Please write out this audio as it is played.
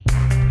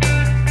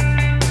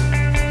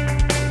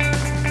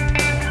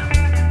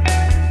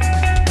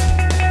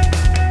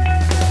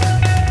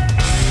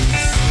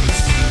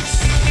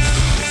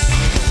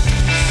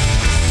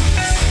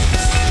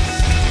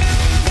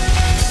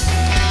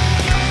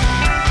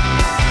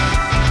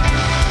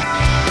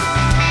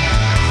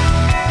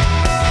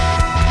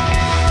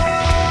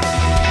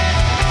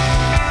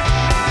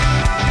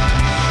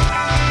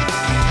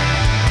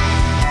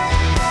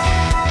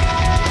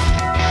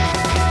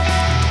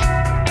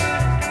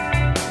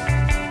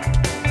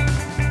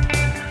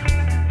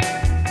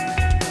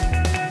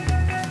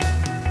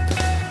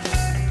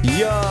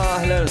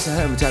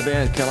وسهلا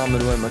متابعين الكرام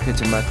من وين ما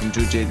كنتم. معكم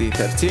جو جي دي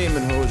 13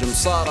 من هروج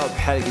المصارعة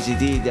بحلقة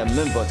جديدة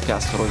من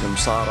بودكاست هروج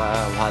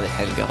المصارعة، وهذه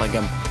الحلقة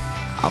رقم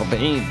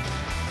 40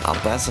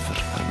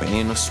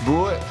 40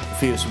 أسبوع.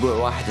 في أسبوع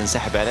واحد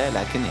انسحب عليه،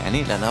 لكن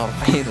يعني لنا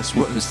 40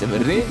 أسبوع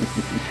مستمرين.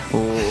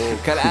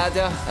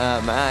 وكالعادة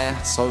معايا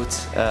صوت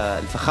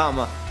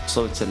الفخامة،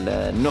 صوت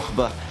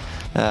النخبة،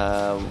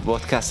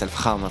 بودكاست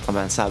الفخامة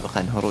طبعا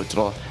سابقا هروج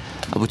رو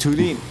أبو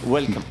تولين.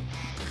 ويلكم.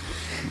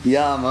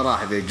 يا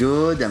مرحبا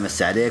جود،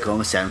 أمسي عليك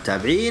وأمسي على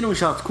المتابعين، وإن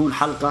شاء الله تكون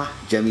حلقة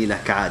جميلة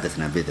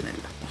كعادتنا بإذن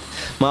الله.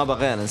 ما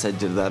بغينا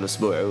نسجل ذا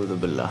الأسبوع، أعوذ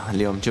بالله،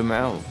 اليوم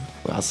جمعة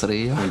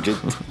وعصرية من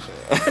جد.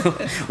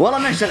 والله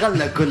ما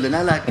انشغلنا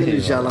كلنا، لكن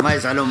إن شاء الله ما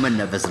يزعلون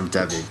منا بس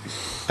المتابعين.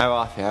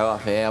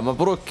 عوافي.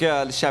 مبروك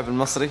للشعب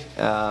المصري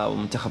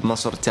ومنتخب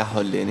مصر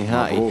تأهل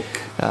لنهائي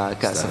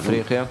كأس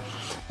أفريقيا.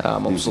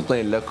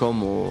 مبسوطين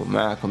لكم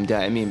ومعكم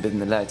داعمين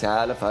بإذن الله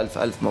تعالى، فألف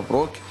ألف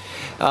مبروك.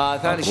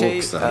 ثاني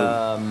شيء،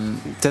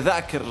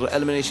 تذاكر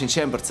Elimination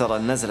Chamber ترى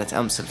نزلت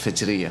أمس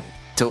الفجرية،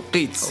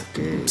 توقيت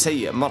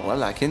سيء مرة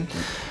لكن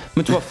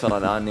متوفرة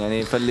الآن،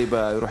 يعني فاللي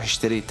بيروح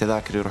يشتري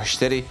التذاكر يروح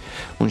يشتري،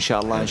 وإن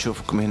شاء الله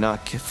نشوفكم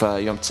هناك في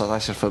يوم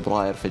 19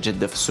 فبراير في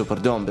جدة في السوبر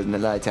دوم بإذن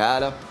الله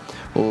تعالى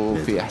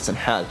وفي أحسن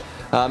حال.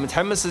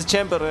 متحمس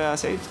للتشامبر يا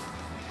سعيد؟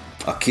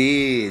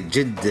 أكيد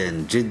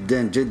جدا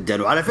جدا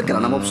جدا. وعلى فكرة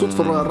أنا مبسوط في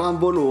الرويال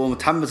رامبل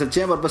ومتحمس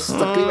للتشامبر، بس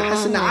تقريبا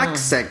أحس إنه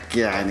عكسك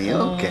يعني.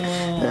 أوكي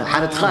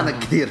حنتخانق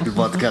كثير في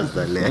البودكاست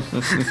ده اللي.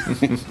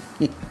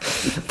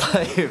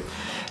 طيب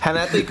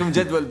حنعطيكم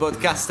جدول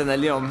بودكاستنا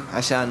اليوم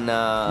عشان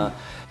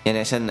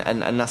عشان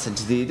الناس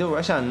الجديدة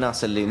وعشان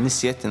الناس اللي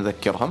نسيت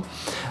نذكرهم.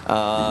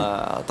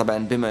 طبعا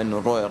بما انه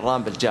الرويال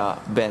رامبل جاء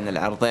بين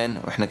العرضين،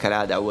 واحنا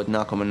كالعادة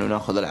عودناكم انه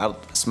ناخذ العرض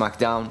سماك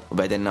داون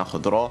وبعدين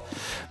ناخذ رو،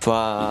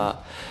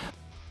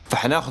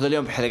 فحناخذ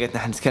اليوم بحلقتنا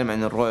حنتكلم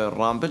عن الرويال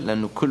رامبل،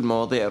 لانه كل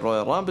مواضيع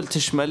الرويال رامبل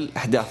تشمل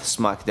احداث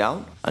سماك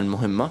داون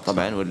المهمة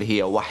طبعا، واللي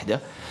هي واحدة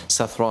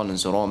ساث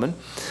رولينز ورومان.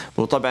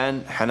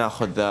 وطبعا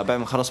حناخذ بعد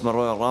ما خلص من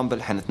الرويال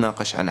رامبل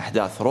حنتناقش عن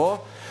احداث رو،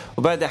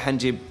 وبعدها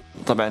حنجيب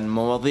طبعا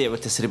مواضيع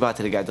والتسريبات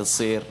اللي قاعدة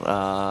تصير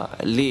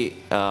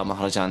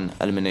لمهرجان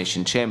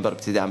Elimination Chamber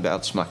ابتداء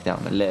بعرض سماك داون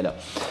الليلة.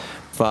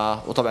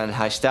 وطبعا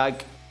الهاشتاج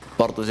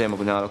برضو زي ما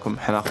قلنا لكم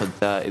حناخذ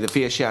إذا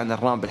في أشياء عن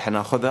الرامبل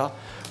حناخذها،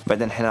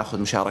 بعدين حناخذ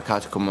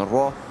مشاركاتكم من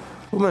رو،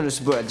 ومن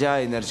الأسبوع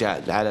الجاي نرجع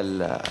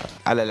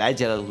على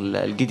العجلة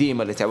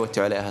القديمة اللي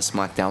تعودتوا عليها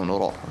سماك داون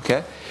ورو.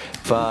 أوكي،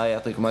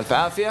 فيعطيكم ألف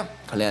عافية.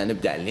 خلينا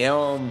نبدأ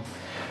اليوم.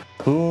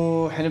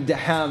 حنبدأ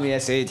حامي يا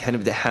سعيد،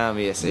 حنبدأ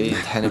حامي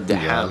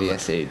يا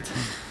سعيد.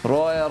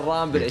 رويال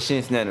رامبل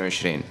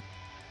 2022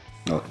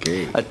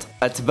 أوكي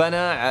أتبنى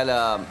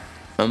على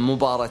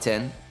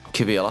مباراتين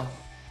كبيرة،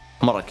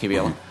 مرة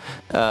كبيرة.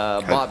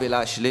 بابي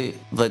لاشلي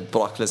ضد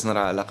بروك ليزنر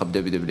على لقب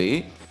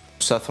WWE،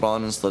 وساث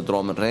رولينز ضد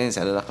رومان رينز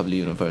على لقب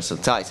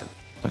اليونيفرسال تايتل.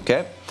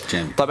 اوكي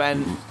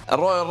طبعا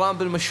الرويال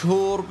رامبل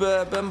مشهور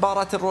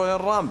بمباراة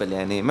الرويال رامبل،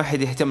 يعني ما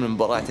حد يهتم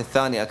بالمباراة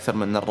الثانية أكثر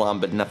من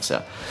الرامبل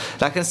نفسها،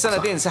 لكن السنة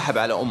دي انسحب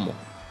على أمه.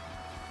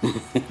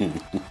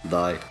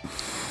 ضاي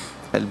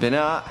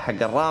البناء حق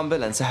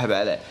الرامبل انسحب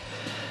عليه،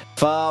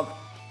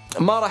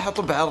 فما راح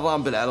أطب على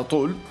الرامبل على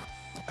طول،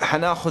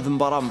 حناخذ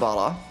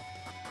مباراة.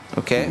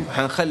 اوكي،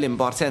 حنخلي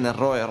مبارتين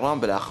الرويال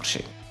رامبل آخر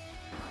شيء.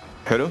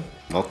 حلو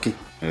اوكي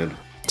حلو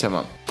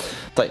تمام.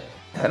 طيب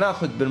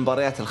هناخذ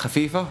بالمباريات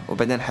الخفيفة،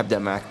 وبعدين حبدأ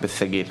معك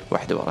بالثقيل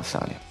واحدة ورا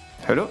الثانية.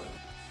 حلو،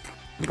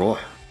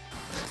 نروح.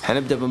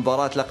 حنبدأ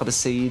بمباراة لقب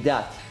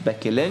السيدات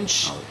باكي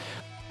لينش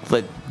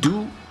ضد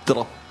دو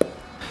دروب.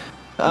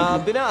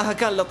 بناءها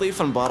كان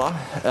لطيف المباراة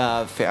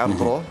في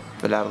عرض رو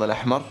في العرض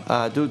الأحمر.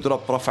 دو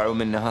دروب رفعوا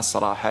منها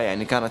الصراحة،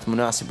 يعني كانت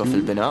مناسبة في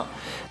البناء.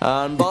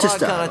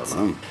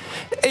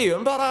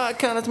 المباراة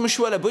كانت مش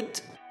ولا بد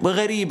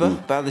وغريبة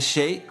بعض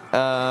الشيء.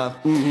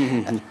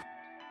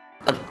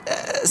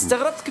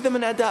 استغربت كذا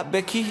من أداء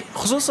بيكي،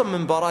 خصوصا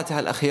من مباراتها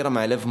الأخيرة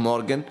مع ليف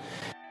مورغان.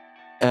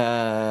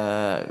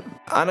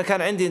 أنا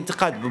كان عندي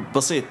انتقاد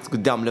بسيط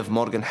قدام ليف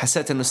مورغان،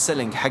 حسيت إنه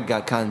السيلينج حقها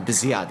كان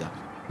بزيادة.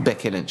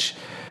 بيكي لينش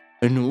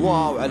إنه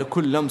واو على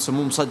كل لمسة،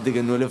 مو مصدق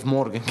إنه ليف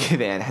مورغان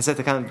كذا، يعني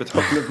حسيتها كانت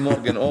بتحط ليف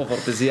مورغان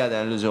أوفر بزيادة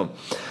عن اللزوم.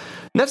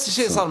 نفس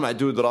الشيء صار مع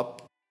دو دروب.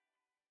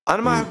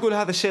 أنا ما أقول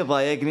هذا الشيء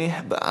ضايقني،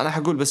 أنا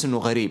حقول بس إنه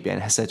غريب،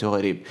 يعني حسيته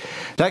غريب.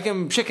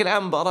 لكن بشكل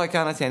عام المباراة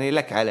كانت يعني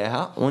لك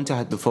عليها،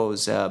 وانتهت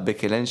بفوز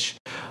بيكي لينش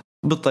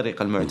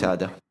بالطريقة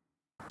المعتادة.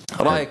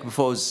 رأيك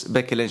بفوز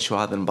بيكي لينش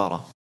وهذا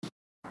المباراة؟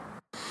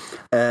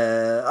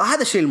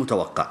 هذا الشيء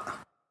المتوقع،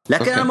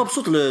 لكن أوكي. أنا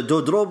مبسوط لدو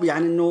دروب،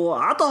 يعني إنه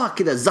عطاها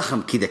كذا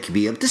زخم كذا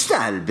كبير،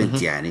 تستاهل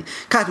البنت. يعني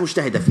كانت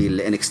مجتهدة في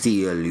ال NXT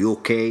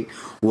اليوكي،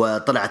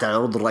 وطلعت على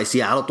العروض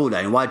الرئيسية على طول،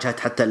 يعني واجهت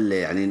حتى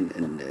يعني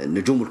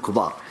النجوم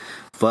الكبار.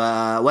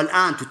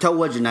 والآن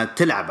تتوج أنها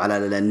تلعب على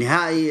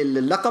النهائي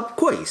اللقب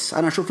كويس.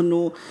 أنا أشوف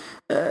أنه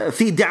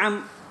في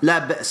دعم لا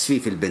بأس فيه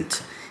في البنت.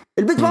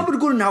 ما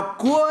بنقول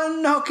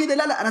أنها كذا،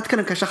 لا أنا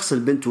أتكلم كشخص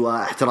البنت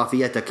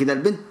واحترافيتها كذا.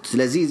 البنت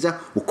لذيذة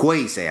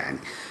وكويسة يعني،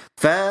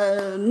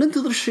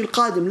 فننتظر الشيء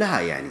القادم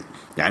لها يعني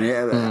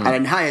على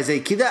نهاية زي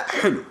كذا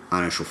حلو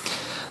أنا أشوف.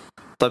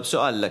 طيب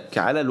سؤال لك،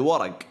 على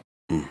الورق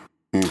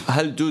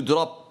هل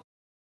دودروب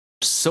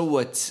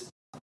سوت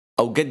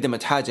أو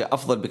قدمت حاجة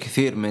أفضل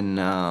بكثير من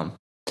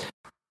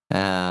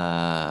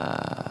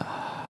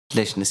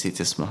ليش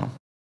نسيت اسمها؟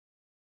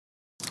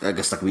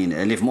 قصدك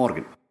مين؟ ليف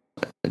مورغان؟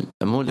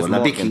 مو ليف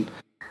مورغان،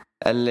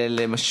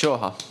 اللي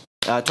مشوها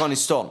توني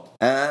ستورم.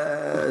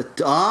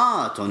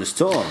 توني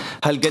ستورم.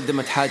 هل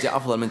قدمت حاجة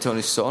أفضل من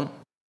توني ستورم؟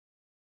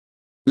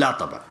 لا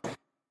طبعا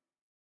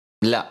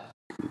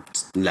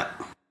لا.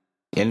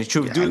 يعني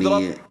تشوف يعني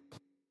دودروب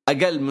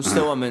أقل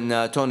مستوى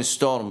من توني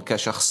ستورم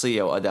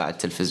كشخصية وأداء على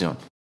التلفزيون.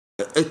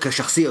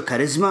 كشخصية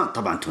وكاريزما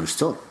طبعا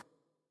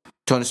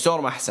توني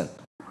ستورم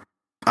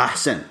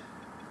أحسن.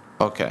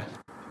 أوكي.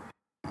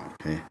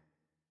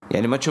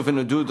 يعني ما تشوف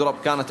إنه دودروب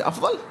كانت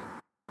أفضل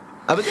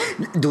أبدا؟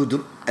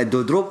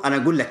 دودروب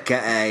أنا أقول لك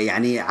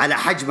يعني على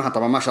حجمها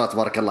طبعا ما شاء الله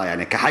تبارك الله،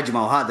 يعني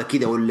كحجمها وهذا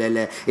كذا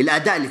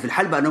والأداء اللي في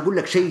الحلبة أنا أقول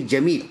لك شيء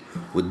جميل،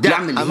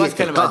 والدعم اللي ما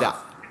أتكلم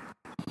أداء،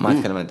 ما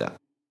أتكلم أداء،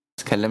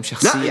 أتكلم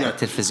شخصية على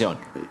التلفزيون.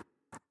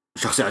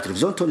 شخصية على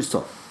التلفزيون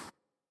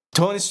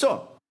توني ستورم.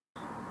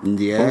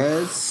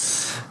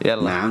 يس.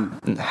 يلا نعم.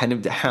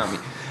 حنبدأ حامي.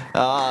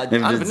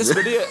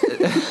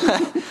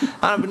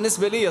 أنا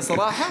بالنسبة لي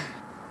صراحة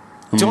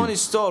توني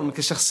ستورم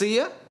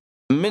كشخصية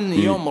من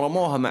يوم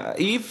رموها مع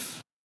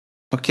إيف.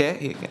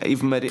 أوكي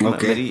إيف ماري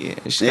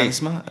إيش كان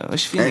اسمها؟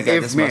 إيش فيني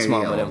قاعد أسمع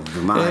اسمها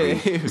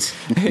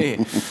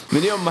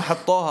من يوم ما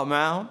حطوها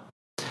معهم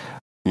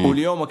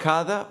واليومك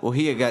هذا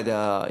وهي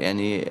قاعدة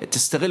يعني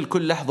تستغل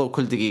كل لحظة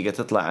وكل دقيقة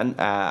تطلع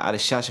على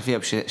الشاشة فيها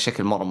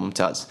بشكل مرة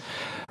ممتاز.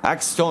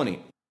 عكس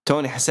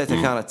توني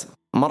حسيتها كانت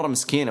مرة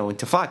مسكينة،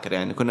 وانت فاكر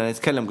يعني كنا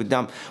نتكلم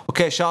قدام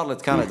أوكي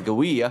شارلت كانت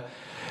قوية،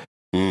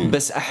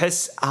 بس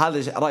أحس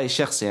هذا رأيي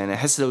الشخصي، يعني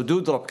أحس لو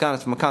دودروب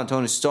كانت في مكان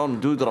توني ستورم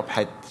دودروب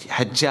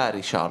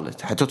حتجاري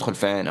شارلت، حتدخل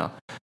في عينها،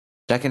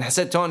 لكن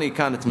حسيت توني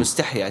كانت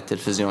مستحية على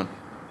التلفزيون.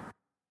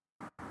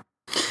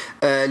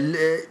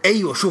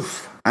 أيوة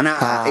شوف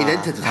أنا إذا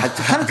أنت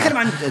هنتكلم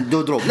عن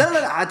دودروب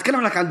لا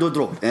هتكلم لك عن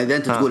دودروب إذا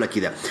أنت تقولها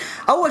كذا.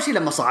 أول شيء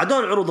لما صعدوا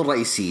العروض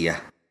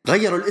الرئيسية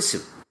غيروا الاسم،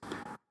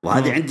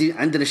 وهذه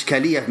عندنا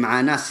إشكالية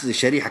مع ناس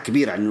شريحة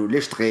كبيرة إنه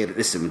ليش تغير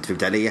الاسم. أنت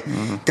فهمت علي؟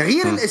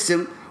 تغيير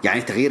الاسم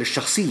يعني تغيير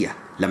الشخصية.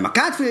 لما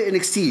كانت في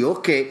NXT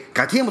أوكي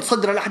كانت هي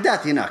متصدرة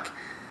الأحداث هناك،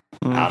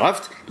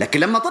 عرفت؟ لكن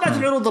لما طلعت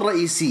العروض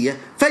الرئيسية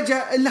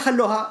فجأة اللي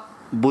خلوها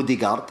بودي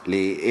جارد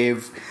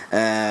لإيف.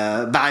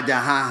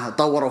 بعدها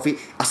طوروا في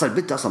أصل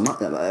البنت أصلا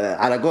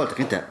على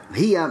قولتك أنت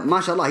هي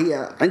ما شاء الله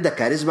هي عندها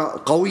كاريزما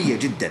قوية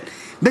جدا،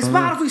 بس ما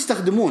عرفوا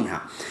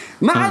يستخدمونها.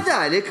 مع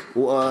ذلك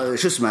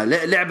شو اسمه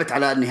لعبت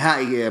على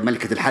نهائي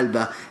ملكة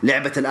الحلبة،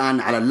 لعبت الآن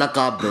على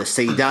اللقب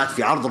السيدات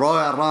في عرض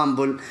رويال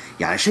رامبل،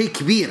 يعني شيء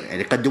كبير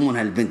يعني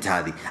يقدمونها البنت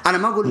هذه. أنا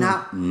ما أقول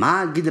إنها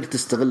ما قدرت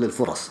تستغل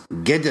الفرص،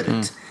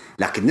 قدرت.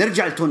 لكن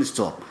نرجع لتوني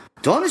ستورم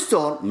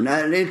من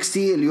NXT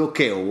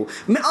اليوكي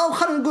أو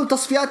خلينا نقول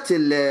تصفيات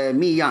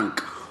مي يانغ،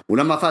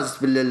 ولما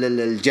فازت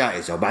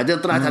بالجائزة وبعدين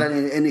طلعت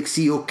على NXT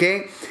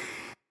يوكي.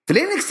 في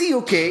NXT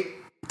يوكي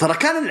ترى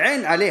كان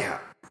العين عليها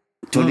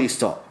توني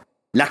ستورم،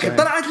 لكن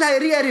طلعت لها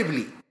ريا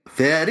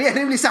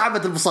ريبلي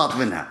سحبت البساط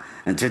منها.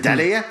 انت فهمت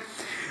علي؟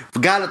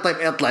 فقالت طيب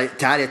اطلع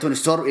تعالي يا توني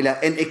ستورم الى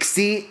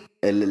NXT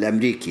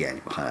الامريكي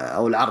يعني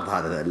او العرض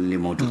هذا اللي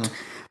موجود.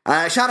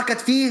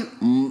 شاركت فيه،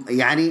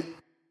 يعني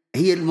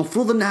هي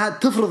المفروض انها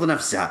تفرض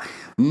نفسها،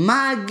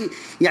 ما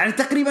يعني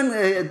تقريبا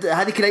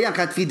هذيك الايام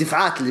كانت في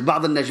دفعات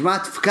لبعض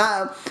النجمات،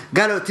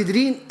 قالوا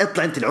تدرين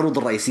اطلع انت العروض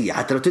الرئيسيه،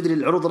 حتى لو تدري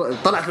العروض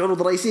طلعت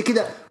العروض الرئيسيه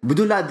كده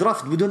بدون لا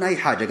درافت بدون اي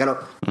حاجه. قالوا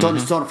توني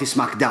ستورم في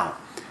سماك داون.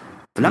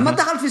 فلما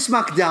دخل في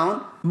سماك داون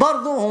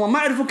برضو هم ما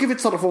عرفوا كيف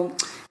يتصرفون.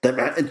 طيب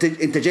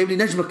انت جايب لي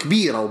نجمه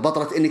كبيره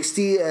وبطله NXT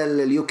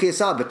اليوكي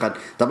سابقا،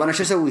 طب انا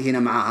شو اسوي هنا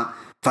معاها؟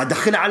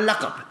 فدخلها على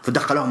اللقب،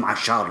 فدخلهم على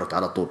شارلوت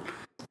على طول.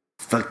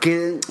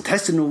 فكين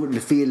تحس انه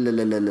في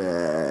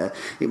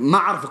ما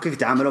عرفوا كيف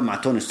يتعاملون مع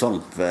توني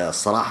ستورم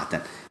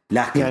صراحه.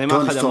 لكن يعني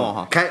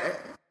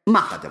ما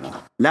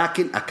خدموها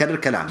لكن اكرر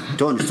كلام،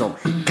 توني ستورم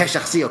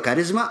كشخصيه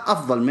وكاريزما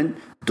افضل من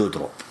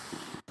دودروب.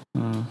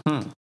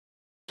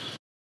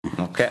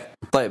 اوكي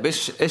طيب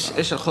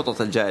ايش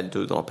الخطط الجايه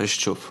لدودروب؟ ايش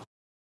تشوف؟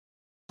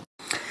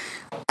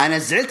 انا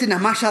زعلت انها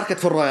ما شاركت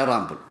في الرويال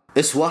رامبل،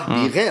 اسوه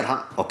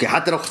بغيرها. اوكي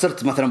حتى لو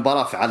خسرت مثلا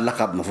مباراه على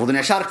اللقب المفروض اني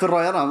اشارك في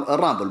الرويال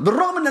رامبل،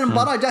 بالرغم ان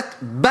المباراه جت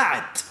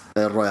بعد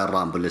الرويال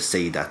رامبل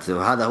للسيدات،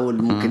 وهذا هو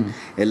ممكن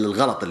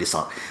الغلط اللي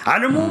صار.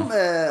 على العموم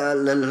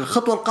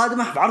الخطوه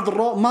القادمه في عرض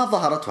الرو ما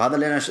ظهرت، وهذا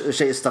اللي انا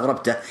شيء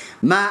استغربته.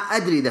 ما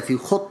ادري اذا في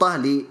خطه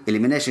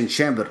لإليمينيشن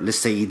شامبر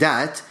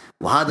للسيدات،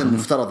 وهذا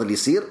المفترض اللي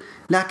يصير.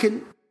 لكن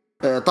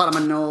طالما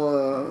انه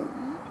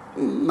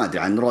ما ادري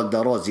عن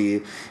روندا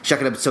روزي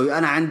شكلها بتسوي،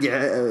 انا عندي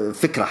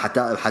فكره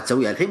حتى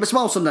حتسويها الحين، بس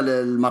ما وصلنا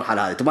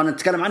للمرحله هذه. تبغى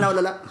نتكلم عنها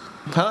ولا لا؟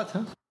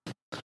 هاتها.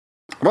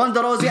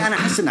 روندا روزي انا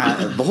احس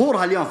انها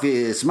ظهورها اليوم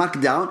في سماك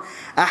داون،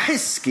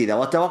 احس كذا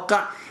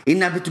واتوقع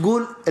انها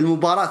بتقول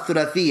المباراه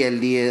الثلاثيه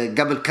اللي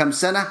قبل كم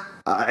سنه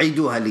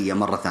عيدوها لي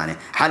مره ثانيه،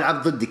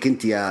 حلعب ضدك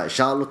انت يا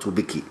شارلوت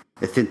وبيكي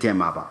الثنتين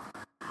مع بعض.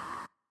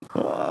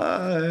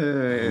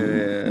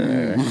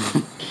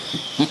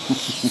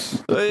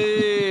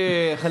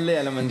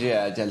 خليها لما نجي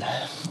أجل.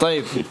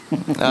 طيب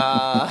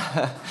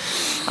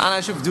أنا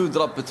أشوف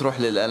دودروب بتروح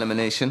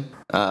للإليمينيشن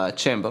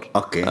تشامبر.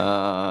 أوكي.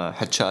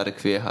 حتشارك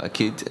فيها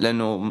أكيد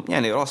لأنه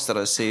يعني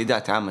روستر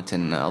السيدات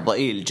عامة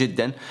ضئيل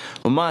جدا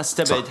وما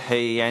استبعد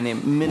يعني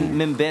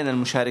من بين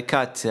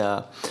المشاركات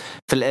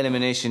في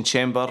الإليمينيشن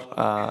تشامبر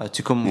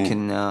تكون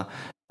ممكن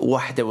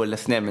واحدة ولا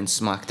اثنين من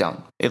سماك داون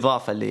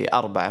إضافة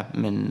ل4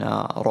 من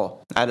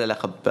رو على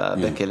لقب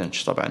بيكي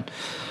لينش. طبعا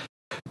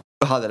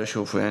هذا اللي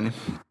أشوفه يعني.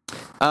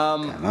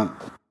 تمام.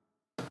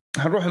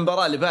 هنروح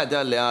المباراة اللي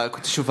بعدها اللي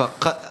كنت أشوفها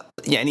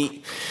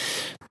يعني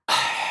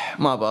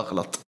ما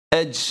بغلط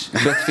إدج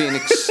بث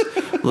فينيكس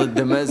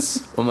ضد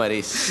مز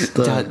وماريس.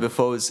 انتهت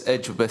بفوز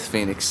إدج وبث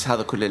فينيكس.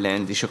 هذا كل اللي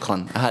عندي.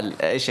 شكرا.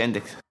 هل إيش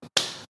عندك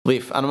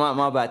ضيف؟ أنا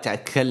ما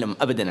بتكلم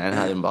أبدا عن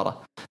هذه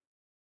المباراة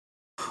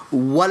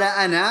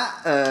ولا أنا.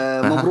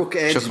 مبروك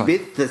إيدج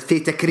بث في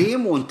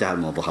تكريم وانتهى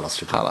الموضوع. خلاص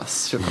شكرا.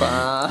 خلاص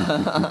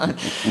شكرا.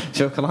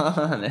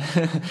 شكرا.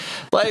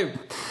 طيب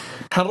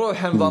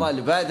هنروح المباراة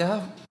اللي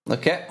بعدها.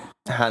 أوكي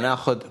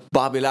هناخذ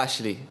بابي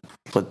لاشلي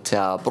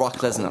ضد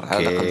بروك ليزنر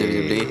على لقب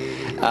دبليو.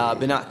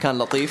 بناء كان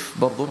لطيف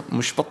برضو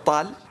مش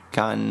بطال.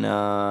 كان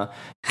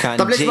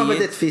طب ليش ما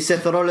بدأت في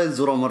سيث رولينز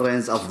ورومان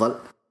رينز أفضل؟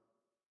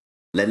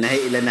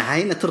 لأنها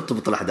هنا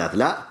ترتبط الأحداث.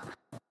 لا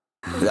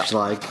إيش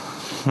رأيك؟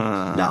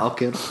 لا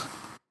أوكي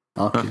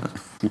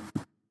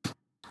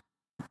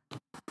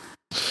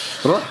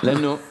روح.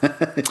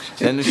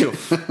 لأنه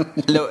شوف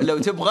لو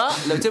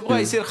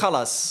تبغى يصير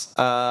خلاص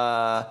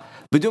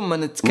بدون ما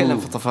نتكلم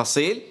في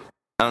تفاصيل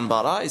عن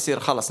المباراة يصير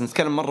خلاص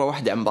نتكلم مرة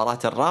واحدة عن مباراة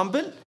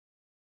الرامبل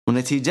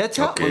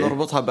ونتيجتها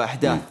ونربطها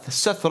بأحداث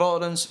سيث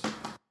رولينز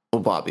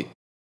وبابي.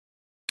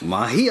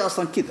 ما هي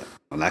أصلا كذا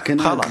لكن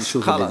خلاص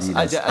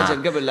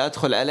أجل قبل لا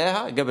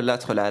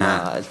أدخل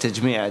على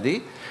التجميع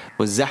دي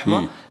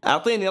والزحمة.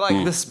 أعطيني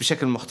رأيك بس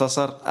بشكل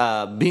مختصر.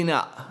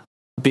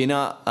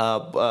 بناء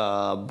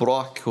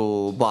بروك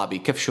وبابي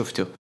كيف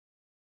شفته؟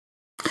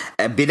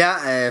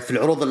 بناء في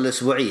العروض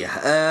الأسبوعية.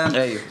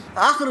 أيوه.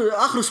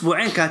 آخر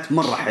أسبوعين كانت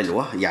مرة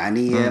حلوة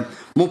يعني.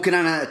 ممكن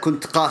أنا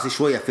كنت قاسي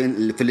شوية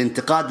في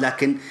الانتقاد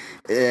لكن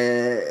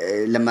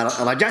لما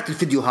راجعت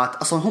الفيديوهات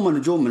أصلا هم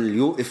نجوم من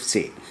اليو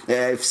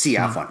اف سي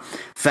عفوا.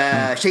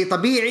 فشيء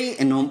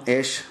طبيعي إنهم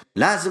إيش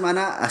لازم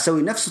أنا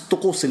أسوي نفس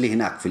الطقوس اللي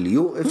هناك في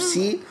اليو اف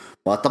سي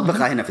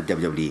وأطبقها هنا في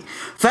الدبليو دبليو.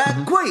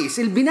 فكويس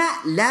البناء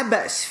لا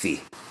بأس فيه.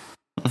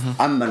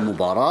 أما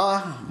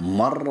المباراة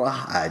مرة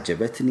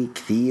أعجبتني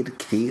كثير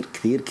كثير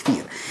كثير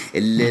كثير.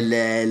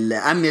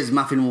 الأميز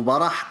ما في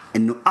المباراة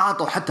إنه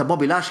أعطوا حتى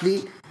بوبي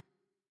لاشلي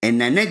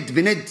إنه ند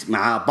بند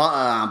مع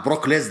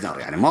بروك ليزنر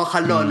يعني ما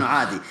خلوه إنه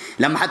عادي.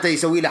 لما حتى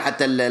يسوي له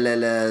حتى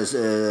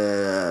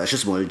شو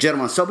اسمه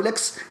الجيرمان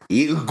سوبلكس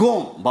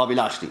يقوم بوبي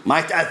لاشلي ما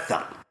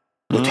يتأثر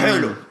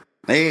وتحيله.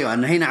 ايوه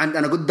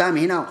انا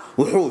قدامي هنا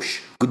وحوش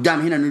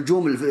قدامي هنا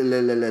نجوم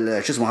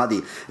شو اسمه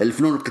هذه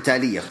الفنون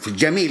القتاليه في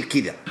الجميل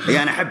كذا.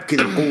 يعني انا احب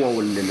كذا القوه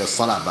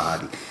والصلابه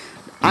هذه.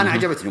 انا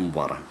عجبتني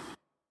المباراه.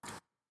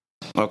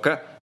 اوكي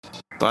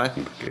طيب.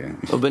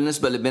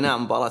 وبالنسبه لبناء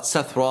مباراه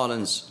سيث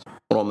رولينز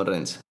ورومان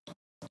رينز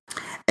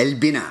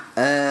البناء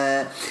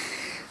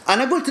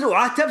انا قلت له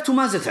عاتبت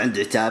وما زلت عند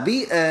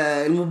عتابي.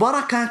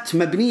 المباراه كانت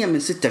مبنيه من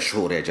 6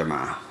 شهور يا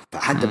جماعه.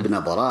 حتى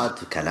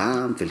بنظرات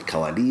وكلام في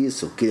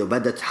الكواليس وكذا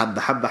وبدت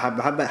حبة حبة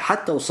حبة حبة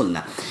حتى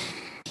وصلنا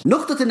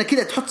نقطة إن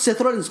كذا تحط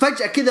سيث رولينز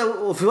فجأة كذا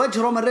وفي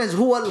وجه رومان رينز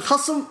هو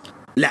الخصم.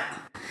 لا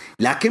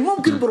لكن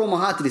ممكن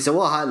بروموهات اللي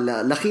سواها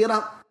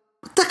الأخيرة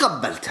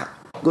تقبلتها.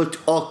 قلت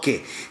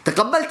أوكي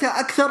تقبلتها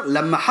أكثر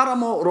لما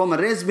حرموا رومان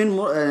رينز من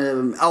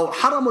أو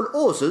حرموا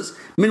الأوسوس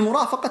من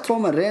مرافقة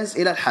رومان رينز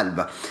إلى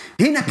الحلبة.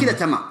 هنا كذا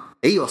تمام.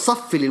 أيوة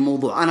صفي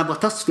للموضوع. أنا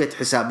بتصفية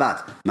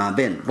حسابات ما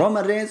بين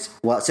رومان رينز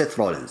وسيث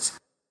رولينز.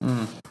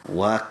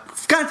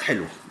 وكانت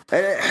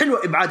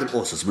حلوة إبعاد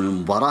الأوسس من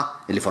المباراة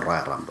اللي في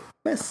الرويال رامبل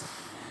بس.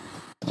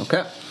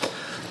 أوكي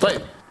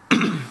طيب.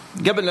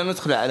 قبل لا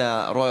ندخل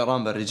على رويال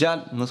رامبل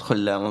رجال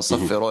ندخل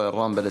ونصفي رويال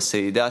رامبل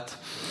السيدات.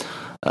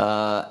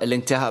 اللي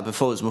انتهى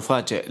بفوز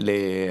مفاجئ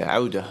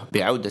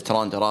بعودة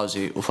راندا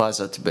راوزي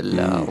وفازت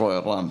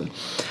بالرويال رامبل.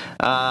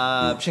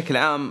 بشكل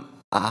عام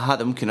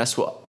هذا ممكن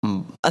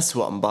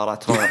أسوأ مباراة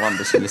رويال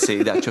رامبل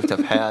للسيدات شفتها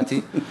في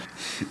حياتي.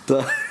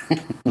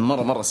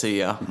 مرة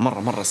سيئة.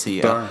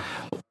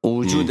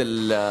 وجود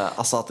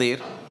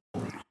الأساطير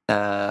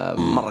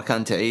مرة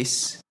كان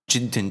تعيس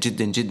جدا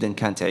جدا جدا.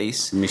 كان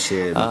تعيس مش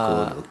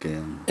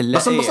اوكي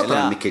بس انبسطت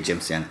من ميكي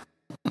جيمس يعني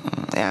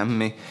يا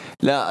عمي.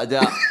 لا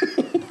أداء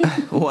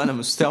وأنا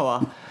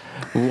مستوى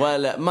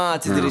ولا ما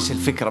تدري ايش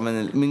الفكره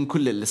من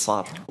كل اللي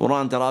صار.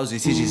 وراندا راوزي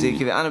تيجي زي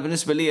كذا. انا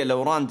بالنسبه لي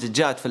لو راند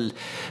جات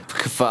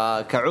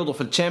كعضو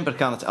في التشامبر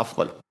كانت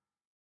افضل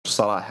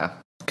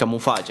بصراحه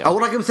كمفاجاه. او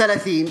رقم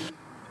 30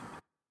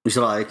 ايش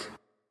رايك؟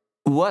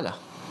 ولا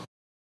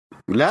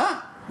لا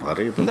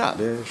غريب. لا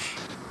ليش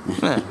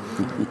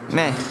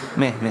ما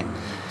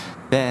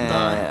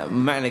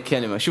معنى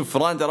كلمه. شوف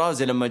راندا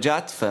راوزي لما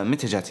جات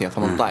فمتى جات هي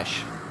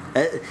 18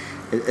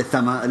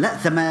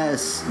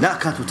 لا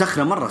كانت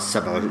متأخرة مرة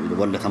 7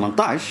 ولا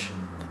 18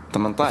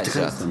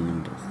 جات.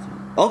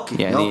 اوكي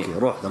يعني اوكي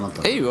روح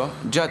 18. ايوه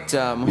جات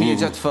هي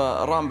جات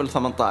في رامبل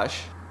 18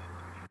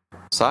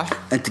 صح؟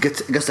 انت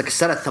قصدك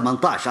السنه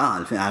 18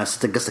 انا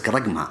قصدك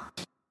رقمها.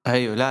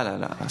 ايوه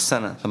لا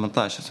السنه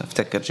 18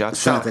 افتكر جات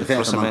سنه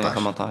 2018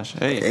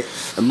 18 اي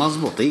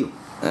مظبوط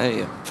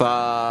ايوه ف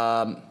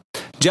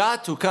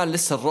جات وكان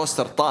لسه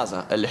الروستر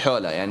طازه اللي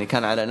حوله يعني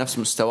كان على نفس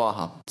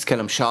مستواها.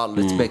 تتكلم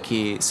شارلوت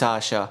بيكي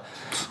ساشا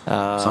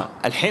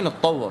الحين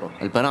اتطوروا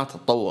البنات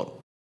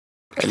اتطوروا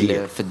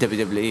اللي في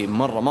الدبليو دبليو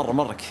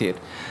مره كثير.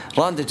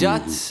 راندا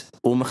جات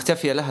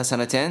ومختفيه لها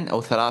 2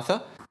 أو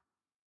 3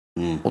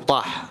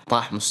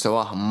 وطاح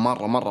مستواها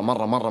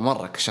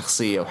مرة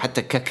كشخصية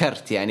وحتى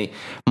ككرت يعني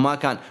ما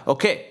كان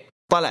أوكي.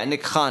 طلع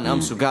نيك خان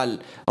أمس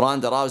وقال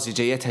راندا راوزي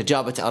جيتها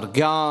جابت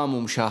أرقام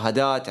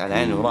ومشاهدات على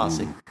عيني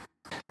وراسي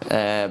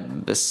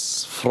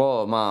بس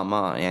فرو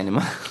ما يعني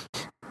ما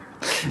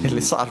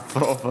اللي صار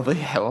فرو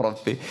فضيحة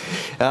وربي.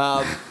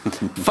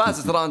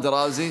 فازت راندا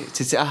راوزي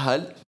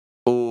تتأهل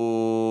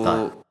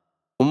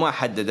وما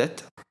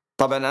حددت.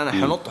 طبعا أنا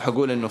حنط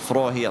حقول إنه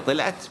فرو هي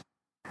طلعت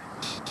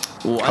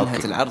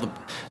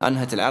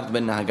وأنهت العرض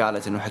بأنها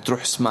قالت إنه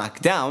حتروح سماك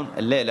داون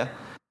الليلة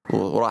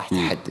وراح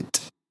تحدد.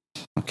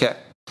 أوكي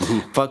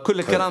فكل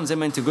الكلام زي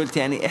ما أنت قلت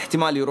يعني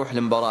احتمال يروح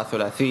لمباراة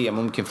ثلاثية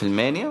ممكن في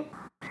المانيا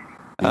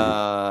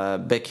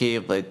بيكي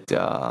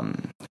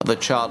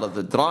ضد شارلوت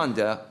ضد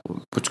راندا.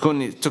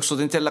 وتكون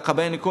تقصد أنت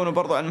اللقبين يكونوا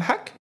برضو على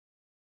المحك؟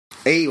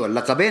 ايوه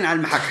اللقبين على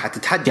المحك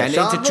حتتحدى يعني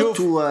شارلوت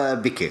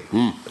وبيكي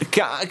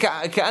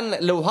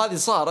كأن لو هذه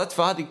صارت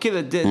فهذه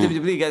كذا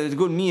دبليو قاعدة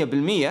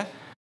تقول 100%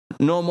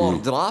 نو مور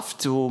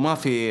درافت وما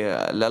في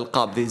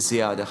الألقاب ذي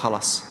الزيادة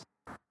خلاص.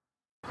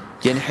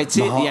 يعني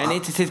حتصير يعني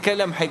أنت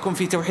تتكلم حيكون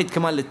في توحيد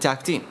كمان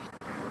للتاكتيم.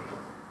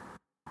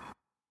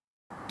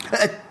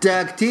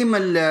 التاكتيم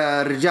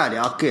الرجالي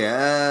اوكي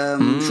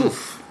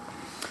شوف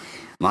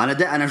ما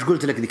انا ايش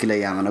قلت لك ذيك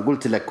الايام. انا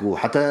قلت لك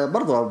وحتى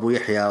برضو ابو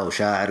يحيى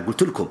وشاعر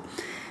قلت لكم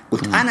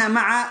انا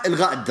مع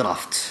الغاء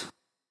الدرافت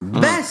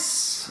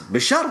بس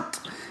بشرط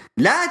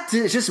لا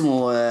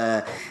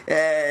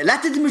لا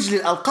تدمج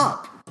للألقاب.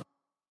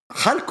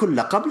 خل كل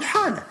لقب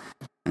لحاله.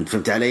 انت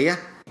فهمت علي؟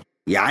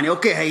 يعني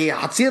اوكي هي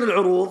حتصير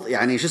العروض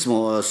يعني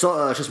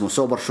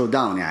سوبر شو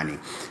داون يعني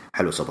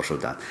حلو سوبر شو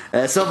داون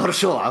سوبر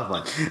شو عفوا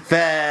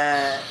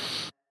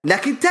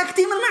لكن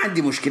تاكتيم ما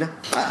عندي مشكله.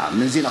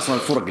 منزين اصلا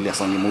الفرق اللي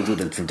اصلا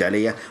موجوده. انت فهمت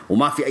علي؟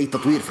 وما في اي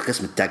تطوير في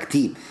قسم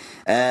التاكتيم.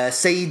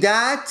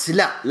 السيدات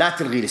لا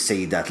تلغي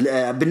للسيدات.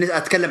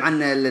 اتكلم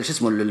عن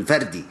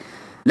الفردي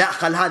لا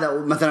خل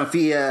هذا مثلا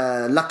في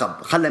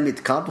لقب خلى ميد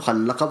كارد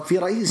وخلى لقب في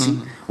رئيسي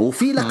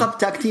وفي لقب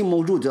تاكتيم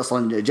موجود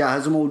اصلا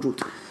جاهز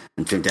وموجود.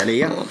 انت فهمت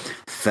علي؟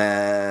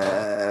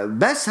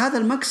 فبس هذا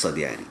المقصد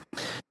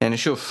يعني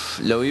شوف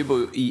لو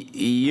يبوا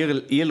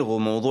يلغوا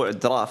موضوع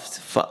الدرافت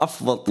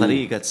فافضل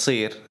طريقه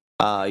تصير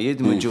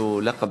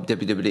يدمجوا لقب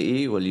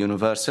WWE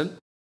واليونيفرسال.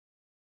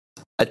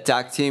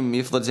 التاك تيم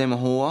يفضل زي ما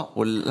هو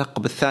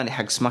واللقب الثاني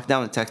حق سماك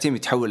داون التاك تيم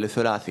يتحول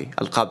لثلاثي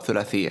ألقاب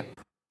ثلاثيه.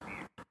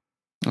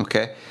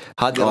 اوكي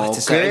هذه راح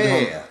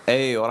تساعدهم.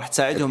 ايوه راح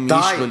تساعدهم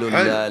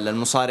يشغلوا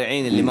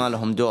المصارعين اللي ما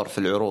لهم دور في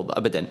العروض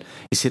ابدا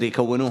يصير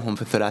يكونوهم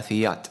في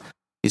الثلاثيات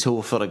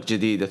يسووا فرق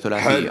جديدة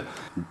ثلاثية.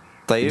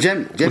 طيب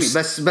جميل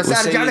بس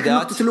ارجع لك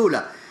النقطة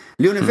الأولى.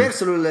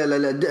 اليونيفرسال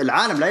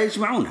والعالم لا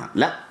يجمعونها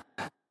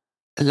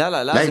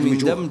لا لازم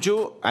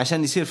يندمجوا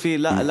عشان يصير فيه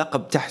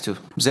لقب تحته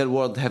زي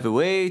الورلد هيفي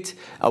ويت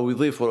او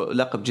يضيفوا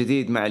لقب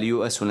جديد مع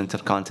اليو اس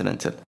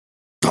والانتركونتيننتال.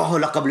 هو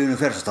لقب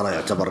اليونيفرسال ترى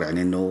يعتبر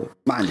يعني انه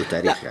ما عنده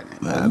تاريخ يعني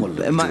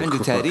ما عنده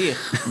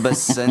تاريخ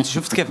بس انت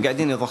شفت كيف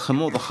قاعدين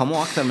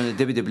يضخموه اكثر من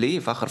الدبليو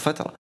دبليو في اخر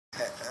فترة.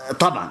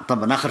 طبعا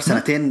اخر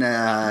سنتين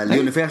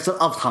اليونيفرسال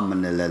اضخم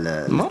من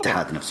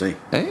الاتحاد نفسه.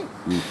 اي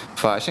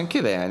فعشان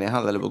كذا يعني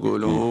هذا اللي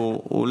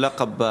بقوله.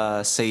 ولقب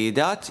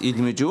السيدات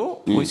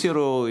يدمجوه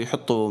ويصيروا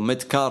يحطوا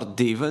ميد كارد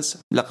ديفاز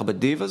لقب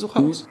الديفاز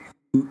وخلاص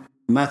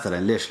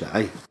مثلا. ليش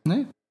لا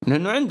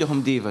لانه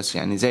عندهم ديفاز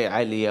يعني زي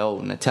عليا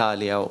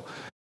وناتاليا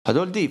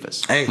هذول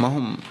ديفاس ما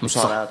هم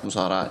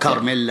مصارعات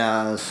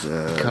كارميلا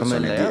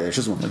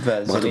شو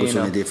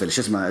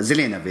اسمه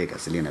زلينا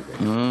فيغا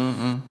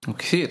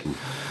وكثير.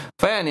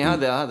 فيعني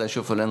هذا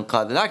شوفوا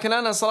الانقاذ. لكن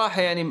انا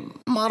صراحه يعني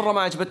مره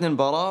ما عجبتني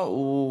المباراه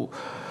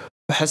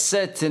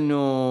وحسيت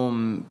انه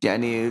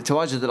يعني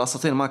تواجد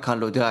الاساطير ما كان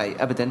له داعي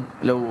ابدا.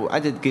 لو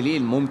عدد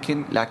قليل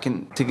ممكن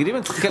لكن تقريبا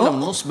تتكلم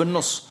نص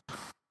بالنص.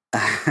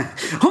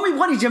 هم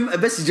يبغون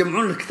بس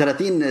يجمعون لك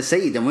 30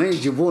 سيدة ما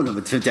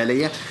يجيبونهم. فهمت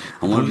علي؟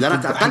 هم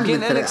البنات اقل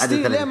من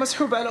عدد 30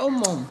 مسحوب على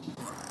امهم.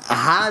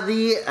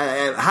 هذه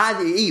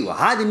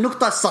ايوه هذه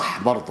النقطة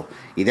الصح برضو.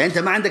 اذا انت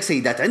ما عندك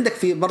سيدات عندك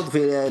في برضو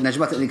في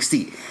نجمات NXT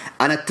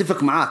انا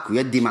اتفق معاك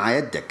ويدي مع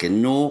يدك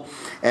انه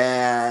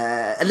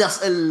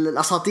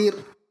الاساطير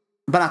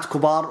بنات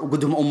كبار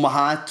وقدهم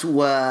امهات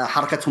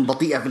وحركتهم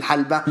بطيئة في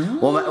الحلبة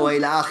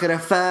والى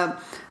اخره.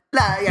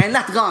 لا يعني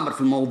لا تغامر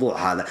في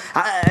الموضوع هذا.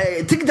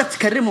 تقدر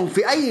تكرمهم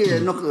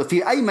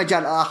في اي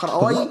مجال اخر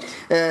او اي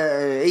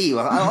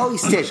ايوه او اي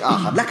ستيج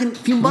اخر، لكن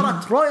في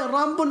مباراه رويال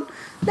رامبل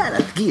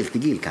لا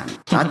ثقيل كان.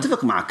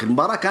 اتفق معك،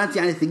 المباراه كانت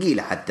يعني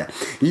ثقيله حتى،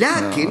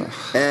 لكن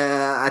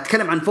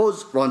اتكلم عن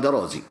فوز روندا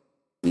روزي.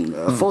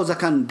 فوزها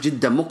كان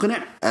جدا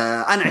مقنع.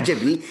 انا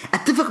عجبني.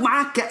 اتفق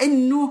معك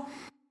كانه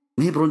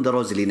ما هي بروندا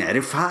روزي اللي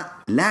نعرفها،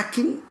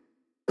 لكن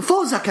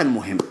فوزها كان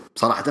مهم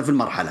صراحه في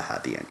المرحله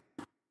هذه يعني.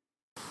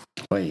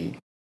 طيب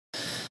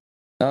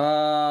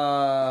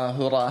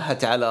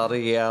وراحت على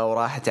ريا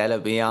وراحت على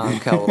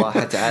بيانكا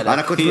وراحت على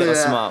أنا كنت كثير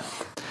اسماء.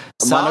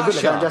 ما انا اقول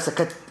لك انا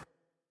جالسه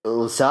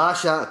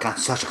ساشا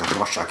كانت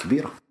رشعه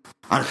كبيره.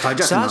 انا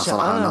تفاجأت انها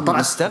صراحه انا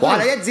طلعت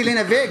وعلى يد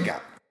زيلينا فيجا،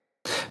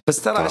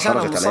 بس ترى عشان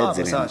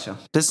مصابة ساشا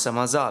لسه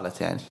ما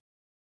زالت يعني.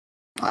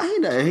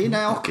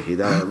 هنا اوكي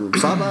اذا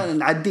مصابه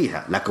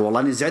نعديها، لكن والله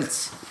اني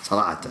زعلت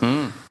صراحه.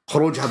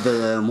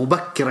 خروجها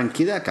مبكرا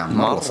كذا كان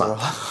مرة صعب.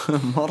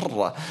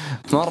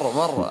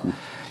 مرة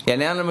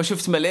يعني أنا لما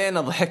شفت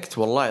ملينا ضحكت،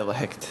 والله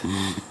ضحكت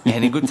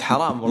يعني قلت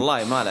حرام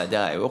والله ما له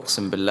داعي،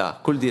 وأقسم بالله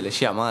كل دي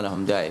الأشياء ما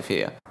لهم داعي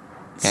فيها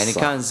يعني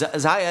صح. كان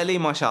زايا لي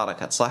ما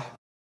شاركت، صح؟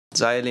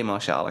 زايا لي ما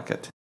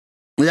شاركت،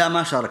 لا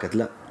ما شاركت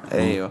لا.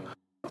 أيوه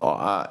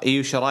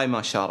ايو شراي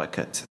ما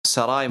شاركت،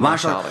 سراي ما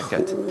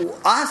شاركت.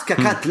 اسكا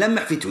كانت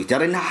تلمح في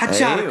تويتر انها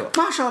حتشارك. أيوه.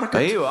 ما شاركت.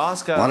 ايوه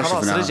اسكا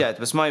خلاص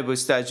رجعت بس ما يبغوا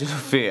يستعجلوا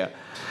فيها.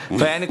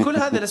 فيعني كل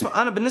هذه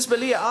الاسماء انا بالنسبه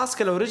لي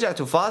اسكا لو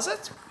رجعت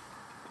وفازت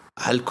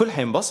الكل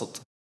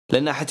حينبسط،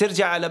 لانها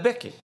حترجع على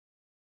بيكي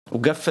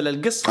وقفل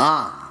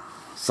القصه.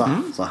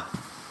 صح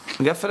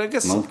قفل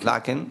القصه ممكن.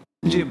 لكن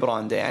جيب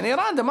راندا، يعني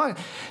راندا ما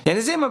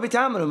يعني زي ما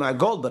بيتعاملوا مع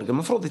جولدبرغ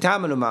المفروض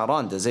يتعاملوا مع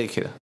راندا زي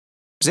كذا،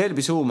 زي اللي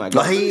بيسووا مع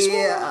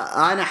هي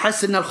انا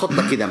احس ان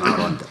الخطه كذا مع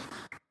روندا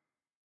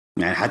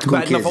يعني حتكون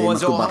كذا زي ما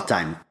تكون بارت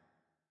تايم،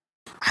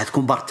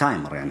 حتكون بارت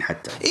تايمر يعني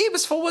حتى.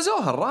 بس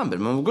فوزوها الرامبل،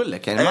 ما بقول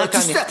لك يعني ما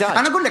كان يحتاج.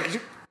 انا اقول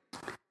لك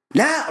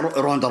لا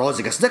روندا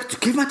روزي قصدك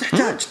كيف ما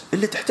تحتاج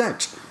اللي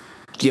تحتاج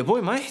يا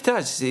ابوي، ما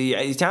يحتاج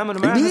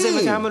يتعاملوا معها زي ما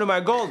يتعاملوا مع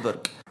جولدبرغ.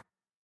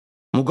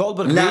 مو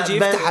جولدبرغ يجي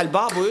يفتح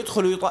الباب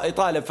ويدخل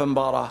ويطالب في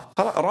مباراه،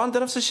 خلاص روندا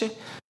نفس الشيء.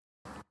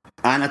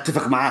 أنا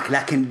أتفق معك،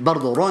 لكن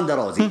برضو روندا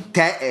روزي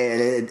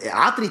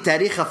عطني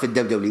تاريخها في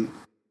الدبليو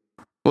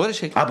ولا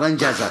شيء. أبغى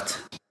إنجازات.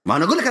 ما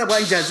أنا أقول لك أبغى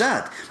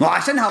إنجازات، مو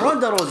عشانها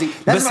روندا روزي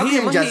لازم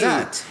أعطيها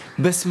إنجازات.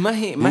 بس ما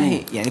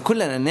هي يعني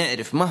كلنا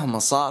نعرف مهما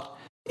صار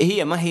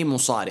هي ما هي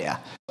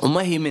مصارعة،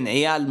 وما هي من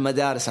عيال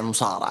مدارس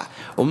المصارعة،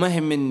 وما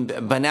هي من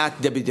بنات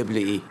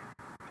دبليو.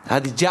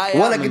 هذه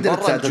جاية ولا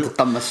قدرت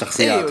تتقمص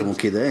شخصياتهم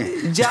وكذا.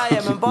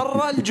 جاية من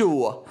برا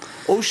الجوا،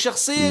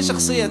 والشخصية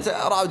شخصية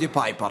راودي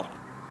بايبر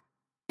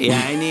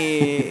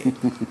يعني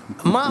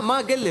ما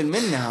قلل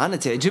منها. أنا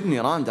تعجبني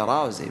راندا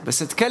راوزي،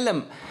 بس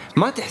أتكلم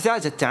ما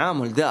تحتاج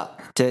التعامل ذا،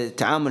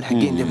 تعامل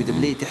حقين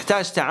دبليو.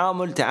 تحتاج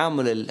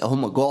تعامل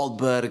هم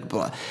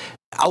جولدبرغ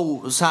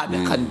أو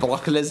سابقا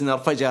بروك ليزنر.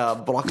 فجأة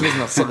بروك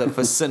ليزنر صغر في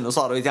السن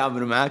وصاروا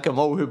يتعاملوا معاه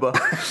كموهبة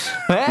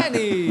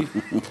يعني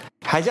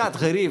حاجات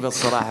غريبة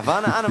الصراحة.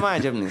 فأنا ما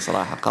عجبني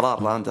صراحة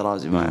قرار راندا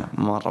راوزي،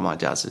 مرة ما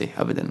جاز لي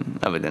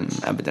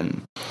أبدا.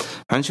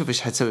 هنشوف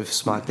إيش حتسوي في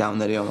سماك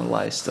داون اليوم،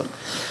 الله يستر.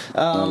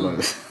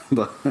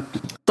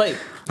 طيب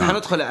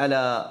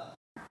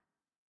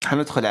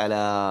حندخل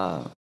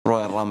على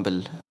رويال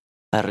رامبل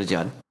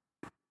الرجال.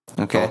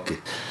 أوكي.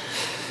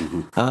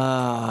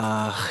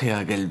 يا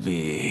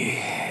قلبي.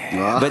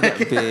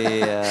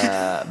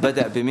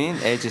 بدأ بمين؟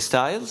 ايجي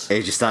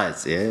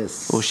ستايلز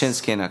يس،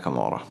 وشينسكي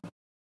ناكامورا.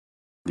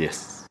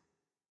 يس.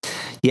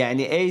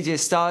 يعني ايجي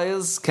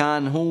ستايلز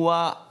كان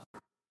هو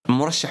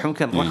مرشح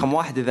يمكن رقم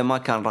 1 إذا ما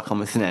كان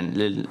رقم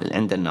 2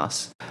 عند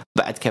الناس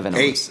بعد كيفن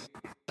أوينز.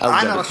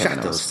 أنا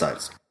رشحته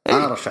ستايلز.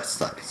 أنا رشحت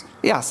ستايلز.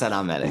 يا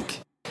سلام عليك.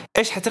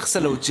 إيش حتخسر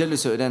لو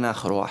تجلسوا إلى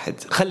آخر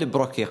واحد؟ خلي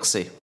بروك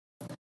يقصي.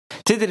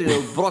 تدري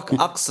لو بروك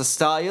أقصى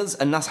ستايلز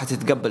الناس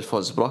حتتقبل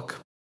فوز بروك؟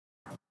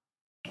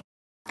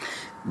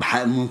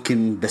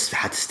 ممكن، بس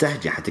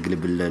حتستهجن،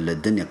 حتقلب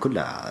الدنيا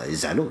كلها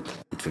يزعلون.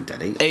 فهمت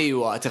علي؟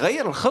 ايوه،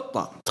 تغير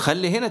الخطه،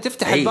 تخلي هنا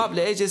تفتح الباب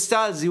لايجي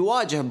ستايلز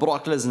يواجه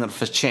بروك ليزنر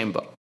في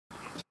التشامبر.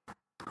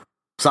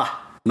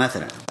 صح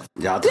مثلا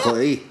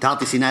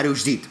تعطي سيناريو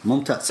جديد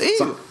ممتاز.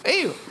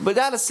 ايوه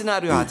بدال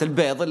السيناريوهات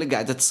البيض اللي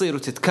قاعده تصير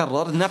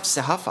وتتكرر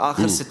نفسها في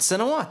اخر 6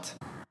 سنوات.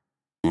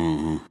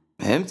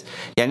 فهمت؟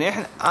 يعني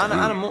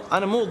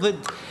انا مو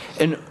ضد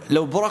انه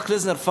لو بروك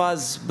ليزنر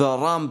فاز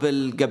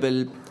برامبل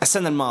قبل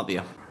السنه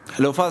الماضيه،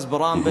 لو فاز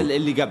برامبل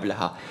اللي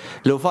قبلها،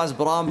 لو فاز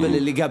برامبل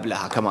اللي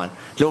قبلها كمان،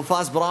 لو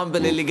فاز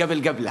برامبل اللي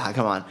قبلها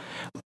كمان،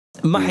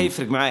 ما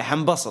حيفرق معي،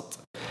 حنبسط.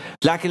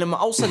 لكن لما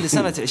أوصل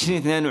لسنة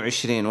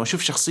 2022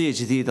 وأشوف شخصية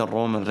جديدة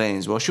رومان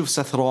رينز، وأشوف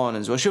سيث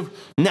رولينز، وأشوف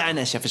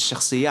نعنشة في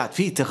الشخصيات،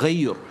 في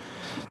تغير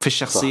في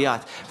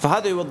الشخصيات،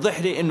 فهذا يوضح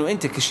لي أنه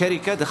أنت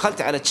كشركة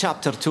دخلت على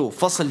تشابتر 2،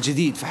 فصل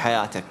جديد في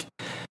حياتك،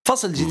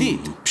 فصل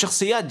جديد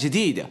بشخصيات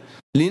جديدة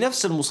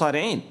لنفس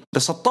المصارعين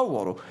بس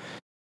اتطوروا.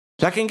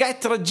 لكن قاعد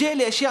ترجع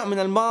لي أشياء من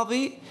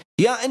الماضي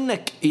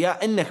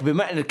يا انك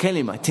بمعنى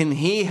الكلمه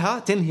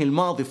تنهي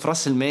الماضي في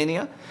راس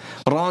المانيا.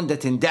 روندا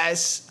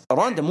تندعس،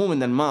 روندا مو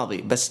من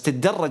الماضي بس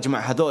تتدرج مع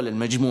هذول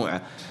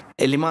المجموعه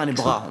اللي ما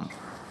نبغاهم،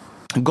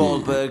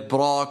 جولدبرغ،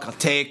 بروك،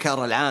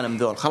 تيكر، العالم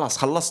ذول خلاص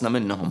خلصنا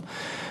منهم.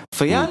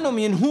 فيا انهم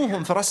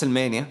ينهوهم في راس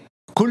المانيا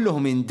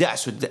كلهم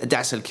يندعسوا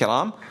دعس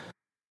الكرام.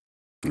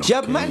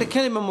 جاب معنى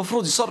كلمه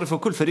المفروض يصرفوا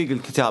كل فريق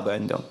الكتابه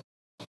عندهم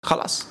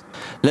خلاص.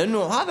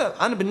 لانه هذا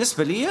انا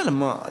بالنسبه لي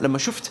لما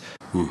شفت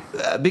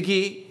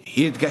بقي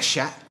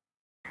يتقشع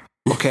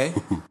اوكي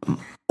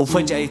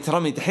وفجاه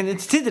يترمي. الحين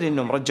انت تدري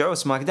انهم رجعوه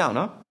سماك داون،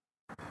 ها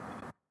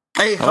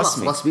اي خلاص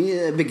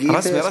رسمي بقي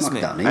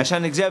رسمي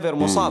عشان إكزافير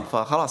مصاب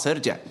فخلاص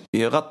يرجع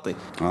يغطي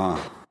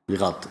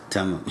يغطي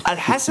تمام.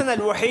 الحسنه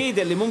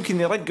الوحيده اللي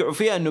ممكن يرجعوا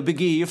فيها انه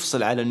بقي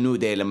يفصل على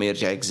النودي لما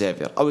يرجع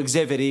إكزافير، او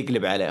إكزافير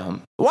يقلب عليهم،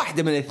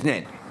 واحده من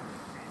الاثنين.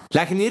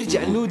 لكن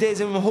يرجع النودي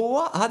زي ما هو،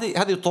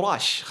 هذه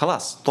طراش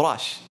خلاص،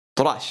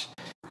 طراش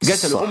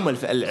قتلوا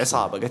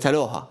العصابه،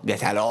 قتلوها.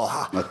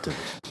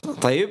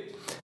 طيب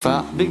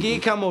فبقي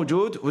كان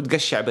موجود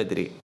وتقشع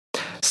بدري.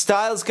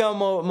 ستايلز كان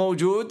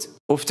موجود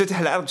وافتتح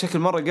العرض بشكل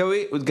مرة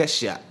قوي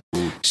وتقشع.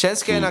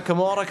 شينسكي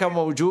ناكامورا كان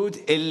موجود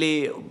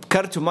اللي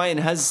كرته ما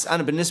ينهز.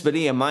 أنا بالنسبة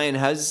لي ما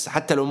ينهز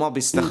حتى لو ما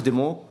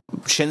بيستخدموه.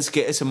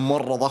 شينسكي اسم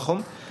مرة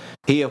ضخم،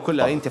 هي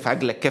كلها انت في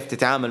عقلك كيف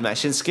تتعامل مع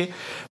شينسكي.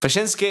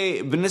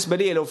 فشينسكي بالنسبة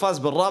لي لو فاز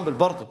بالرامبل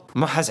برضو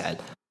ما حزعل،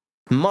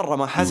 مرة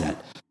ما حزعل.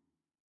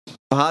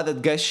 فهذا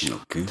تقش.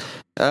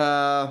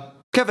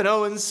 كيفن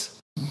أوينز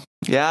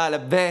يا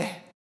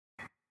لبيه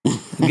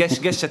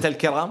قشة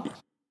الكرام.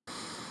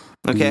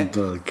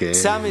 اوكي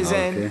سامي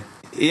زين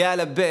يا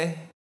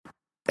لبيه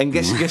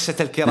قشة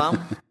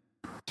الكرام.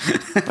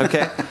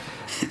 اوكي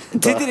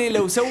تدري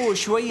لو سووا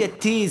شوية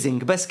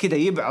تيزنج بس كده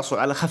يبعصوا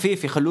على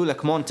خفيف يخلوا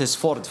لك مونتز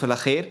فورد في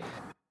الأخير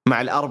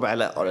مع الأربعة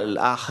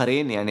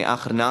الآخرين، يعني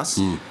آخر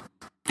ناس.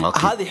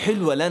 هذه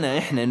حلوة لنا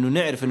إحنا إنه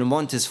نعرف إنه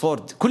مونتز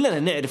فورد كلنا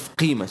نعرف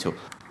قيمته،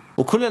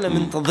 وكلنا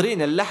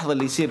منتظرين اللحظة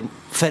اللي يصير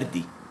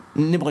فردي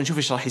نبغى نشوف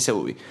إيش راح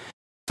يسوي.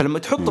 فلما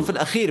تحطه في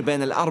الأخير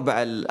بين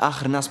الأربعة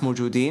الآخر ناس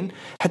موجودين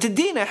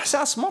حتدينا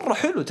إحساس مرة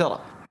حلو، ترى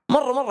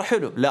مرة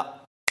حلو. لا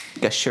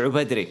قشعوا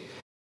بدري.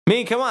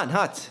 مين كمان؟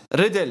 هات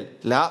ريدل.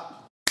 لا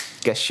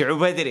قشعوا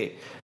بدري.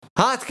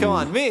 هات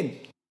كمان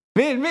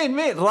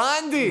مين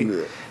راندي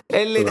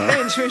اللي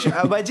الحين شوي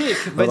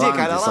بجيك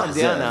على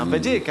راندي. أنا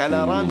بجيك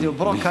على راندي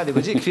وبروك، هذه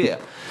بجيك فيها.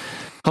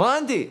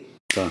 راندي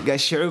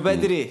قشعوا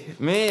بدري.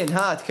 مين؟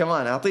 هات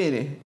كمان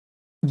أعطيني.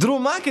 درو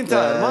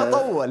ماكنتاير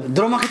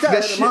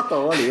ما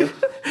طول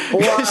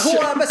هو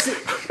بس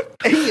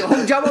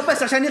هم جابوا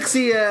بس عشان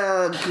يقسي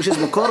شو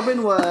اسمه كوربن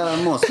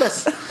وموس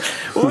بس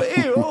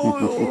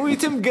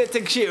ويتم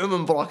تقشيعه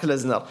من بروك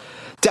ليزنر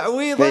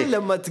تعويضا.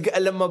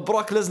 لما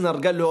بروك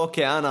ليزنر قال له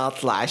اوكي انا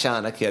اطلع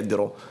عشانك يا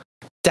درو،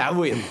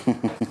 تعويض.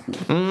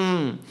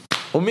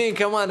 ومين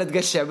كمان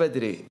تقشع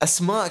بدري؟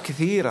 اسماء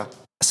كثيره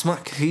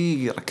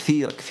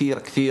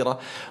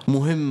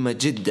مهمه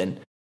جدا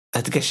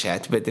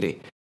اتقشعت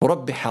بدري.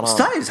 وربي حرام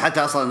ستايلز حتى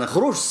اصلا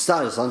خروج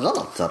ستايلز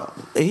غلط ترى.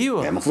 ايوه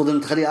يعني المفروض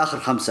ان تخليه اخر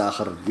 5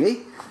 اخر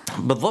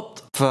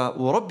بالضبط.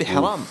 وربي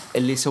حرام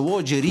اللي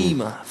سووه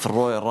جريمه في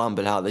الرويال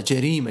رامبل. هذا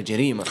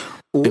جريمه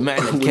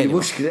بمعنى الكلمه.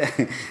 المشكله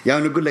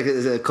يعني نقول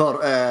لك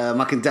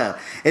ماكنتاير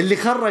اللي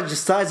خرج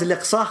ستايلز اللي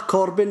قصاه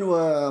كوربن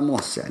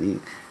وموس، يعني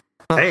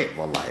عيب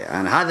والله.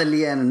 يعني هذا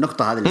اللي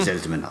النقطة هذه اللي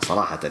زعلت منها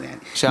صراحة يعني.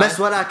 بس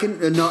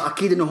ولكن إنه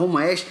أكيد إنه هم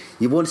إيش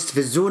يبون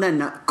يستفزونا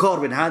إن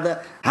كوربن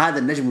هذا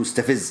النجم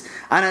مستفز.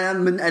 أنا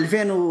من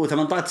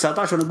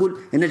 2018-19 وأنا أقول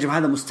النجم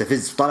هذا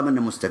مستفز. طالما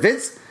إنه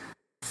مستفز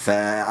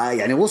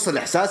يعني وصل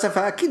إحساسه،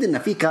 فأكيد إنه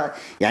فيك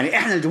يعني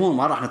إحنا الجمهور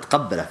ما راح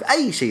نتقبله في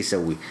أي شيء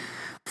يسوي.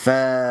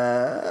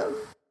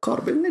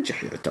 كوربن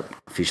نجح يعتبر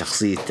في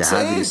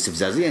شخصيته هذه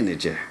الاستفزازية،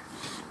 نجح.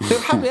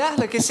 يرحم يا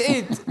أهلك يا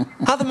سعيد.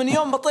 هذا من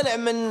يوم ما طلع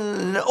من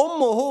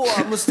أمه هو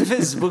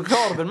مستفز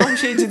بكوربن، ما هو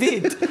شيء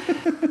جديد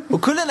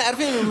وكلنا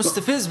عارفين إنه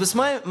مستفز. بس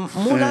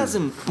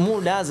مو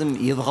لازم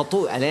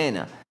يضغطوا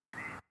علينا.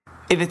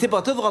 إذا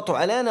تبغى تضغطوا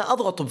علينا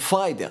أضغطوا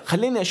بفايدة،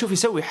 خليني أشوف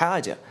يسوي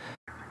حاجة.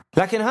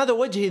 لكن هذا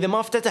وجهي إذا ما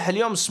افتتح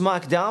اليوم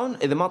سماك داون،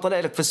 إذا ما طلع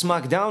لك في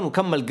سماك داون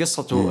وكمل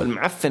قصته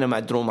المعفنة مع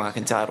درو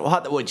ماكنتاير،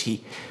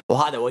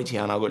 وهذا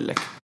وجهي أنا أقول لك.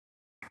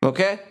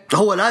 اوكي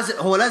هو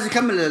لازم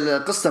يكمل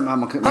القصه مع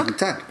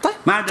ماكنتاير.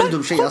 ما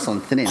عندهم شيء اصلا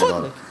الاثنين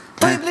هذول.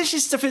 طيب ليش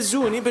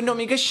يستفزوني بانهم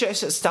يقشع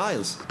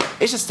ستايلز؟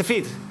 ايش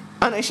استفيد؟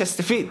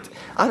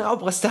 انا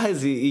ابغى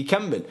ستايلز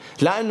يكمل،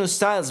 لا انه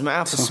ستايلز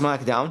معاه في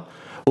سماك داون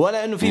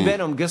ولا انه في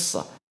بينهم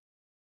قصه.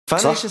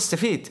 فانا ايش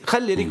استفيد؟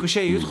 خلي ريكو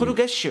شيء يدخل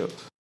وقشعه.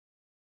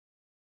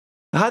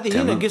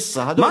 هذه هنا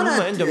قصه، هذول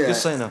هم عندهم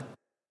قصه هنا.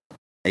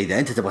 إذا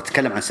أنت تبغى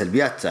تتكلم عن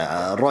سلبيات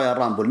الرويال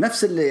رامبل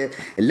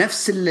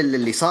نفس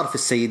اللي صار في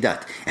السيدات.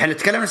 إحنا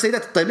نتكلم عن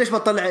السيدات، طيب ليش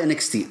بطلع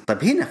NXT؟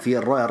 طيب هنا في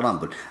الرويال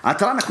رامبل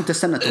ترى أنا كنت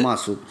أستنى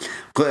توماسو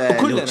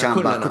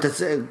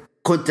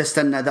كنت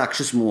أستنى ذاك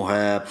شو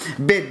اسمه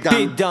بيت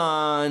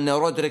دان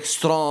رودريك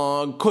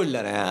سترونج،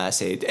 كلنا يا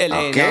سيد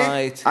LA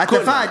نايت.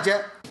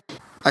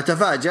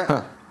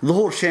 أتفاجأ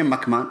ظهور شين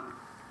ماكمان.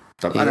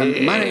 طب أنا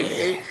ما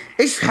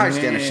ايش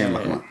حاجتي انا شين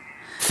ماكمان؟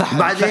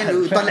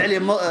 بعدين يطلع لي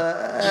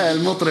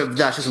المطرب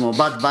ذا شو اسمه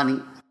باد باني.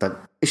 طيب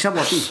ايش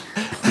ابغى فيه؟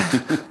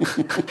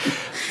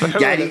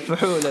 يعني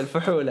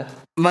الفحولة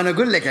ما انا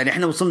اقول لك يعني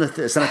احنا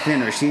وصلنا سنه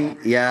 22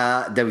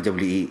 يا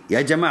دبليو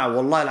يا جماعه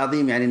والله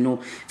العظيم يعني انه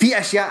في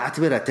اشياء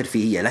اعتبرها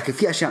ترفيهيه لكن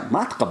في اشياء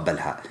ما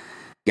اتقبلها.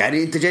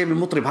 يعني انت جايب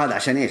المطرب هذا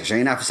عشان ايش؟ عشان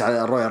ينافس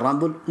على الرويال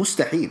رامبل؟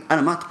 مستحيل،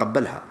 انا ما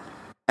اتقبلها.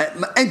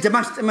 انت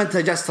ما انت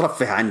جالس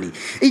ترفه عني.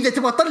 اذا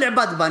تبغى تطلع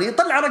باد باني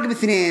طلع رقم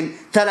 2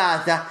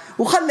 3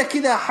 وخلك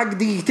كذا حق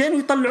دقيقتين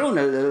ويطلعون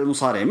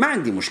المصارعين، ما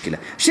عندي مشكله.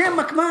 شين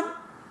ماكمان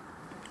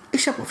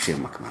ايش ابغى في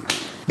شين ماكمان؟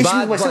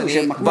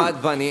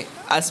 باد باني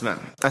اسمع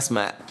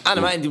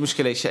انا ما عندي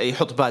مشكله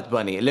يحط باد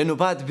باني لانه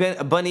باد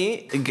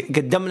باني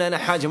قدم لنا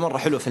حاجه مره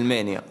حلوه في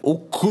المانيا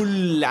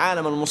وكل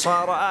عالم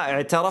المصارعه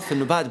اعترف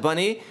انه باد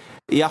باني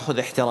ياخذ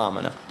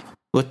احترامنا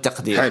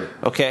والتقدير. حلو.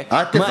 اوكي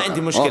ما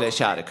عندي مشكله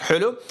يشارك.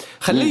 حلو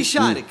خليه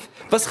يشارك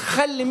بس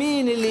خلي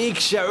مين اللي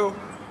يقشعه؟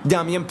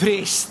 داميان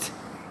بريست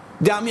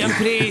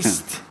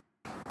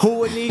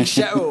هو اللي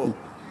يقشعه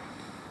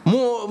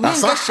مو مين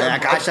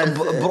قشع عشان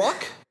بروك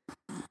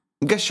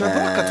قشع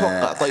بروك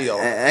اتوقع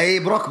طيره. اي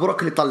بروك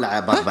اللي طلع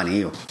باد باني.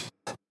 ايوه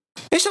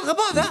ايش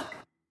الغباء ذا؟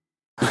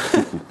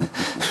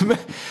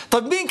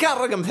 طيب مين كان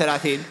رقم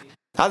 30؟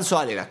 هذا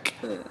سؤالي لك.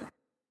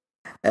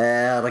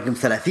 رقم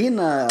 30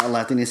 الله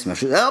يعطيني اسمه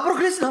شو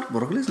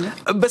بروك ليزنر.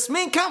 بس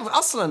مين كان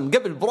اصلا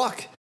قبل بروك؟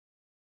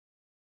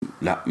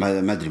 لا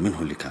ما ادري من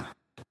هو اللي كان.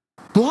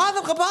 مو هذا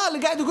الغباء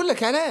اللي قاعد اقول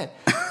لك عليه.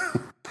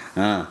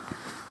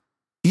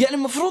 يعني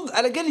المفروض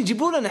على الأقل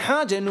يجيبوا لنا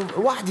حاجة إنه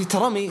واحد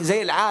يترمي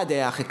زي العادة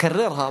يا أخي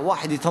كررها.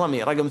 واحد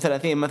يترمي رقم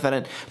 30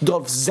 مثلا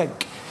دولف الزق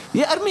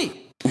يا أرمي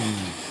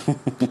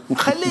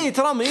خليه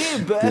يترمي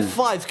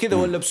ب5 كذا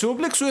ولا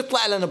بسوبلكس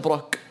ويطلع لنا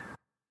بروك.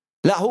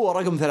 لا هو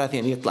رقم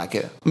 30 يطلع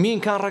كذا. مين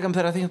كان رقم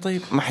 30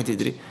 طيب؟ ما حد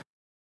يدري.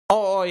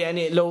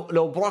 يعني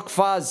لو بروك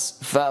فاز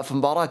في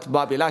مباراة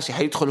بابي لاشي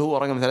حيدخل هو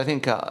رقم 30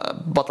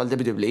 كبطل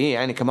دبليو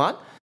يعني كمان.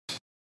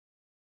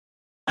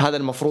 هذا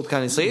المفروض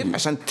كان يصير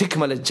عشان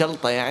تكمل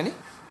الجلطة يعني.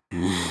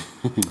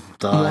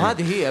 طيب.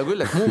 وهذه هي أقول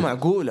لك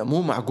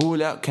مو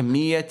معقولة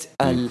كمية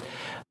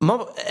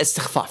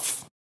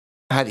الاستخفاف.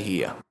 هذه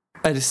هي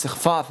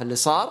الاستخفاف اللي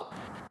صار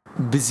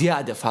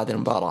بزيادة في هذه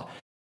المباراة.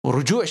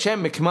 ورجوع شين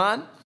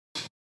مكمان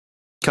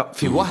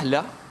في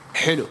وهلة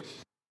حلو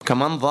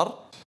كمنظر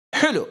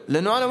حلو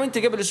لأنه أنا وإنت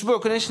قبل أسبوع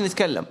كنا إيش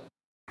نتكلم؟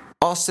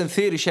 أوستن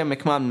ثيري شين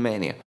مكمان من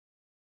مانيا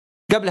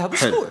قبلها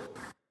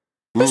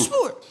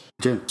بأسبوع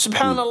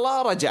سبحان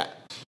الله رجع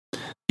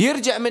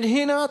يرجع من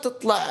هنا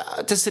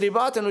تطلع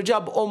تسريبات انه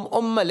جاب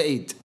ام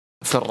العيد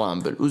في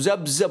الرامبل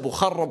وزبزب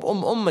وخرب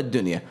ام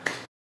الدنيا.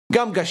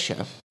 قام قشع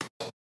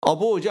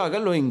ابوه جاء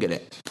قال له ينقلع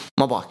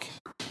ما باك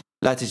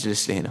لا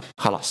تجلس لي هنا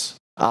خلاص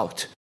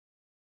اوت.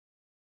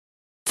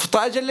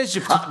 فطاجل ليش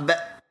جبت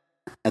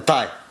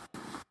طيب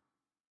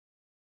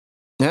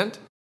فهمت؟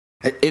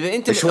 اذا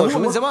انت هو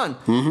من زمان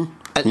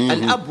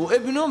الاب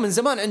وابنه من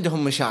زمان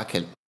عندهم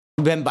مشاكل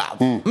بين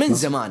بعض من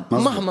زمان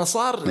مهما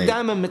صار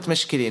دائما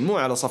متمشكلين مو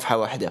على صفحة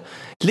واحدة.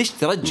 ليش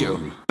ترجعوا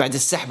بعد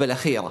السحبة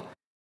الأخيرة؟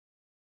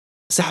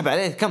 سحب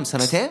عليه كم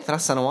 2-3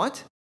 سنوات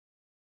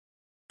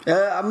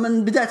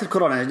من بداية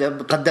الكورونا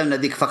قدمنا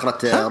ذيك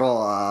فقرة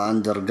رو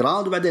أندر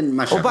جراوند وبعدين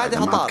ما شاء الله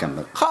وبعدها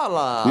طار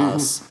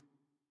خلاص.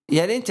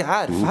 يعني أنت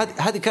عارف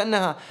هذه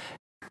كأنه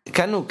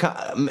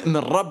من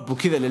رب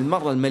وكذا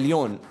للمرة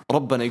المليون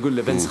ربنا يقول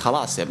لبنس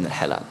خلاص يا ابن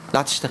الحلال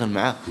لا تشتغل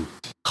معاه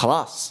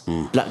خلاص.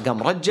 لا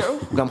قام رجعه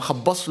قام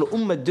خبص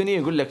له الدنيا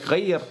يقول لك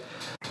غير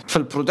في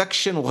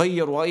البرودكشن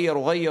وغير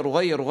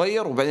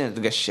وبعدين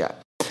تقشع.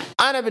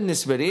 أنا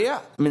بالنسبة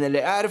لي من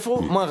اللي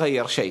أعرفه ما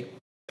غير شيء.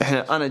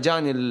 أنا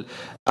جاني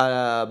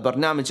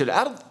برنامج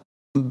العرض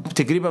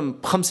تقريبا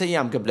 5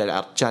 أيام قبل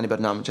العرض جاني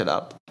برنامج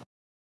العرض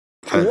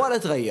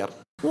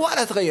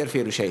ولا تغير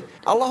فيه شيء.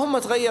 اللهم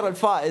تغير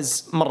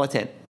الفائز 2 مرات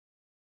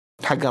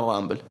حق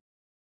الرامبل.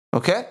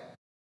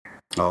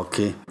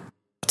 أوكي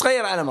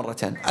تغير على 2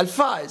 مرات.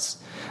 الفائز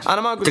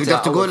أنا ما قلت تقدر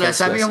تقول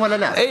أساميهم ولا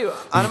لا؟ أيوة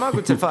أنا ما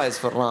قلت الفائز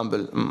في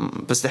الرامبل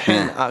بس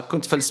الحين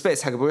كنت في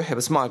السبيس حق أبو يحيى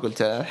بس ما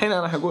قلت الحين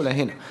أنا حقولها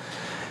هنا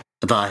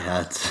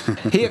ضايعت.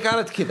 هي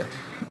كانت كده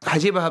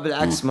حجيبها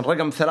بالعكس من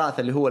رقم 3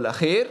 اللي هو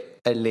الأخير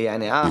اللي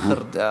يعني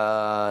آخر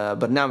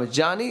برنامج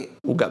جاني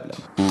وقبله.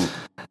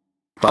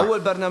 أول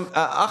برنامج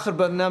آخر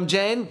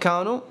برنامجين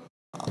كانوا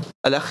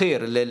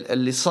الأخير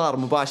اللي صار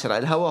مباشر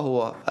على الهواء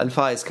هو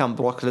الفائز كان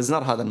بروك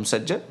ليزنر هذا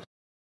المسجل.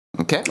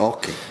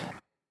 أوكي.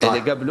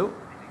 اللي قبله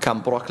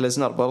كان بروك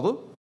ليزنر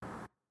برضو.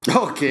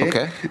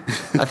 أوكي.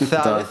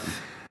 الثالث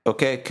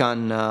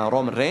كان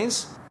رومان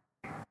رينز.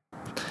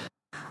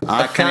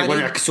 كان يبغون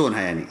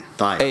يعكسونها يعني.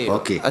 طيب أيوة.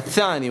 أوكي.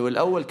 الثاني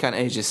والأول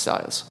كان AJ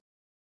ستايلز.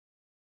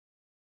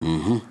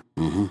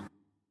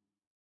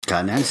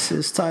 كان يعني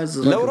ستايلز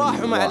لو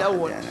راحوا مع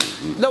الأول يعني.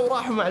 لو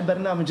راحوا مع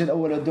البرنامج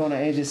الأول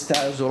ودونا AJ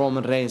ستايلز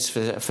ورومان رينز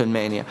في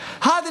المانيا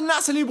هذه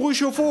الناس اللي يبغوا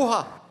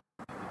يشوفوها.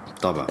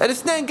 طبعا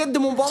الاثنين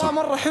قدموا مباراة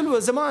مرة حلوة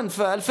زمان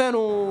في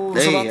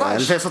 2017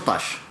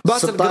 2016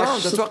 باتل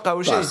جراوند أتوقع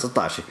أو شيء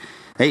 16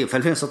 أيوة في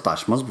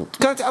 2016 مزبوط.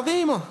 كانت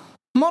عظيمة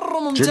مرة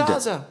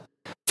ممتازة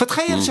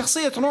فتخيل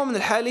شخصية رومان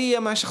الحالية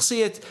مع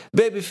شخصية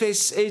بيبي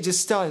فيس ايج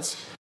ستايلز،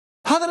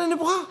 هذا اللي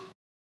نبغاه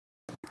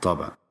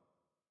طبعا.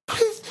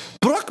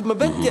 بروك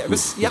مبدع،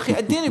 بس يا أخي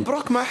أديني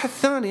بروك مع أحد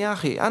ثاني يا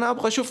أخي. أنا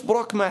أبغى أشوف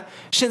بروك مع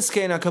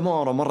شينسكي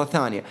ناكامورا مرة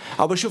ثانية،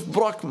 أبغى أشوف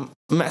بروك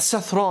مع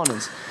سيث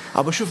رولينز،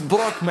 أبغى أشوف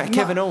بروك مع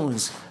كيفن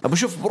أوينز، أبغى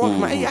أشوف بروك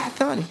مع أي أحد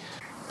ثاني.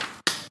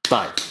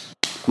 طيب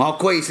ما هو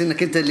كويس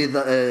انك انت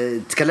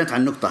اللي تكلمت عن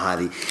النقطه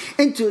هذه.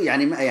 انتوا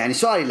يعني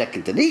سؤالي لك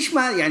انت، ليش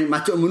ما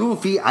تؤمنون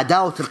في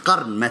عداوه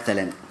القرن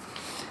مثلا؟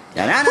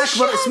 يعني انا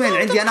اكبر اسمين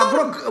عندي انا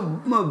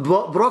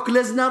بروك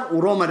ليزنر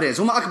ورومان رينز،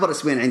 هم اكبر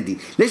اسمين عندي.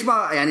 ليش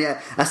ما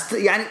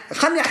يعني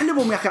خلني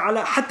احلبهم يا اخي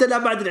على حتى لا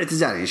بعد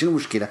الاعتزال، يعني شنو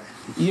المشكله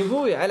يا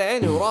ابوي؟ على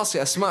عيني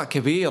وراسي اسماء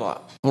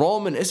كبيره،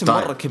 رومان اسم طيب.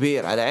 مره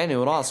كبير على عيني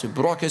وراسي،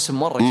 بروك اسم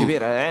مره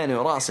كبير على عيني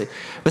وراسي،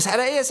 بس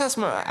على اي اساس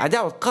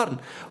عداوه قرن؟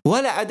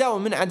 ولا عداوه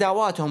من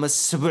عداواتهم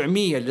ال700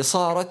 اللي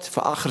صارت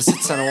في اخر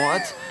 6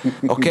 سنوات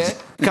اوكي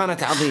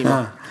كانت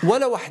عظيمه،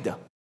 ولا واحده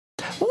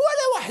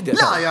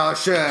لا يا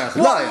شيخ،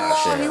 لا يا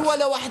شيخ،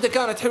 ولا واحدة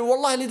كانت حلوة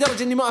والله،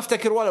 لدرجة إني ما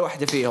أفتكر ولا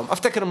واحدة فيهم.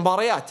 أفتكر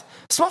مباريات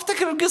بس ما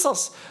أفتكر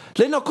القصص،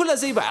 لأنه كلها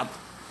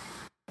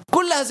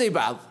زي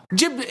بعض.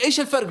 جيب إيش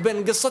الفرق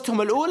بين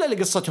قصتهم الأولى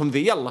لقصتهم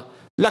ذي؟ يلا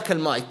لك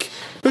المايك،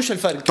 إيش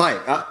الفرق؟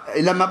 طيب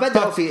لما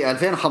بدأوا في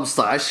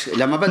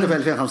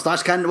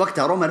 2015 كان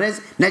وقتها رومان رينز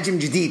نجم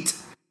جديد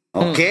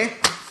أوكي.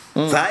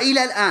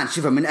 فإلى الآن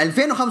شوف من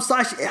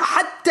 2015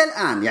 حتى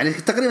الآن يعني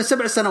تقريبا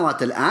 7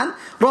 سنوات الآن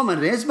رومان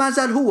رينز ما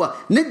زال هو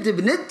ند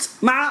بند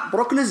مع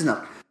بروك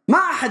ليزنر. ما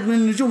أحد من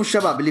النجوم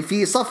الشباب اللي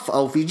في صف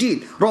أو في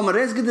جيل رومان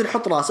رينز قدر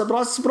يحط راسه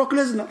براس بروك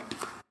ليزنر.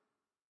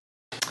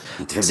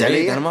 أنت فهمت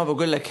علي؟ أنا ما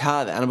بقول لك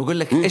هذا، أنا بقول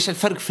لك إيش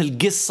الفرق في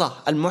القصة،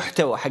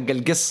 المحتوى حق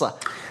القصة.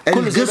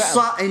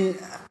 إن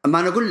ما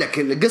أنا أقول لك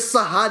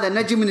القصة هذا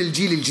نجم من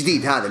الجيل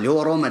الجديد هذا اللي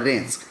هو رومان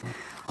رينز،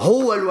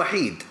 هو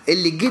الوحيد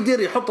اللي قدر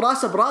يحط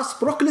راسه براس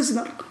بروك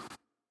ليزنر.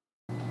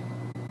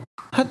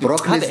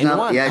 هذا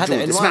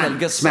عنوان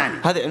القصة،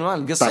 هذا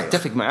عنوان القصة. طيب.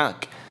 اتفق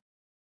معاك.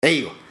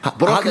 ايوه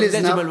بروك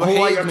ليزنر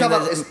هو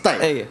يعتبر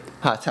طيب ايه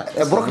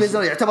بروك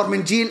ليزنر يعتبر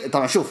من جيل،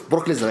 طبعا شوف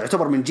بروك ليزنر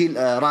يعتبر من جيل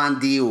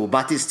راندي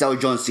وباتيستا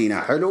وجون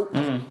سينا. حلو.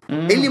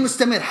 اللي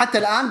مستمر حتى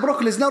الان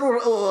بروك ليزنر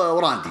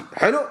وراندي.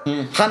 حلو.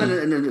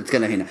 خلينا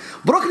نتكلم هنا.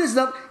 بروك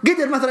ليزنر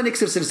قدر مثلا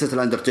يكسر سلسله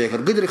الاندرتيكر،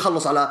 قدر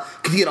يخلص على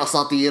كثير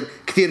اساطير،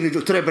 كثير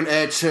نجوم، تريبل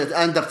اتش،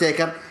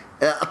 اندرتيكر،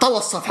 طوى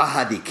الصفحه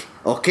هذيك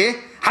اوكي.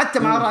 حتى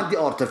مع راندي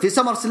أورتر في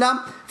سمر سلام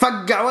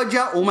فقع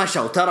وجهه ومشى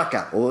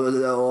وتركه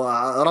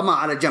ورماه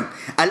على جنب.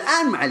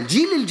 الآن مع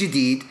الجيل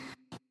الجديد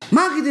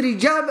ما قدر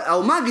يجاب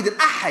أو ما قدر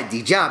أحد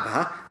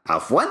يجابها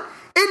عفوا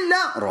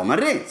إلا رومان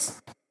رينز.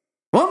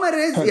 رومان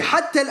رينز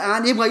حتى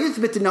الآن يبغى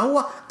يثبت أنه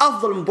هو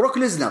أفضل من بروك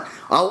ليزنر،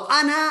 أو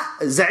أنا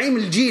زعيم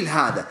الجيل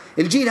هذا.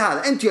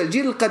 أنتوا يا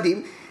الجيل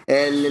القديم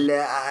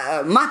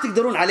ما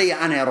تقدرون علي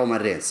أنا يا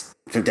رومان رينز.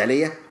 فهمت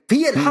علي؟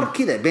 في الحرب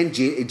كذا بين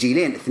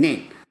جيلين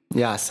اثنين.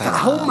 يا سلام.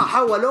 هم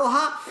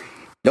حولوها.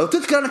 لو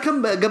تذكر انا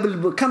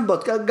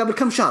قبل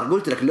كم شهر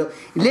قلت لك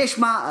ليش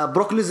ما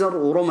بروك ليزنر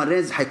ورومان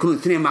رينز حيكونوا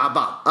الاثنين مع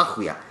بعض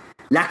اخويا،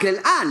 لكن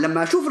الان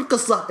لما اشوف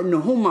القصه انه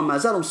هم ما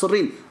زالوا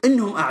مصرين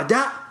انهم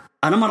اعداء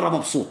انا مره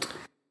مبسوط.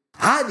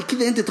 هذه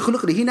كذا انت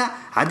تخلق لي هنا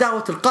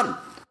عداوه القرن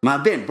ما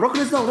بين بروك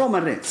ليزنر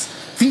ورومان رينز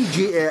في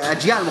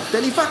اجيال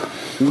مختلفه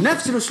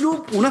ونفس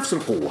الاسلوب ونفس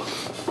القوه.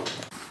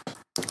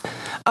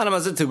 أنا ما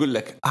زلت أقول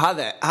لك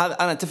هذا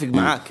أنا أتفق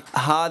معاك.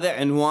 هذا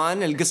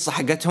عنوان القصة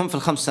حقتهم في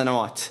ال5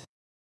 سنوات.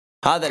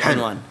 هذا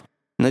العنوان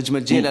نجم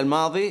الجيل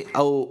الماضي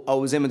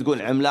أو زي ما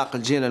تقول عملاق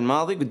الجيل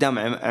الماضي قدام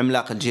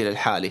عملاق الجيل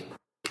الحالي.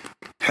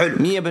 حلو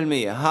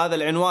 100%. هذا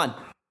العنوان.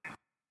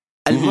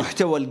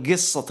 المحتوى،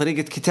 القصة،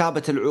 طريقة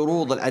كتابة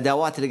العروض،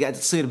 العداوات اللي قاعدة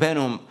تصير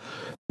بينهم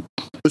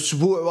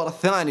أسبوع ورا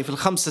الثاني في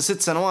ال5-6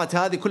 سنوات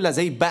هذه كلها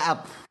زي بعض.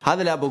 هذا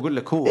اللي أبغى أقول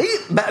لك. هو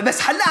بس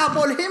حلاها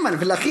بول هيمن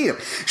في الأخير.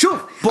 شوف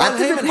بول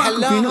هيمن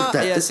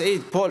حلاها يا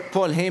سعيد.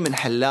 بول هيمن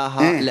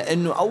حلاها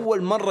لأنه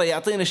أول مرة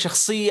يعطينا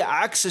شخصية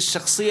عكس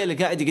الشخصية اللي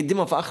قاعد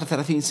يقدمها في آخر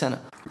 30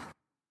 سنة.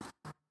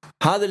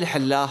 هذا اللي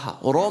حلاها.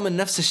 ورومان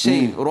نفس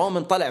الشيء.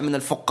 رومان طلع من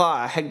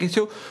الفقاعة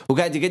حقته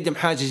وقاعد يقدم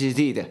حاجة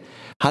جديدة.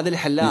 هذا اللي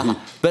حلاها.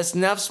 بس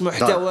نفس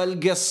محتوى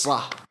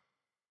القصة.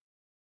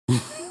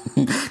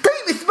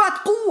 إثبات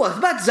قوة،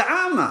 إثبات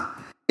زعامة،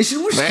 إيش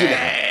المشكلة؟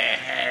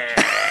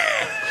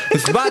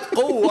 إثبات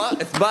قوة،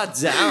 إثبات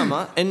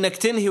زعامة، إنك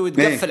تنهي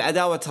وتقفل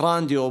عداوة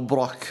راندي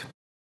وبروك.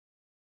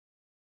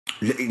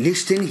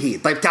 ليش تنهي؟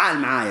 طيب تعال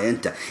معايا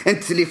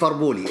أنت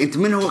ليفربولي، أنت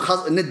من هو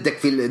ندك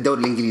في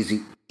الدوري الإنجليزي؟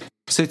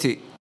 سيتي.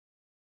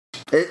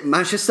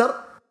 مانشستر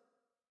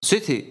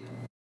سيتي.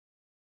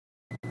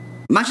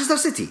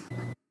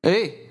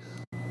 إيه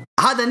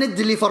هذا ند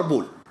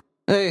ليفربول.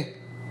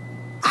 إيه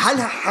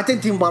هل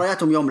حتنتهي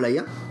مبارياتهم يوم من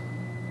الأيام؟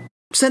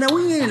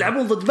 سنويا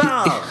يلعبون ضد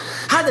بعض.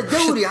 هذا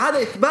الدوري،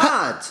 هذا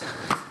إثبات.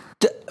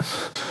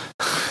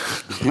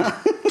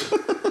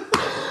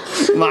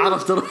 ما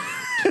عرفت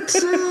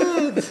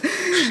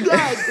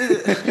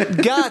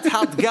قات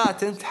حاط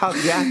قات. أنت حاط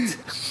قات.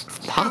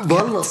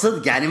 والله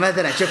صدق يعني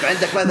مثلا شوف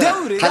عندك مثلا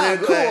دوري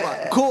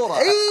كورة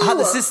أيوة.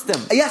 هذا سيستم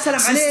يا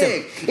سلام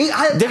عليك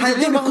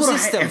دوري كورة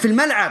في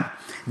الملعب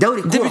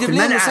دوري كورة في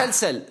الملعب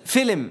مسلسل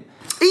فيلم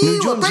أيوة.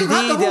 نجوم طيب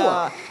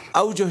جديدة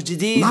أوجه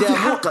جديدة ما في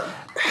حلقة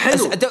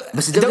حلو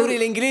بس الدوري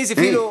الإنجليزي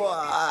فيه له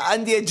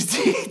أندية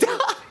جديدة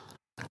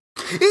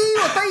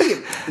ايوه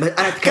طيب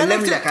انا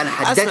اتكلم لك انا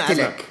حددت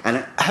لك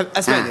انا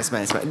اسمعني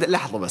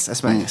لحظه بس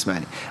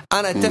اسمعني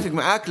انا اتفق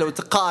معاك لو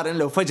تقارن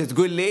لو فجأة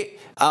تقول لي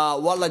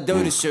والله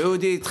الدوري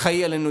السعودي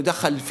تخيل انه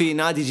دخل فيه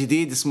نادي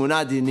جديد اسمه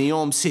نادي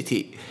نيوم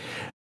سيتي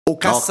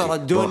وكسر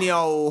الدنيا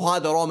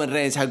وهذا رومان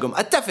رينز حقهم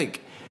اتفق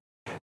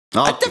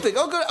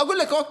اقول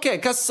لك اوكي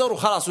كسر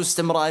وخلاص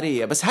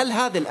واستمراريه بس هل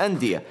هذه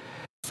الانديه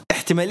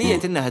احتماليه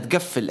انها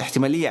تقفل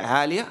احتماليه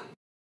عاليه؟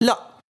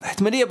 لا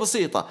احتمالية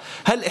بسيطة.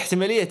 هل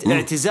احتمالية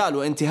اعتزال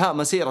وانتهاء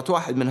مسيرة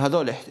واحد من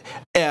هذول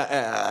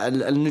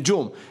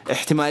النجوم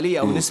احتمالية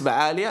أو نسبة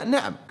عالية؟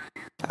 نعم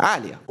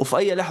عالية وفي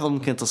أي لحظة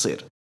ممكن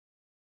تصير.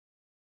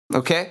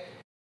 أوكي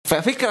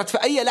ففكرة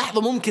في أي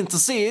لحظة ممكن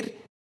تصير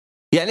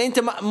يعني أنت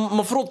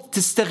مفروض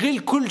تستغل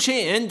كل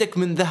شيء عندك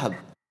من ذهب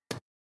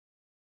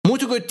مو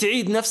تقعد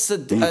تعيد نفس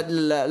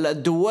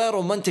الدوار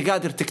وما أنت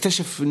قادر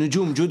تكتشف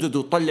نجوم جدد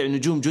وتطلع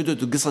نجوم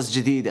جدد وقصص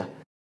جديدة.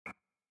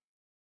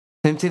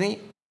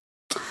 فهمتني؟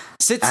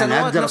 6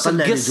 سنوات نفس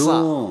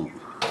القصة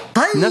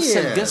طيب نفس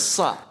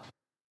القصة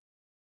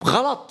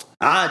غلط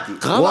عادي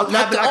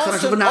لا بالعكس أنا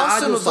شوف إنها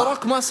عادي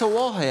وصراك ما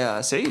سووها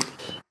يا سعيد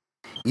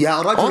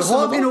يا رجل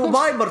هوجن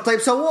وبايبر طيب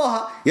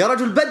سووها يا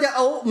رجل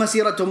بدأوا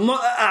مسيرتهم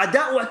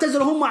أعداء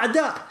واعتزلوا هم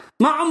أعداء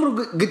ما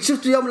عمره قد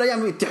شفتوا يوم من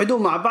الأيام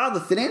يتحدون مع بعض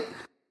الاثنين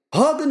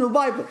هوجن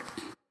وبايبر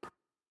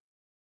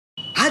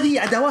هذه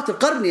عداوات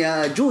القرن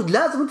يا جود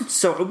لازم أنتم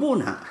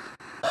تستوعبونها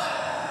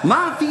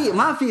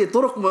ما في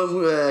طرق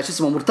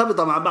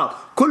مرتبطة مع بعض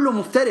كله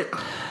مفترق.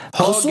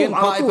 هوجن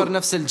بايبر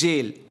نفس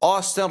الجيل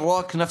أوستن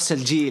روك نفس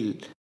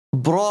الجيل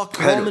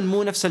بروك رومان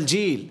مو نفس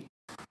الجيل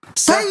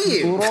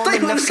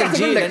طيب نفس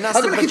الجيل الناس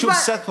تبغى تشوف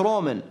سيث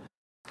رومان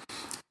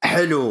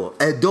حلو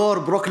دور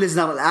بروك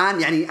ليزنر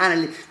الآن يعني أنا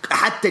اللي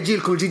حتى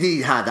جيلكم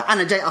الجديد هذا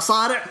أنا جاي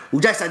أصارع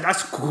وجالس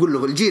أدعسكم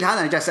كله الجيل هذا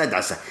أنا جالس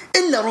أدعسه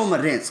إلا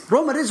رومان رينز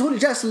هو اللي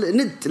جالس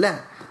ند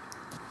له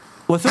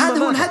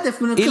هذا هو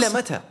الهدف من القصة. إلى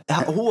متى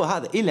هو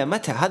هذا إلى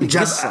متى هذه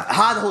القصة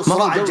هذا هو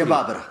صراع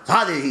الجبابرة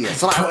هذه هي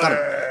صراع القرن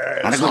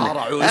أنا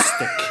صراع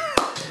وستك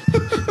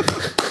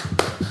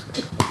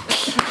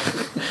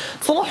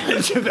صراع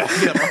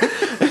الجبابرة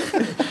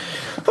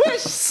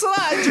وش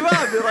صراع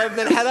الجبابرة يا ابن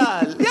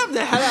الحلال يا ابن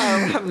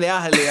الحلال رحمني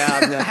أهلي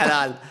يا ابن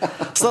الحلال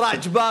صراع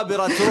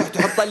جبابرة تروح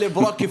تحط لي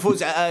بروك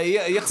يفوز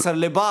يخسر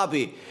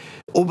لبابي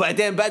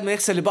وبعدين بعد ما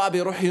يكسر لبابي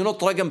يروح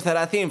ينط رقم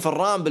 30 في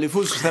الرامبل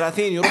يفوز في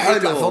 30 يروح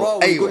يطلع في رو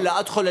ويقول له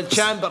أدخل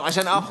الشامبر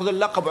عشان أخذ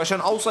اللقب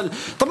وعشان أوصل.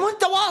 طب ما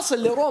أنت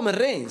واصل لرومان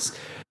رينز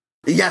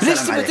يا ليش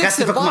سلام عليك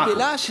تكسر بابي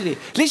لاشلي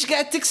ليش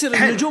قاعد تكسر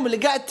النجوم اللي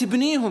قاعد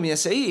تبنيهم يا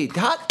سعيد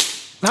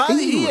هذه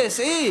هي يا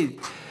سعيد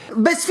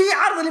بس في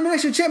عرض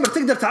الإليمينيشن تشامبر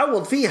تقدر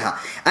تعوض فيها.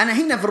 أنا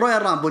هنا في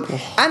الرويال رامبل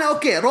أنا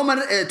أوكي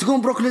رومان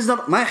تكون بروك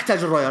ليزنر ما يحتاج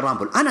الرويال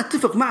رامبل أنا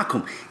أتفق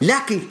معكم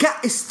لكن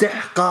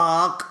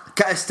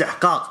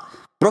كاستحقاق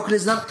بروك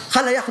ليزنر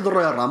خلاه ياخذ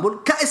الرويال رامبل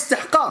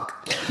كاستحقاق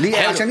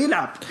عشان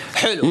يلعب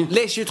حلو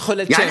ليش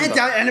يدخل الشامبر يعني انت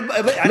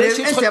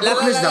يعني انت يا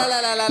بروك ليزنر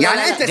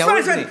يعني انت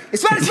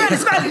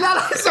اسمعني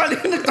لا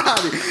اسمعني النقطه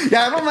هذه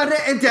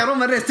يعني انت يا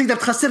رومان رينز تقدر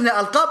تخسرني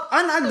القاب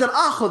انا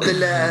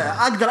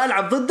اقدر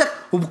العب ضدك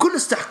وبكل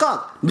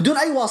استحقاق بدون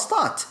اي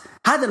واسطات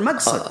هذا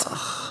المقصد.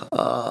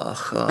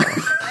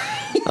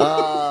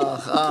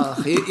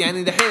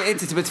 يعني دحين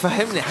انت تبي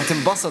تفهمني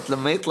حتنبسط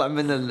لما يطلع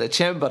من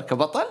الشامبر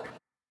كبطل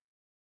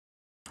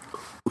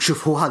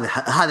وشوف هو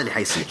هذا اللي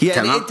حيصير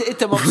يعني تمام؟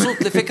 انت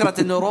مبسوط لفكره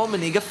انه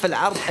رومان يقفل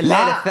عرض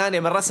الليله الثانيه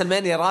من راس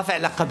المانيا رافع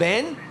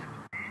لقبين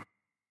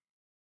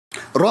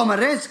رومان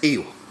رينز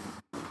ايوه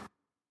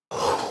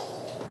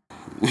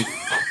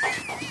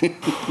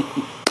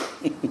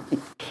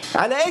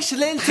على ايش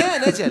ليلتين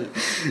اجل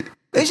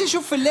ايش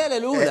اشوف في الليله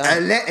الاولى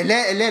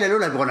الليله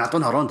الاولى يبغون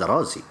يعطونها روندا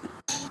روزي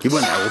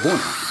يبغون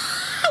يعوضونها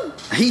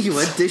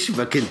ايوه انت ايش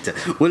بك انت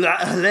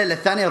والليله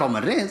الثانيه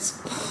رومان رينز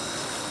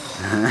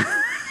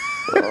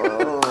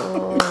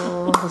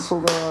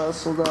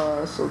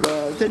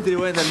صداع تدري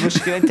وين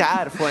المشكلة انت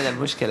عارف وين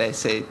المشكلة يا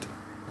سيد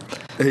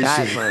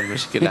عارف وين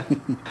المشكلة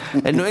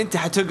انه انت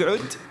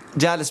حتقعد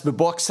جالس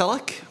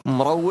ببوكسرك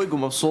مروق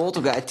ومبسوط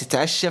وقاعد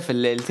تتعشى في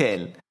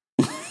الليلتين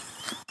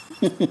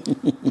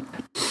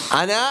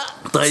انا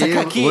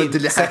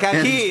طيب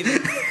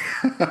سكاكين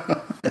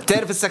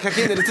تعرف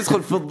السكاكين اللي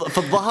تدخل في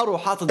الظهر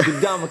وحاطط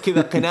قدامك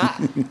كذا قناع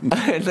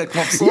انك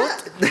مبسوط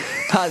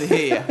هذه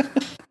هي.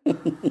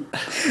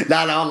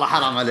 لا والله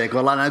حرام عليك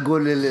والله أنا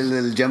أقول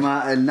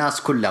للجماعة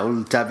الناس كلها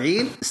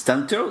والمتابعين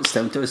استمتعوا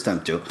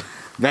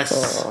بس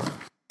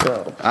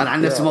أنا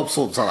عن نفسي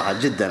مبسوط صراحة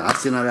جدا على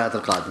السيناريوهات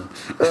القادمة.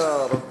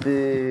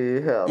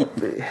 يا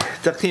ربي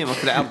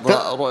تقييمك لعرض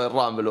رويال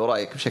رامبل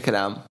ورأيك بشكل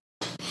عام؟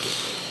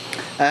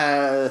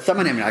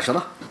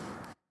 8/10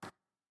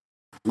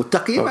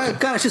 والتقييم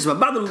كان شو اسمه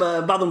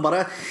بعض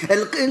المباريات،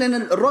 لأن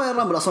الرويال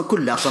رامبل أصلا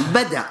كله أصلا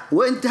بدأ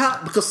وانتهى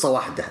بقصة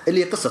واحدة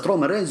اللي هي قصة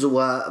رومان رينز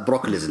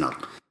وبروك ليزنر،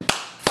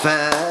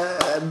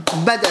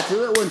 فبدأت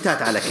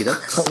وانتهت على كده.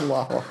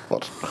 الله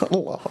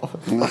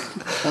أكبر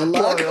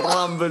رويال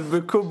رامبل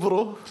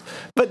بكبره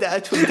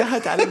بدأت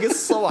وانتهت على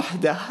قصة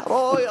واحدة.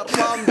 رويال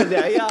رامبل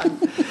يا عيال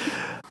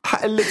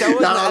اللي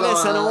تعودنا عليه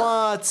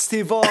سنوات،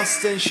 ستيف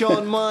أوستن،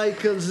 شون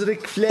مايكلز،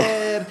 ريك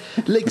فلير،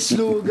 ليكس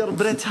لوجر،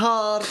 بريت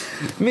هارت،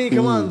 مي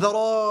كمان ذا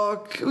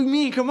روك،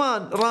 مي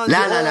كمان راندي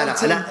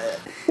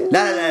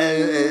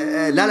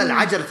لا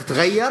العجلة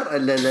تتغير،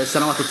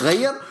 السنوات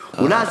تتغير،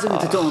 ولازم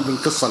تتؤمن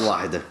بالقصة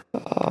الواحدة.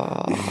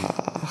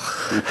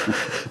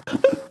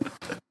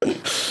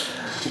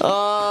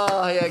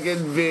 يا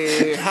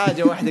قلبي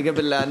حاجة واحدة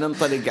قبل لا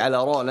ننطلق على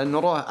رو، لأنه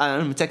رو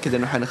أنا متأكد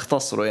أنه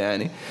حنختصره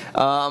يعني.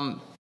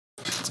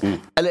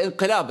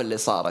 الانقلاب اللي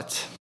صارت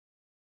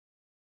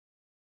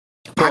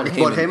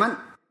بول هيمن.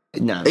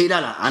 نعم. اي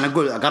لا انا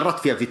اقول قررت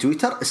فيها في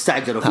تويتر،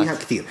 استعجلوا فيها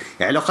كثير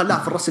يعني. لو خلاها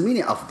في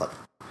الرسلمانيا افضل،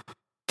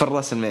 في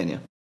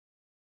الرسلمانيا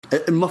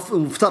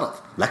المفترض،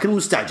 لكن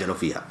مستعجلوا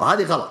فيها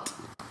وهذه غلط.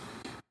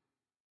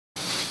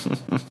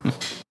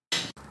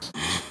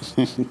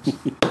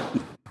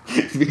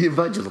 في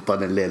باجل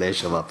طن الليله يا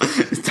شباب،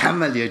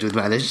 استحمل يا جود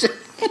معلش.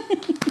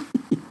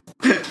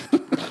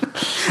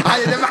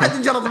 هذا ما حد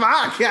يجرب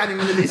معاك يعني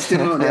من اللي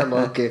يستمعون.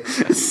 يلا اوكي.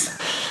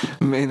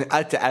 من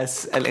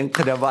أتعس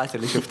الانقلابات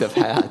اللي شفتها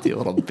في حياتي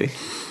وربي.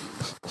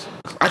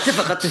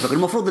 اتفق.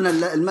 المفروض ان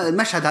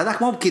المشهد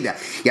هذاك مو بكذا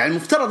يعني.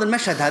 المفترض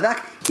المشهد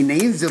هذاك انه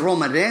ينزل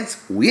رومان رينز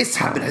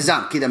ويسحب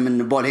الحزام كذا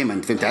من بول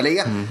هيمن، فهمت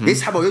علي؟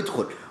 يسحبه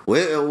ويدخل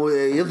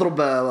ويضرب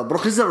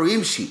بروك ليزنر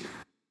ويمشي،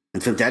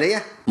 انت فهمت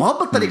علي؟ ما هو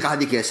بالطريقه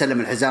هذيك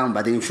يسلم الحزام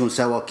وبعدين يمشون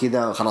سوا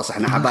كذا خلاص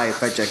احنا حبايب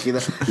فجاه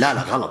كذا. لا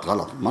غلط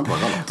مره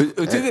غلط.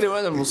 وتدري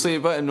وين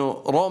المصيبه؟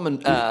 انه رومان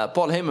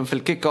بول هيمن في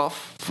الكيك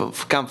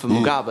اوف كان في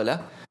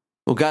مقابله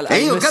وقال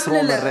I miss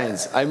رومان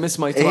رينز I miss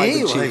my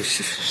tribal chief.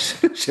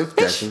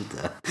 شفتها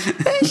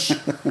ايش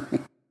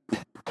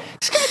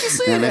قاعد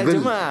يصير يا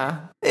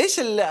جماعه؟ ايش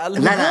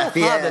الهبوط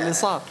هذا اللي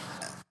صار؟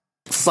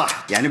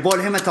 صح يعني بول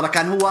هيمن ترى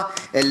كان هو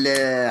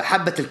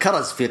حبة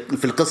الكرز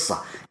في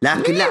القصة،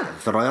 لكن لا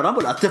في الرويال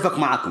رامبل اتفق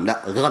معكم،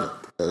 لا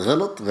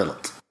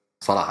غلط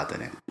صراحة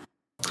يعني.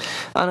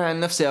 انا عن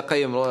نفسي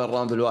اقيم رويال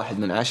رامبل 1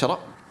 من 10.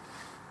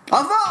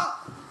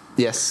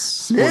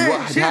 يس.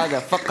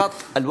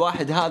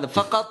 الواحد هذا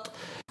فقط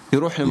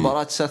يروح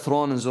لمباراة سيث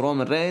رولينز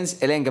ورومان رينز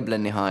الين قبل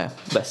النهاية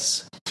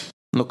بس.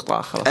 نقطة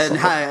آخر.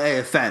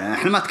 النهاية فعلا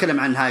احنا ما نتكلم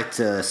عن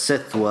نهاية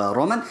سيث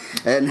ورومان،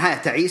 نهاية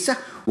تعيسة.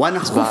 وانا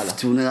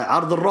خفت من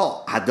عرض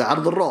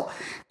الرو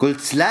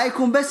قلت لا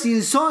يكون بس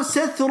ينسون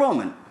سيث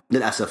ورومان،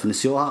 للأسف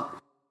نسيوها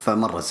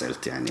فمرة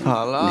زعلت يعني.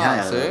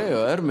 خلاص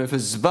ارمي في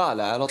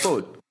الزبالة على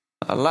طول.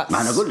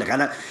 ما أنا أقول لك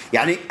أنا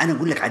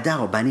أقول لك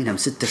عداوة بانينها من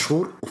 6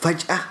 شهور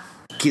وفجأة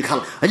كذا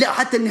خلاص. لا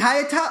حتى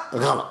نهايتها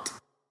غلط.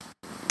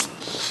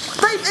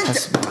 طيب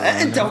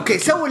انت اوكي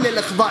سوي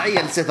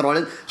الاخضاعيه لسيث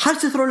رولينز. هل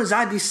سيث رولينز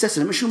عادي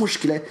يستسلم؟ ايش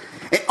المشكله؟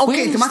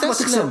 اوكي انت ما تبغى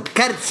تكسر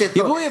كارت سيث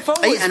يا ابوي.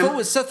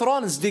 فوز سيث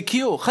رولينز دي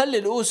كيو، خلي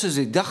الاوسوس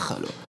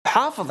يتدخلوا،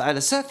 حافظ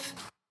على سيث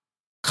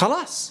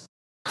خلاص،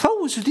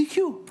 فوز دي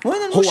كيو.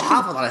 وين المشكله؟ هو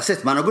حافظ على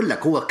سيث، ما انا اقول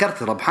لك هو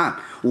كارت ربحان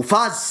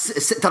وفاز.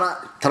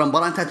 ترى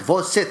مباراه انتهت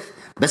فوز سيث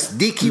بس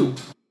دي كيو.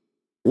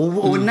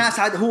 والناس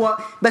عاد هو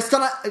بس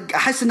ترى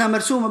احس انها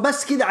مرسومه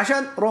بس كذا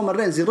عشان رومان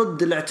رينز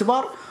يرد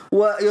الاعتبار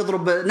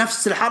ويضرب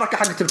نفس الحركه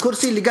حقت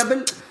الكرسي اللي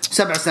قبل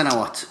 7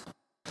 سنوات.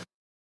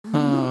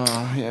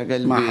 يا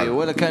قلبي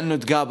ولا كانه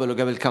تقابلوا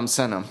قبل كم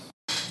سنه.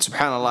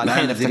 سبحان الله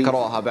الحين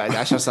افتكروها بعد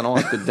 10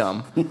 سنوات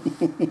قدام.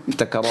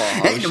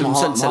 افتكروها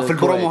ما في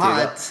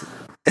البروموهات.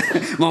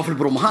 ما في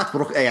البروموهات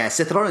يعني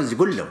سيث رولينز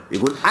يقول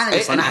انا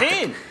اللي صنعت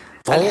الحين.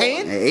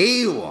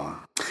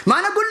 ايوه ما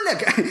انا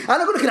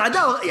اقول لك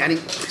العداوه يعني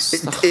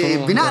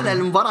بناء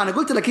المباراه. انا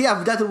قلت لك اياها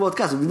في بدايه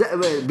البودكاست،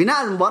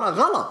 بناء المباراه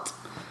غلط.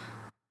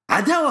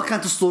 عداوه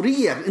كانت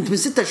اسطوريه انت من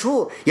 6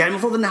 شهور يعني.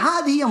 المفروض ان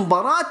هذه هي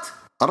مباراه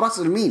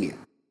الرسلمانيا.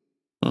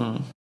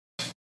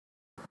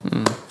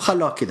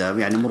 خلوها كذا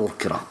يعني مرور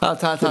كرام.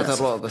 هات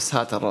الرو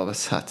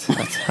بس هات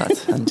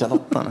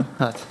انجلطت انا.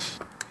 هات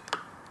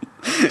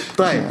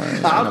طيب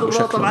عرض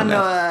الرو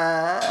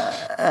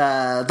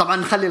طبعا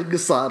نخلي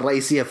القصة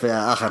الرئيسية في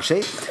آخر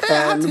شيء.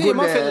 نقول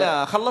ما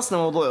في خلصنا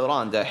موضوع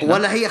راندا احنا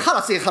ولا هي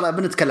خلاص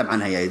بنتكلم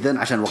عنها إذن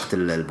عشان وقت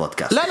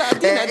البودكاست. لا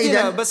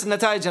ادينا بس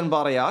نتائج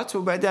المباريات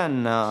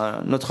وبعدين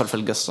ندخل في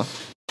القصة.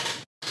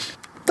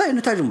 طيب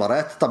نتائج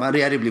المباريات طبعا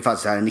ريا ريبلي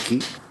فاز على نيكي،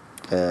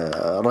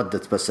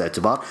 ردت بس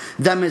اعتبار.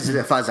 ميز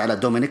فاز على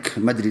دومينيك،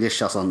 ما ادري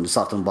ليش اصلا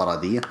صارت المباراه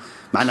دي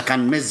مع انه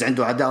كان ميز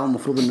عنده عداوه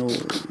المفروض انه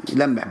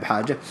يلمح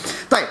بحاجه.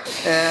 طيب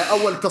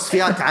اول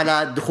تصفيات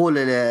على دخول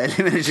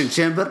الإليمينيشن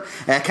تشامبر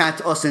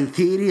كانت اوستن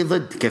ثيري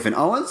ضد كيفن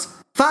اوينز.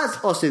 فاز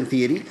اوستن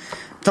ثيري.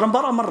 ترى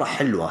مباراه مره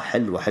حلوه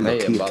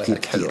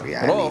كثير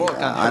يعني. رو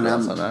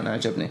انا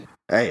عجبني.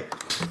 اي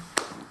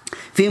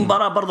في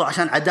مباراة برضو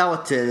عشان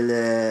عداوة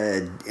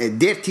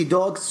ديرتي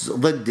دوغز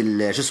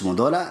ضد شو اسمه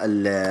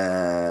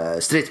دولا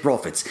ستريت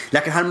بروفيتس،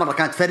 لكن هالمرة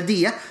كانت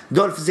فردية.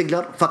 دولف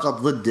زيجلر فقط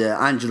ضد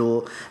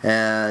أنجلو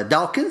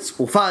داوكنز،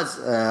 وفاز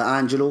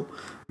أنجلو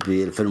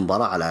في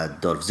المباراة على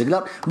دولف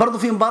زيجلر. برضو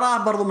في مباراة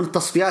برضو من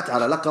التصفيات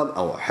على لقب،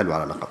 أو حلو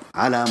على لقب،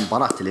 على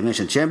مباراة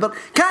إليميشن تشامبر،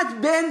 كانت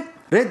بين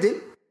ريدل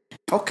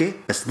أوكي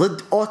بس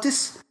ضد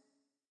أوتس.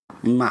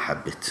 ما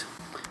حبيت.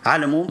 على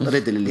العموم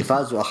ريدل اللي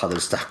فاز وأخذ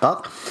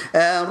الاستحقاق.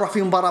 نروح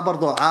في مباراة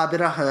برضو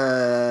عابرة،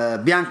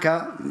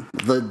 بيانكا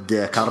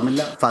ضد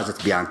كارميلا،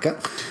 فازت بيانكا.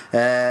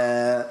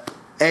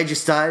 ايج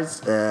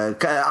ستايلز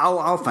او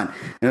عفوا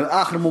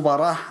اخر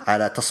مباراه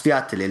على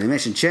تصفيات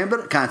الانيميشن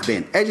تشامبر كانت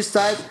بين ايج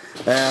ستايلز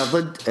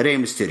ضد ري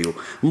ميستيريو.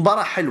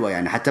 مباراه حلوه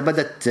يعني، حتى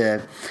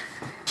بدت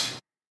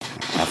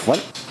عفوا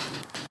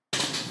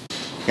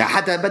يعني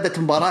حتى بدت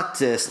مباراه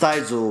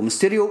ستايلز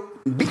وميستيريو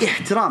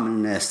باحترام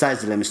من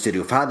ستايلز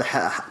لميستيريو،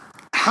 فهذا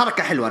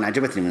حركة حلوة أنا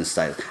عجبتني من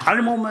ستايلز. على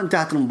العموم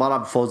انتهت المباراة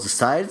بفوز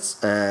ستايلز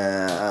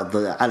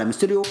على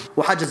ميستيريو،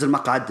 وحجز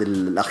المقعد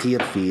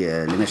الأخير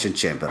في ليميشن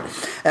تشامبر.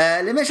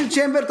 ليميشن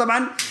تشامبر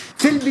طبعا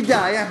في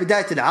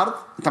بداية العرض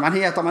طبعا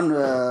هي طبعا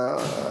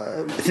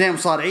 2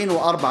 مصارعين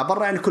و4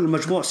 برا، يعني كل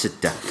مجموع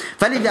 6.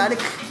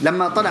 فلذلك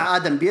لما طلع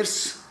آدم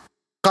بيرس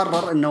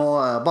قرر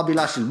إنه بوبي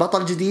لاش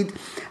البطل الجديد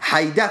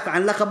حيدافع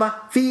عن لقبه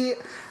في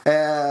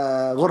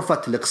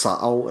غرفة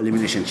الإقصاء أو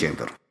ليميشن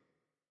تشامبر.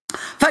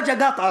 فجأة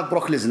قاطع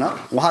بروك ليزنر،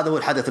 وهذا هو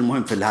الحدث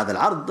المهم في هذا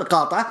العرض،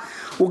 قاطع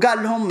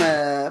وقال لهم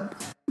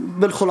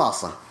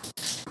بالخلاصة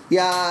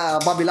يا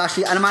بابي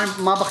لاشلي أنا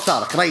ما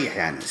بختارك، ريح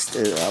يعني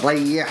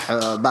ريح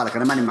بالك،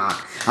 أنا ماني معاك،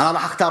 أنا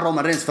راح أختار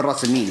رومان رينز في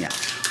الراسلمانيا،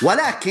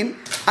 ولكن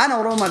أنا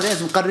ورومان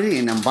رينز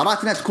مقررين أن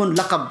مباراتنا تكون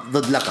لقب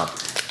ضد لقب،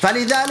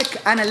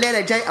 فلذلك أنا الليلة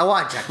جاي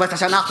أواجهك بس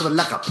عشان أخذ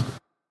اللقب،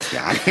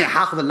 يعني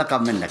حاخذ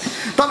اللقب منك.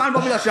 طبعا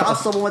بابي لاشلي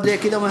عصب وما أدري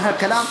كذا من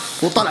هالكلام،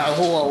 وطلع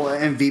هو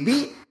وام في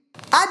بي.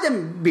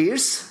 آدم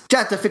بيرس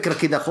جاته فكرة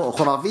كذا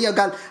خرافية،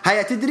 قال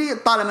هيا تدري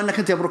طالما أنك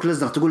أنت يا بروك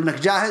ليزنر تقول أنك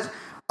جاهز،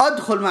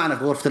 أدخل معنا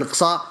في غرفة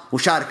الإقصاء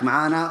وشارك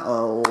معنا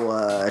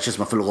وش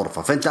اسمه في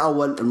الغرفة، فأنت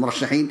أول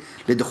المرشحين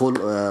لدخول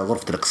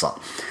غرفة الإقصاء.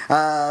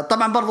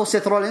 طبعا برضو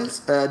سيث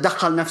رولينز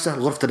دخل نفسه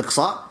غرفة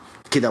الإقصاء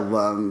كذا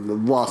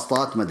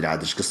بواسطات ما أدري عاد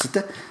إيش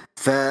قصته،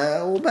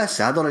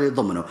 وبس هذول اللي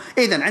ضمنوا.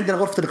 إذن عندنا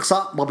غرفة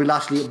الإقصاء بوبي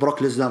لاشلي،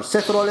 بروك ليزنر،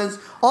 سيث رولينز،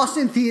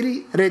 أوستن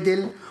ثيري،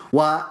 ريدل،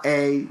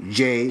 وأي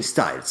جي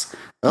ستايلز.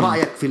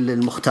 رأيك في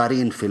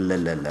المختارين في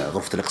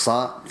غرفة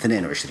الإقصاء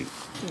 22؟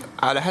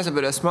 على حسب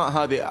الأسماء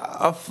هذه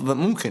أفضل،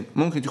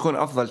 ممكن تكون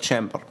أفضل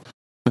تشامبر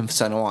من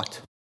سنوات،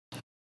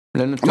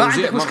 لأنه ما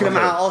عندك مشكلة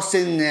مع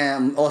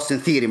أوستن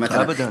ثيري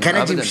مثلا أبداً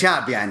كنجم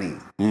شاب يعني.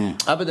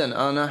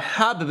 أبدا أنا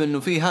حابب أنه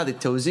في هذه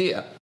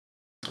التوزيع،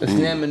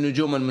 2 من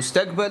نجوم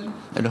المستقبل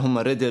اللي هم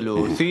ريدل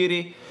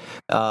وثيري،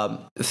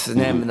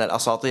 2 من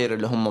الأساطير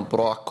اللي هم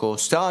بروك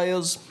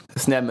وستايلز،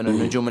 2 من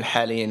النجوم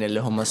الحاليين اللي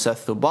هم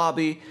سيث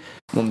وبابي.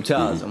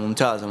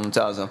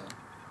 ممتازة.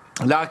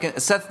 لكن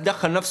سيث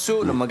دخل نفسه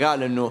لما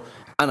قال انه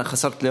انا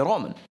خسرت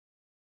لرومان،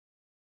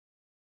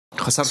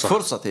 خسرت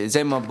فرصتي،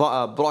 زي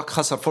ما بروك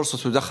خسر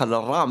فرصته ودخل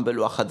الرامبل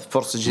واخذ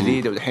فرصة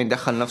جديدة ودحين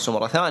دخل نفسه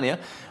مرة ثانية.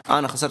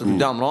 انا خسرت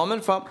قدام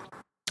رومان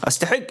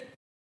فاستحق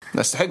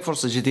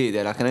فرصة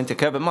جديدة، لكن انت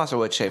كيفن ما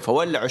سويت شيء،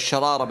 فولعوا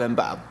الشرارة بين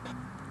بعض.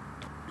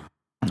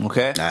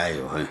 اوكي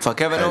ايوه.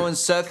 فكيفن اون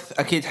سيث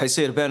اكيد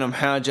حيصير بينهم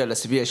حاجة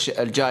الاسبوع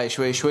الجاي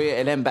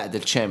شوي الين بعد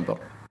التشامبر،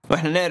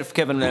 واحنا نعرف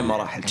كيفن لين ما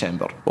راح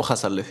التشامبر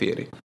وخسر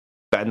لثيري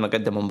بعد ما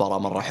قدم مباراة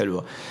مرة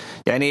حلوة.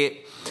 يعني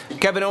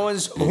كيفن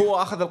أوينز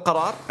هو أخذ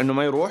القرار إنه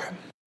ما يروح،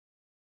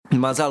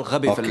 ما زال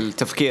غبي في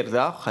التفكير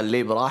ذا،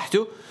 خليه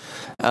براحته.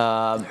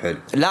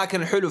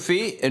 لكن الحلو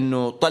فيه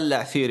إنه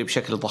طلع ثيري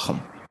بشكل ضخم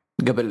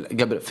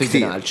قبل في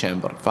بناء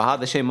التشامبر،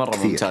 فهذا شيء مرة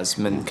ممتاز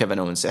من كيفن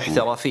أوينز،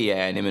 احترافية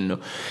يعني منه.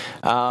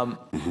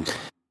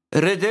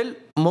 ريدل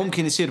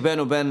ممكن يصير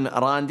بينه وبين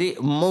راندي،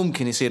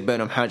 ممكن يصير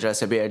بينهم حاجة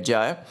الأسابيع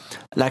الجاية،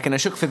 لكن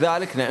أشك في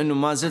ذلك لأنه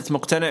ما زلت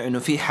مقتنع أنه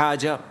في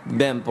حاجة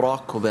بين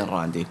بروك وبين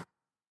راندي،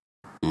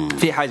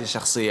 في حاجة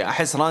شخصية.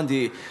 أحس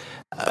راندي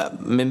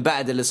من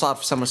بعد اللي صار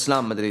في سمر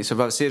سلام ما أدري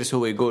سيرفايفر سيريس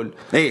هو يقول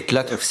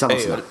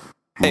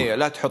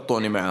لا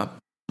تحطوني معه،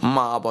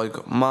 ما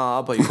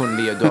أبغى يكون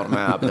لي دور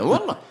معه أبدا.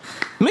 والله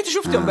متى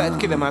شفتهم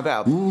بعد كذا مع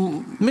بعض؟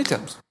 متى؟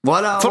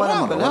 ولا في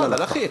الرامبل هذا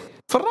الأخير،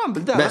 في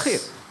الرامبل ده الأخير،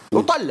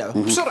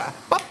 وطلعه بسرعة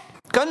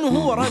كأنه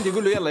هو راندي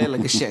يقول له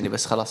يلا قشعني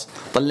بس خلاص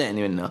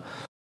طلعني منها،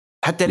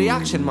 حتى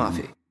رياكشن ما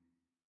في.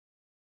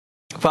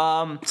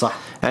 صح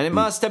يعني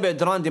ما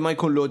استبعد راندي ما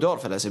يكون له دور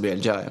في الأسابيع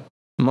الجاية،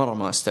 مرة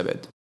ما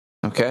استبعد.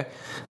 اوكي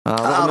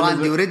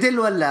راندي وريدل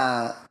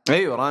ولا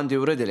ايوه راندي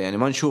وريدل يعني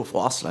ما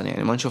نشوفه اصلا،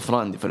 يعني ما نشوف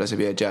راندي في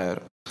الأسابيع الجاية،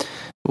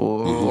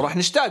 وراح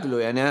نشتاق له،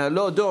 يعني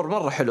له دور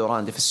مرة حلو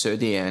راندي في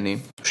السعودية يعني،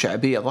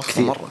 وشعبية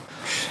ضخمة مرة.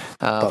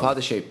 فهذا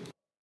شيء.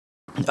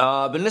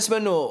 بالنسبة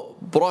إنه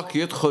بروك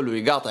يدخل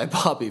ويقاطع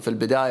بابي في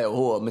البداية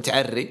وهو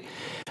متعري،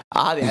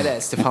 هذه عليه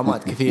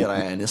استفهامات كثيرة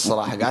يعني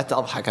الصراحة، قعدت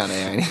أضحك أنا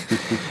يعني.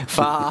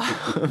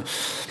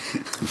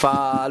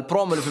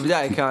 فالبرومو اللي في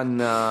البداية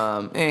كان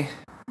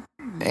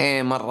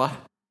إيه مرة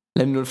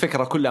لأنه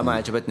الفكرة كلها ما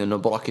عجبتني إنه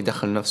بروك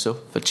يدخل نفسه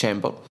في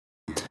التشامبر.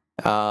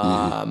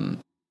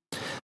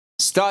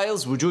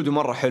 ستايلز وجوده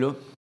مرة حلو.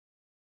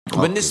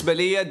 وبالنسبة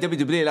لي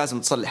WWE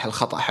لازم تصلح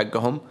الخطأ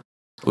حقهم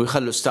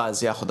ويخلوا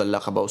ستايلز ياخذ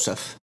اللقب أو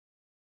سث.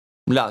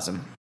 لازم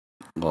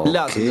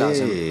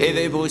إذا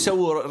يبغوا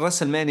يسووا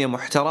رسل مانيا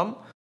محترم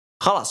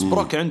خلاص.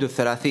 بروك عنده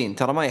 30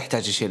 ترى ما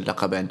يحتاج يشيل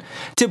اللقبين.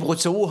 تبغوا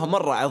تسووها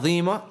مرة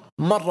عظيمة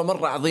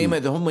مرة عظيمة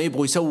إذا هم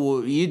يبغوا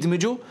يسووا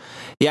يدمجوا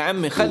يا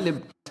عمي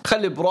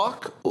خلي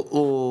بروك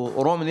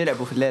ورومان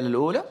يلعبوا في الليلة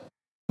الأولى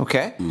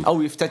أوكي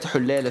أو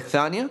يفتتحوا الليلة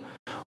الثانية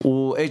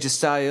وإيج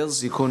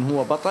ستايلز يكون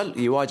هو بطل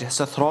يواجه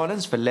سيث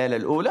رولينز في الليلة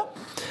الأولى.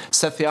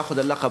 سيث ياخذ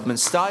اللقب من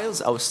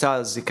ستايلز أو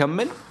ستايلز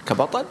يكمل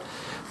كبطل.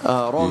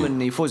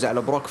 رومان يفوز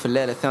على بروك في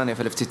الليلة الثانية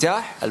في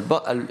الافتتاح.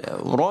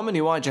 رومان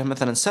يواجه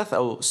مثلا سيث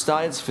أو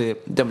ستايلز في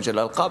دمج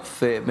الألقاب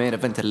في مين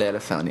إيفنت الليلة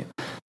الثانية.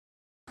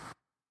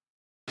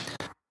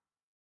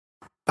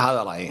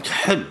 هذا رأيي.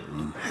 حلو.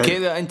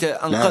 كذا أنت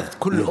أنقذت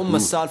كل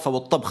السالفة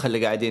والطبخ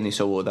اللي قاعدين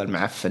يسووه ذا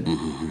المعفن.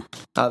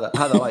 هذا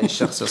رأيي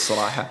الشخصي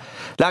الصراحة.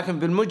 لكن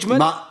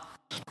بالمجمل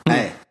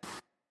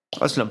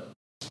أسلم.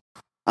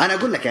 أنا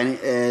أقول لك يعني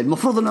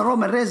المفروض أن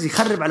رومان ريز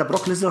يخرب على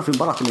بروك ليزنر في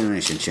مباراة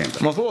الإليمينيشن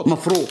تشامبر.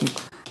 مفروض.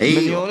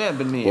 مليونين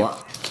بالمية.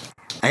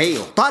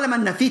 أيوه طالما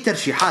أن في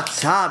ترشيحات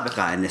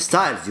سابقة أن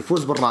ستايلز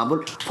يفوز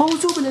بالرامبل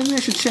فوزوا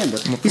بالإليمينيشن تشامبر.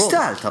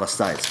 يستاهل ترى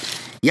ستايلز.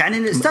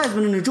 يعني ستايلز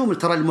من النجوم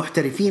ترى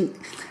المحترفين.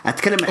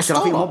 أتكلم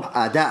احترافيا مو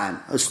أداء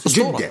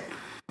جدا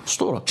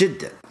أسطورة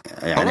جدا.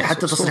 يعني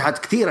حتى تصريحات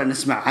كثيرة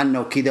نسمع عنه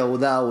وكذا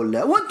وذا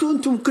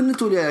وانتم ممكن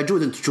انتم يا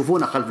جود انتم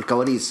تشوفونه خلف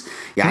الكواليس.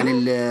 يعني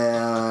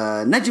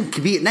نجم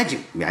كبير نجم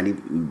يعني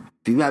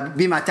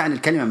بما تعني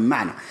الكلمة من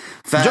معنى.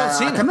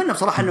 فأتمنى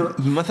بصراحة انه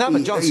مثابة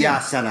جون سينا. يا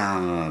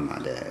سلام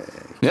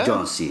عليك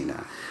جون سينا.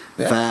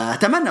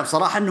 فأتمنى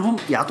بصراحة أنهم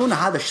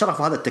يعطونا هذا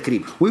الشرف وهذا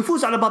التكريم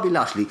ويفوز على بابي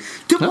لاشلي.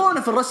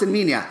 تبغونه في الرسل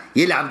مينيا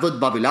يلعب ضد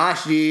بابي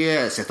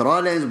لاشلي سيث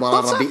رولينز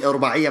مباراة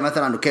رباعية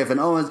مثلا وكيفن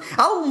أوينز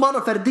أو مباراة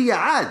فردية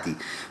عادي.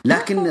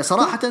 لكن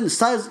صراحة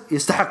ستايلز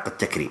يستحق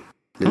التكريم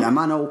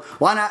للأمانة.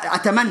 وأنا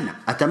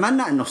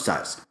أتمنى أنه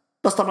ستايلز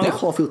بس طبعا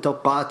خوفي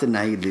وتوقعات أنه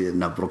هي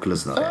اللي بروك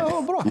ليزنر يعني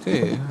بروك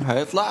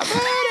هيطلع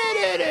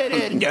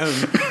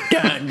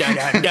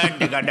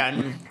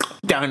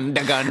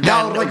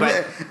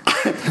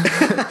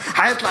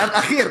حيطلع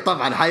الأخير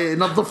طبعا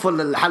حينظف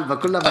الحلبة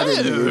كلها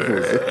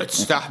بعدين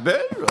تستحبل.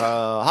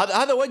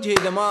 هذا وجهي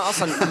إذا ما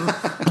أصلا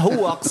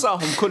هو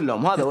أقصاهم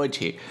كلهم. هذا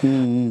وجهي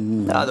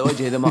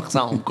إذا ما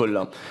أقصاهم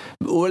كلهم.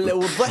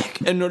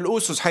 والضحك إنه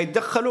الأوسوس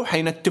حيتدخلوا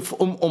حينتف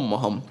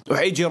أمهم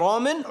وحيجي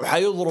رومان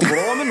وحيضرب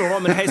رومان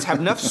ورومان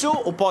حيسحب نفسه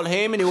وبول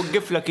هيمن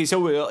يوقف لك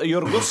يسوي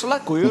يرقص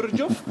لك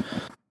ويرجف.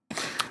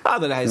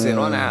 هذا اللي هيصير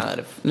وأنا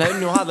عارف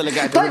لأنه هذا اللي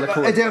قاعد أقول لك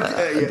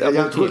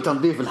هو تقول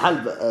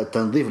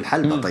تنظيف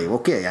الحلبة. طيب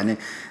أوكي يعني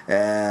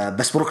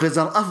بس بروك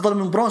ليزنر أفضل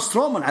من برون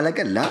سترومان على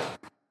الأقل. لا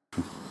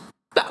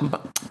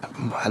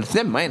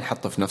الاثنين ما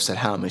ينحطوا في نفس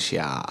الهامش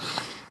يا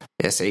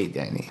سعيد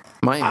يعني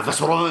ما ينفع.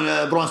 بس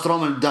برون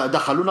سترومان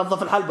دخل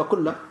ونظف الحلبة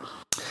كلها.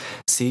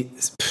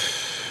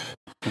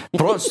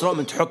 برون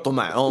سترومان تحطه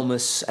مع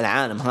أومس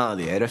العالم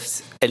هذه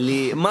عرفت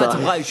اللي ما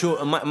تبغى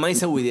يشوف ما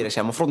يسوي دي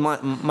الأشياء. مفروض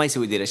ما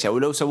يسوي دي الأشياء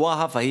ولو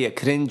سواها فهي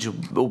كرنج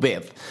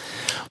وبيض.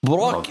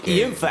 بروك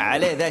ينفع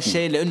عليه ذا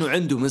الشيء لأنه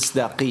عنده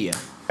مصداقية.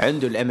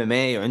 عنده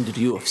الMMA وعنده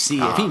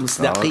UFC في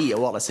مصداقية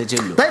ورا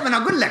سجله. طيب أنا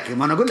أقول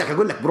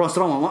لك برون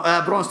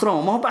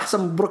سترومان ما هو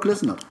بأحسن من بروك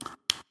ليزنر.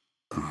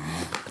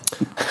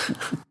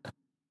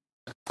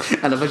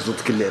 أنا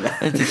بجلط كل ليلة.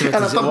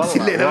 أنا طبت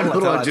الليلة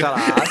والله ترى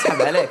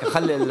أسحب عليك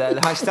أخلي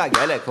الهاشتاج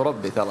عليك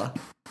وربي ترى.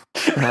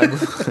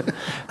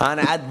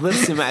 أنا عاد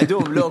ضرسي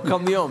معدوم له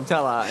كم يوم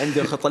ترى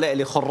عندي طلع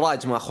لي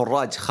خراج ما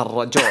خرجوه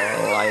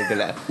الله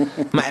يقلع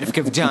ما أعرف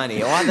كيف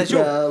جاني. وهذا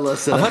شوف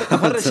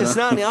أفرش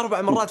أسناني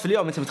 4 مرات في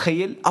اليوم. أنت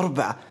متخيل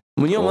 4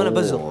 من يوم أنا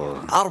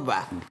بزر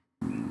 4.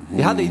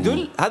 هذا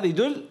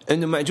يدل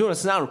إنه معجون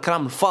أسنان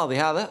والكلام الفاضي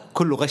هذا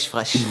كله غش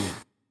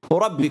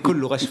وربي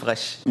كله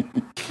غش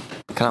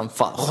كلام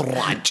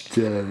خراج.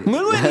 من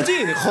وين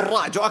يجيني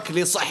خراج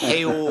وأكلي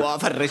صحي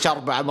وأفرش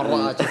 4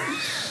 مرات.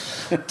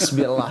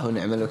 حسبي الله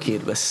ونعم الوكيل.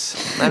 بس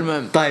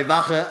المهم طيب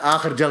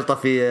آخر جلطة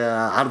في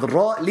عرض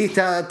الرو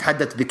ليتا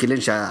تحدث بيكي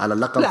لينش على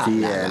اللقب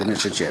في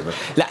المنشن شيبر.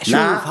 لا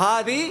شوف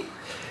هذه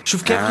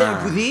شوف كيف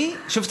لعبوا ذي.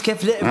 شفت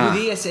كيف لعبوا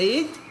ذي يا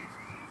سعيد.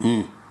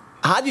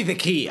 هذه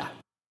ذكية.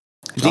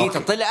 ليتا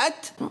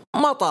طلعت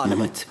ما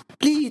طالبت.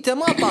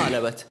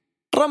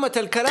 رمت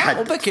الكلام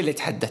وبكي اللي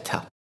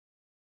تحدثها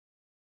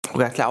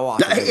وقالت لا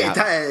واحد.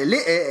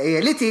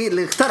 هي ليتي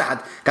اللي اقترحت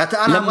قالت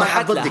انا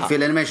ما ضدك في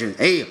الانيميشن.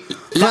 ايوه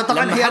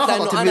طبعا هي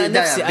رفضت انا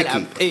نفسي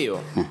العب.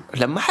 ايوه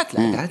لما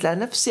حتلا قالت لها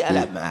نفسي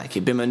العب معك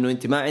بما انه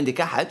انت ما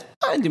عندك احد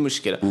ما عندي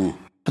مشكله.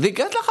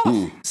 هذيك قالت لا خلاص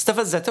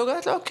استفزته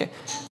وقالت له اوكي.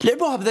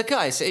 لعبوها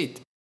بذكاء يا سعيد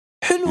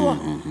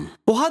حلوه.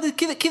 وهذا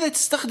كذا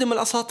تستخدم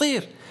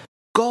الاساطير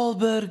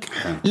جولبرغ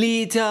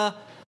ليتا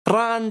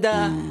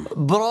راندا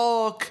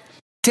بروك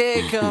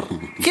تيكر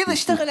كذا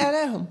اشتغل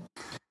عليهم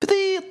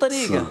بذي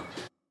الطريقة.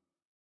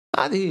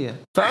 هذه هي.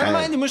 فأنا ما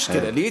عندي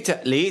مشكلة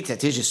ليتا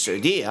تيجي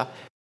السعودية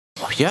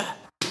يا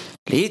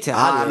ليتا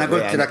هذا انا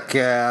قلت يعني لك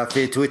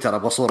في تويتر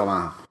ابغى صوره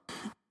معها.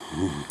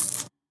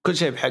 كل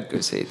شيء بحقه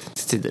يا سيد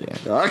تدري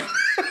يعني.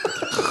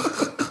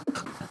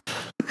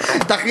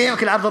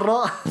 تقييمك العرض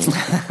الراء؟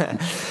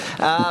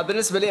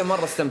 بالنسبه لي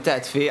مره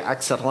استمتعت فيه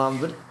عكس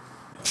الرامبل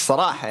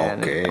الصراحه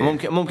يعني.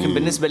 أوكي. ممكن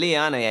بالنسبه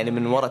لي انا يعني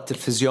من وراء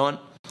التلفزيون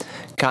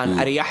كان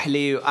اريح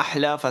لي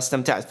واحلى،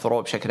 فاستمتعت في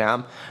رو بشكل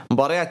عام.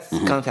 مباريات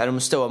كانت على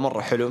مستوى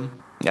مره حلو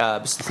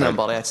باستثناء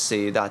مباريات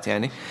السيدات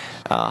يعني.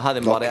 هذه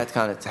المباريات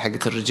كانت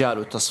حقت الرجال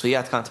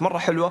والتصفيات كانت مره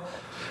حلوه.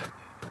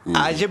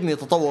 عجبني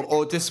تطور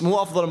اوتس،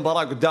 مو افضل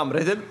مباراه قدام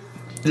ريدل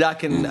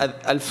لكن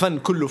الفن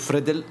كله في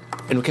ريدل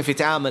انه كيف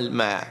يتعامل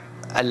مع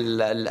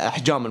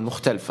الأحجام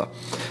المختلفة.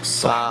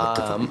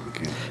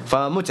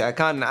 فمتعة،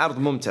 كان عرض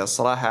ممتع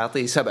الصراحة،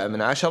 أعطيه 7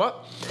 من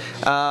 10.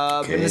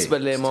 بالنسبة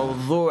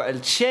لموضوع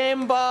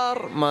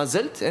التشامبر ما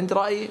زلت عند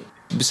رأيي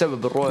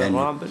بسبب الرويال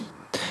رامبل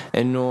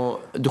إنه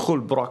دخول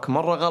بروك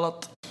مرة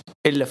غلط،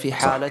 إلا في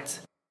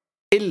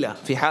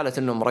حالة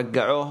إنهم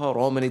رجعوها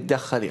رومان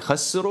يتدخل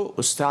يخسروا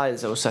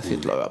وستايلز أو ساث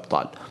يطلعوا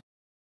أبطال.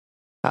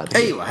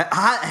 أيوة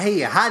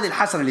هي هذه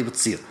الحسنة اللي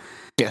بتصير.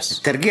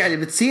 الترقيع اللي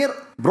بتصير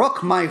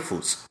بروك ما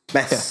يفوز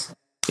بس.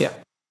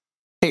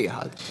 هي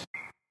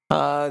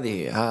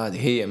هذه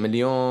هي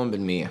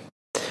 1,000,000%.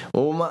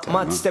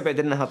 وما تستبعد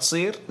انها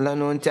تصير،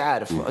 لانه انت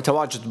عارف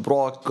تواجد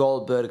بروك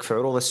جولدبرغ في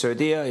عروض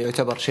السعودية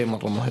يعتبر شيء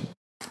مرة مهم،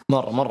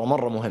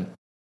 مرة مهم.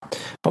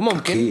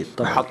 فممكن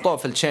حطوه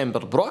في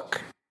الشامبر بروك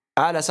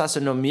على اساس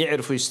انهم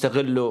يعرفوا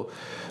يستغلوا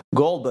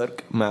جولدبرغ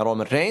مع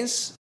رومان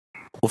رينز،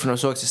 وفي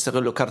نفس الوقت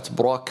يستغلوا كارت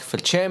بروك في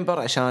الشامبر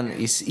عشان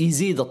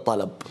يزيد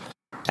الطلب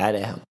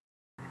عليها.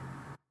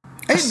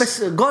 اي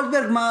بس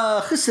جولدبرغ ما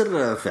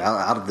خسر في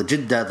عرض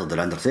جدة ضد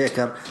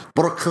الاندرتيكر،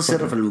 بروك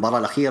خسر في المباراة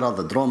الأخيرة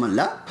ضد رومان.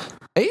 لا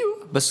ايوه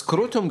بس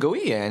كروتهم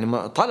قوية يعني،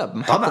 ما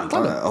طلب طبعا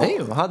طلب.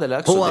 ايوه هذا اللي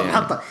اقصده، هو يعني.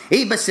 محطة.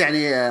 اي بس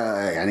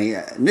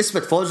يعني نسبة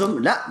فوزهم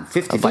لا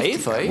 50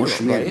 ضعيفة. ايوه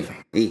مش ضعيفة.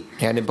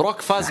 يعني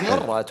بروك فاز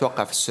مرة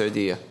اتوقع في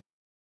السعودية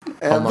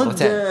ضد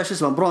شو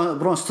اسمه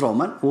برون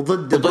سترومان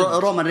وضد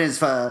رومان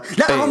رينز لا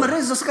أيوه. رومان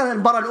رينز كان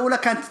المباراة الأولى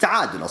كانت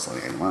تعادل أصلا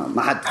يعني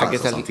ما حد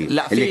فاز أصلا فيه.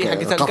 لا في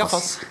حقة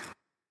القفص.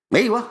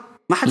 ايوه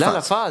ما حد لا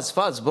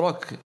فاز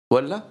بروك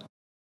ولا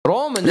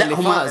رومان اللي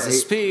فاز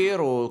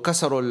سبير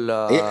وكسروا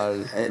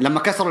لما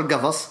كسروا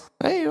القفص.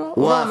 ايوه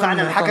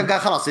وفعلا الحكم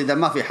قال خلاص اذا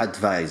ما في حد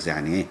فايز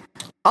يعني.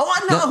 او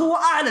انه هو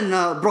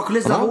اعلن بروك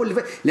ليزنر هو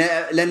اللي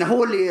لانه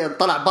هو اللي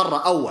طلع برا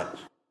اول.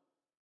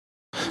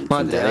 ما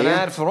ادري، انا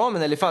اعرف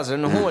رومان اللي فاز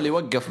لانه هو اللي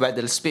وقف بعد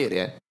السبير،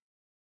 يعني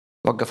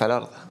وقف على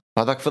الارض،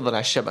 هذاك فضل على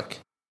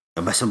الشبك.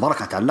 بس المباراة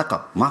كانت على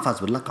اللقب، ما فاز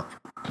باللقب.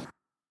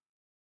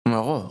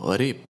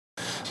 غريب.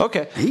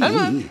 اوكي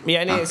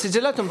يعني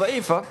سجلاتهم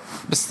ضعيفة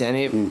بس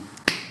يعني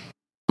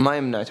ما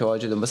يمنع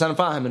تواجدهم. بس انا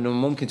فاهم انه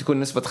ممكن تكون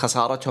نسبة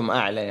خسارتهم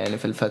اعلى يعني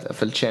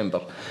في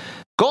الشامبر.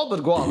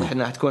 جولدبرغ واضح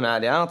انها تكون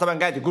عالية. انا طبعا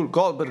قاعد اقول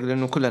جولدبرغ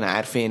لانه كلنا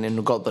عارفين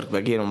انه جولدبرغ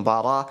باقي له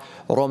مباراة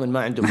ورومان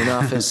ما عنده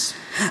منافس.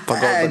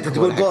 انت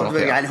تقول جولدبرغ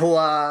يعني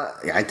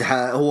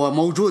هو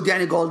موجود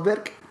يعني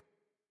جولدبرغ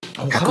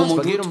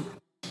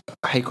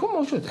حيكون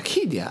موجود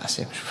اكيد يا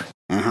اسف.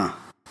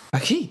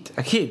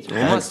 اكيد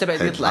وما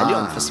استبعد يطلع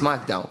اليوم في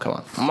سماك داون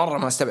كمان. مره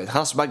ما استبعد،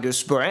 خلاص باقي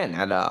اسبوعين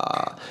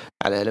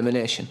على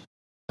اليمينيشن،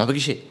 ما بقي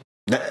شيء.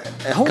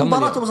 هو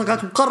مباراته اصلا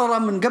كانت مقرره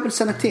من قبل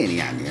سنتين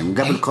يعني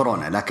من قبل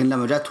كورونا، لكن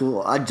لما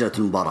جاته اجلت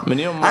المباراه من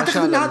يوم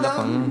اعتقد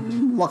هذا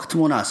وقت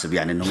مناسب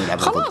يعني انه يلعب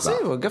خلاص.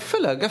 ايوه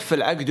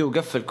قفل عقده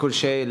وقفل كل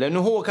شيء، لانه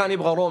هو كان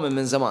يبغى رومان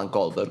من زمان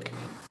جولدبرغ،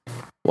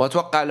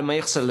 واتوقع لما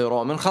يخسر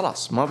لرومان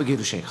خلاص ما بقي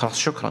له شيء، خلاص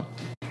شكرا.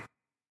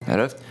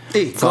 عرفت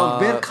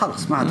جولدبرغ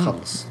خلاص ما عاد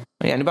خلص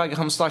يعني باقي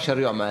 15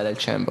 يوم على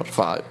الشامبر،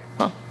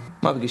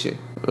 ما بقي شيء.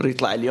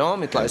 يطلع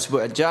اليوم، يطلع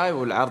الأسبوع الجاي،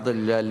 والعرض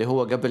اللي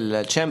هو قبل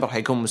الشامبر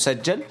حيكون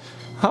مسجل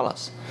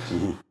خلاص،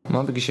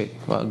 ما بقي شيء.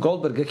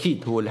 جولدبرغ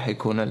أكيد هو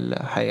اللي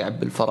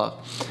حيعب الفراغ.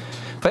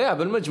 فيا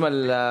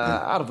بالمجمل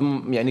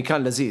عرض يعني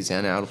كان لذيذ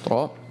يعني، عرض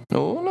رو،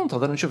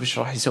 وننتظر نشوف إيش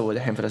راح يسوي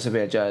الحين في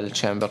الأسابيع الجاية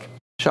للشامبر.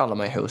 إن شاء الله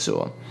ما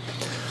يحوسوا.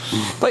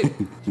 طيب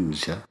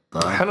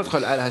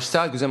حندخل على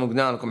هاشتاج، وزي ما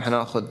قلنا لكم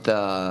حناخذ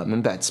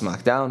من بعد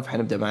سماك داون.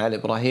 فحنبدأ مع علي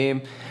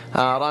إبراهيم.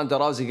 راندا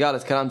راوزي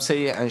قالت كلام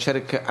سيء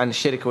عن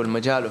الشركة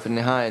والمجال، وفي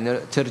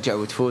النهاية ترجع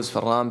وتفوز في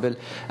الرامبل.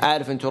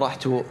 أعرف أنتوا راح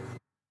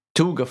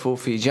توقفوا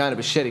في جانب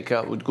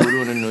الشركة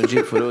وتقولون إنه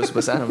يجيب فلوس،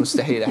 بس أنا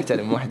مستحيل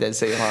أحترم واحدة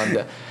زي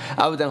راندا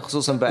أبدا،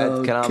 خصوصا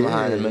بعد كلامها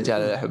عن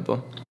المجال اللي أحبه.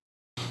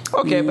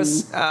 اوكي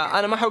بس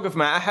انا ما حوقف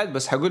مع احد،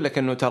 بس حقول لك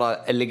انه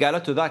ترى اللي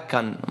قالته ذاك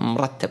كان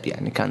مرتب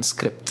يعني، كان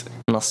سكريبت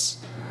نص.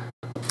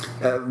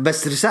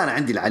 بس رسالة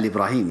عندي لعلي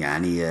إبراهيم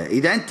يعني،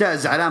 إذا أنت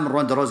زعلان من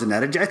روندا روزي إنها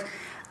رجعت،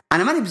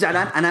 أنا ماني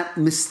بزعلان، أنا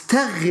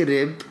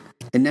مستغرب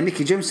إن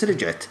ميكي جيمس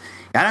رجعت.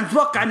 يعني أنا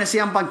متوقع إن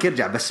سيام بانك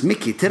يرجع، بس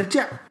ميكي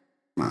ترجع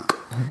ما.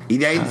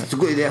 إذا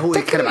تقول إذا هو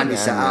يتكلم عن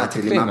الإساءات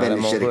اللي ما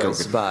بين الشركة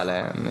وزبالة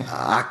يعني،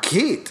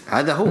 أكيد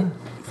هذا هو.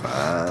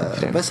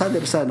 بس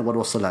هذه رسالة نبغى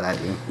نوصلها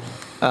لعلي.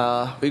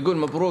 ويقول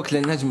مبروك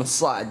للنجم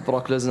الصاعد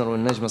بروك ليزنر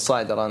والنجم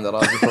الصاعد راندا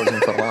راوزي فوزهم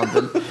في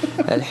الرامبل.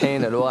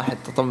 الحين الواحد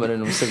تطمن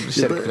انه مستقبل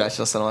الشركه في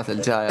العشر سنوات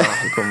الجايه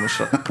راح يكون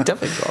مشرق.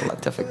 اتفق والله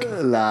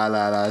اتفق.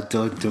 لا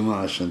انتوا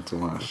ماشي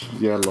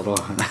يلا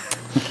روح.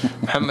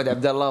 محمد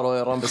عبد الله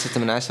روي رامبل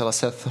 6/10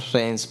 سيث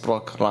رينز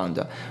بروك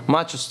راندا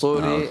ماتش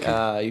اسطوري.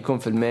 يكون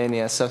في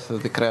المانيا. سيث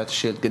وذكريات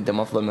الشيلد قدم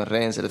افضل من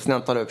رينز. الاثنين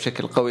طلعوا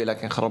بشكل قوي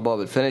لكن خربوه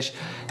بالفينش.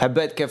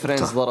 حبيت كيف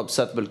رينز ضرب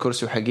سيث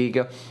بالكرسي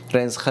وحقيقه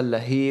رينز خلوا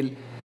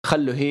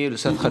هيل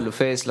وسيث خلوا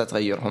فيس لا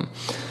تغيرهم.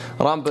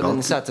 رامبل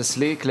النساء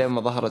تسليك لين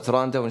ما ظهرت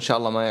راندا وإن شاء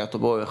الله ما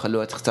يعطبوه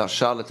ويخلوها تختار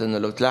شارلت لأنه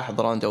لو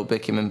تلاحظ راندا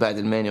وبيكي من بعد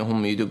المانيا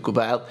وهم يدقوا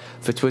بعض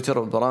في تويتر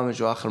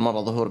والبرامج وآخر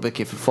مرة ظهور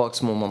بيكي في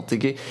الفوكس مو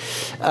منطقي.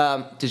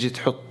 تجي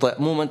تحط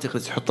مو منطقي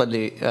تحط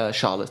لي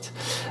شارلت.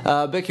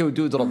 بيكي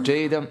ودودرب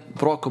جيدة.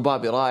 بروك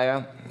وبابي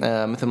رائع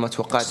مثل ما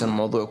توقعت.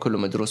 الموضوع كله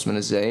مدروس من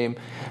الزعيم.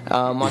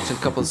 ماتش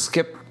الكابل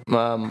سكيب.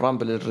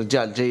 رامبل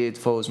الرجال جيد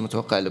فوز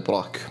متوقع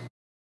لبروك.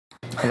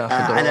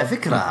 على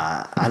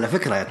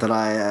فكرة يا ترى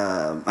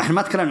احنا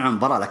ما تكلمنا عن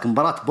مباراة لكن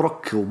مباراة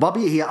بروك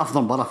وبابي هي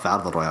افضل مباراة في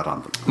عرض الرويال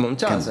رامبل.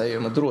 ممتازة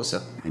ايوه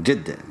مدروسة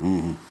جدا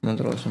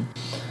مدروسة.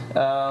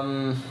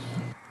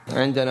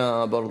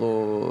 عندنا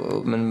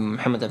برضو من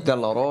محمد عبد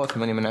الله رو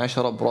 8/10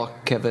 بروك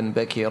كيفن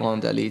بيكي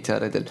روندا ليتا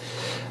ريدل.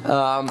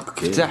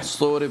 افتتاح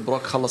اسطوري.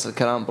 بروك خلص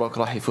الكلام. بروك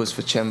راح يفوز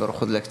في تشامبر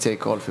وخذ لك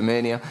تيك اول في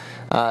مانيا.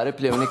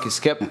 ريبلي ونيكي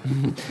سكيب.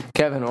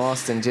 كيفن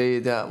واوستن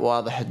جيدة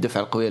واضح الدفع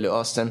القوية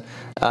لأوستن.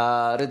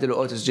 ريدل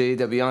وأوتس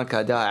جيدة. بيانكا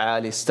أداء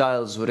عالي.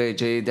 ستايلز وري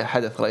جيدة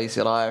حدث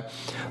رئيسي رائع.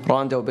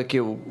 روندا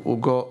وبيكي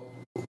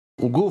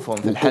وقوفهم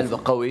في الحلبة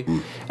قوي.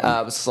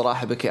 بس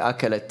صراحة بيكي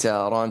أكلت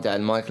راندا على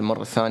المايك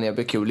المرة الثانية.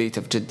 بيكي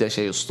وليتا في جدة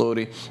شيء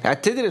أسطوري. يعني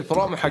تدري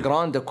البرومو حق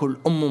راندا كل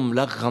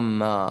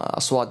ملغم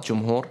أصوات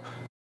جمهور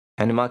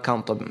يعني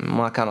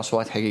ما كان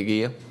أصوات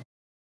حقيقية.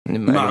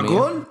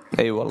 معقول؟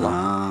 أي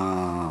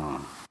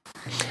والله.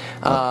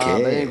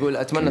 بعدين يقول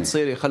أتمنى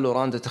تصير يخلوا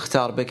راندا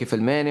تختار بيكي في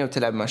المانيا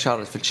وتلعب مع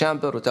شارلت في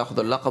الشامبر وتأخذ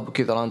اللقب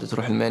وكذا راندا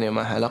تروح المانيا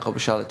معها لقب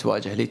وشارلت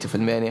تواجه ليتا في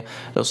المانيا.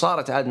 لو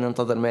صارت عاد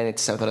ننتظر مانيا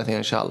 39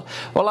 إن شاء الله.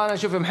 والله أنا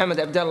أشوف محمد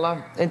عبد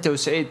الله أنت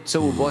وسعيد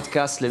تسووا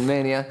بودكاست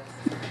للمانيا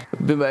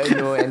بما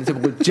إنه يعني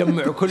تبغوا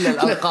تجمعوا كل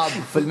الألقاب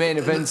في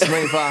المانيا إيفنتس. ما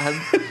يفهم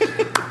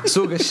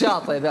سوق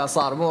الشاطئ إذا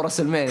صار مو رأس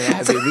المانيا يا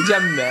حبيبي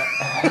جمع.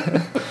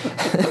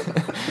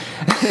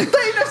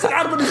 طيب نفس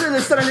العرض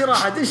السنة اللي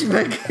راحت إيش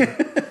بك؟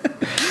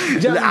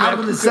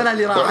 عرض السنة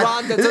اللي راحت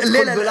راندا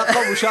تدخل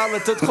بلقب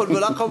وشارلت تدخل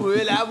بلقب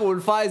ويلعب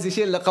والفايز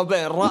يشيل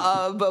لقبين.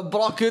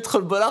 بروك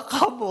يدخل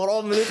بلقب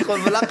ورومان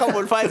يدخل بلقب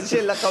والفايز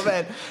يشيل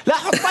لقبين. لا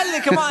حط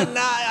لي كمان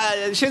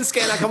شينسكي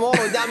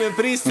ناكامورا وداميان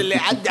بريست اللي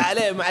عدى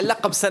عليه مع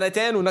اللقب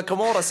سنتين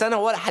وناكامورا سنة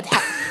ولا حد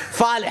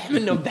فالح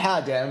منهم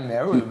بحاجة يا أمي.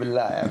 أعوذ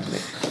بالله يا أمي.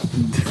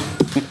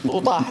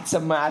 وطاحت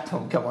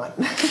سماعتهم كمان.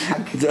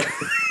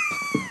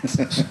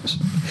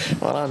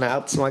 ورانا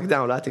عط سماك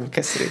داون لا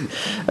تنكسري.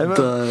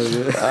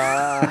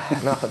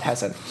 ناخذ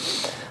حسن.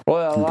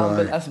 رويال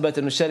رامبل أثبت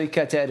إنه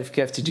الشركة تعرف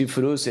كيف تجيب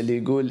فلوس. اللي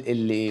يقول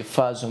اللي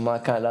فازوا ما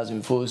كان لازم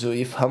يفوزوا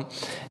يفهم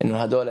إنه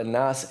هدول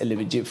الناس اللي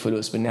بتجيب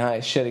فلوس. بالنهاية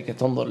الشركة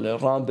تنظر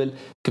للرامبل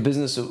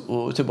كبزنس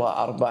وتبغى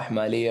أرباح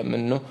مالية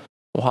منه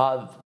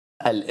وهذا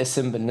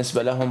الاسم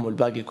بالنسبة لهم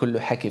والباقي كله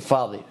حكي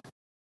فاضي.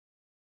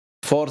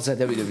 فورزا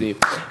دبليو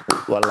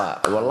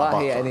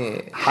والله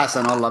يعني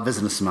حسن والله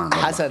بزنس مان.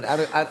 حسن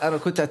أنا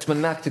كنت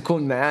أتمناك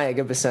تكون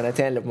معايا قبل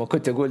سنتين لما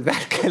كنت أقول ذا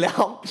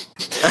الكلام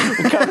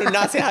وكانوا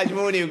الناس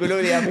يهاجموني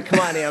يقولوا لي يا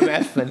مكمان يا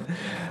معفن.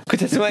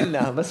 كنت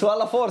أتمنى بس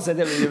والله فورزا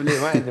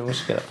دبليو ما عندي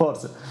مشكلة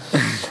فورزا.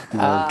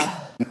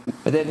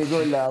 بعدين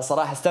يقول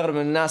صراحة استغرب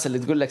من الناس اللي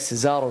تقول لك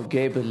سيزارو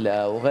وجيبل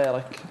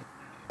وغيرك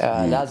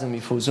لازم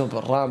يفوزون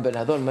بالرامبل.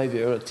 هذول ما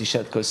يبيعوا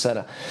التيشيرت كل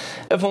سنة.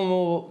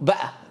 افهموا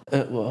بقى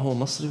هو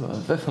مصري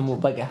وفهموا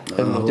بقى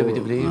انه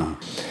دبليو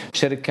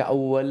شركة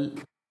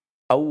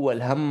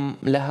اول هم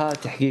لها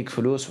تحقيق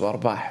فلوس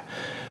وارباح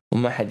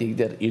وما حد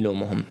يقدر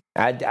يلومهم.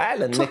 عاد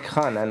اعلن نيك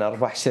خان عن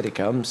ارباح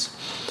شركة امس.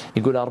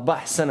 يقول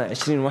ارباح سنة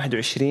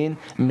 2021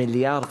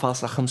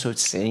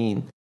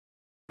 $1.95.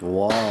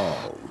 واو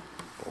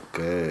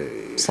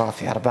اوكي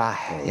صافي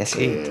ارباح يا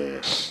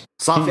سعيد.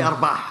 صافي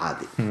ارباح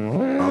هذه.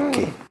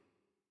 اوكي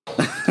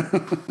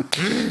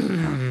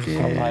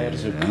الله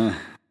يرزقك.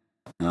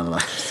 الله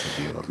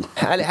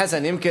علي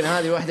حسن يمكن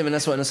هذه واحدة من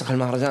أسوأ نسخ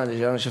المهرجان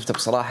اللي أنا شفتها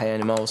بصراحة.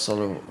 يعني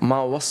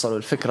ما وصلوا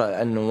الفكرة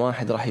أنه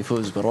واحد راح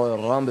يفوز بالرويال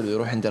رامبل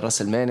ويروح عند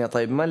الرسلمانيا.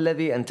 طيب ما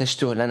الذي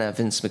أنتجته لنا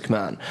فينس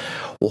مكمان؟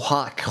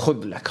 وهاك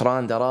خذ لك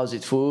راندا راوزي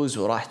تفوز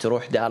وراح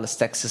تروح دالاس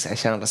تكساس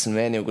عشان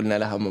الرسلمانيا وقلنا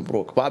لها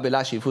مبروك. بابي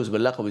لاشي يفوز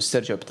باللقب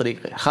ويسترجع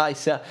بطريقة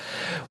خايسة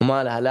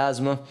وما لها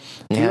لازمة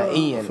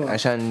نهائيا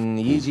عشان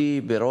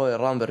يجي برويال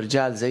رامبل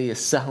رجال زي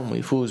السهم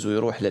ويفوز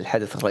ويروح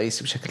للحدث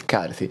الرئيسي بشكل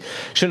كارثي.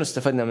 شنو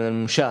استفدنا من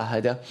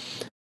المشاهدة؟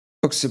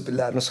 أقسم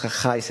بالله نسخة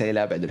خايسة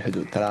إلى أبعد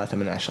الحدود.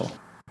 3/10.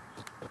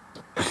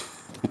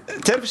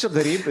 تعرف ايش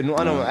الغريب؟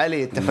 انه انا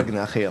وعلي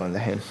اتفقنا اخيرا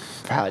الحين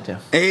في حاجه.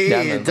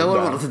 انت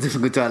اول مره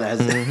تتفقوا على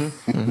عزة.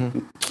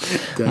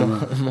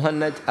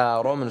 مهند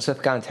رومان وسيث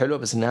كانت حلوه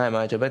بس النهايه ما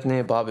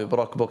عجبتني. بابي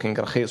بروك بوكينج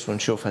رخيص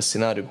ونشوف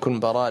هالسيناريو بكل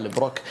مباراه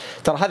لبروك.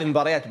 ترى هذه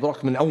مباريات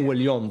بروك من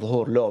اول يوم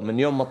ظهور له، من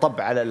يوم ما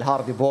طب على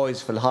الهاردي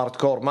بويز في الهارد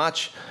كور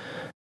ماتش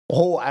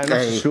وهو على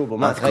نفس اسلوبه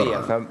ما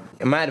تغير.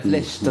 فما اعرف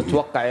ليش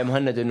تتوقع يا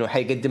مهند انه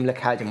حيقدم لك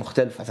حاجه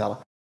مختلفه. ترى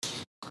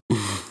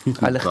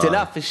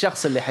الاختلاف في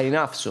الشخص اللي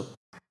حينافسه،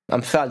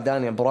 امثال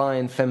دانيال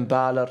براين، فين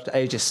بالر،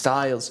 ايج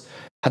ستايلز،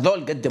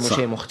 هذول قدموا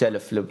شيء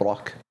مختلف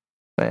لبروك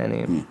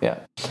يعني.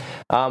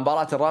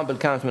 مباراة الرامبل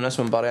كانت من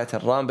أسوأ مباريات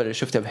الرامبل اللي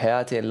شفتها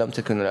بحياتي، إن لم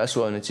تكن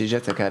الأسوأ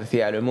ونتيجتها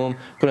كارثية على العموم.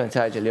 كل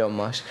نتائج اليوم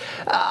ماشي.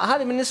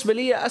 هذه بالنسبة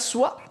لي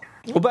أسوأ،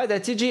 وبعدها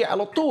تيجي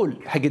على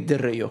طول حق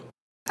الدريو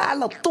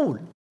على طول.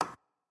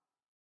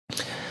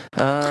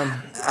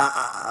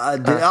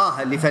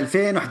 اللي في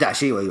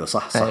 2011. ايوه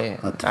صح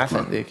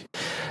عفوا ذيك.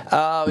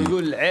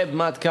 يقول عيب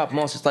ماد كاب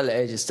موس يطلع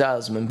ايج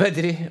ستايلز من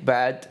بدري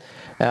بعد.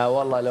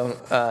 والله لو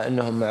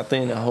انهم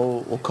معطينه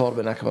هو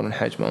وكوربن اكبر من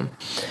حجمهم.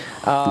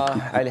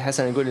 علي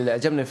حسن يقول اللي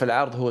عجبني في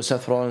العرض هو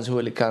سيث رولينز، هو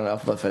اللي كان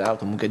الافضل في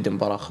العرض ومقدم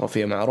مباراه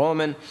خرافيه مع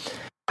رومان.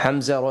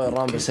 حمزه رويال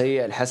رامبل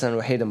سيء. الحسن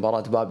الوحيد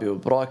مباراه بابي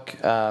وبروك.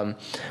 اما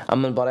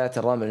مباريات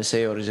الرامبل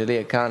السيئه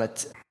والرجاليه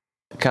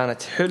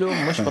كانت حلو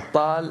مش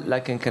بطال،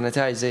 لكن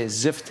كنتائج زي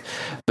الزفت.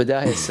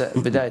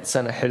 بداية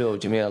سنة حلوة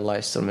وجميلة، الله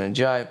يستر من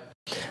الجاي.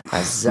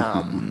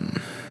 عزام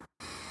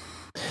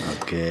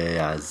اوكي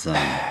عزام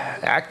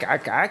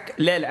عك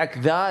ليل عك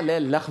ذا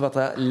ليل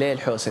لخبطة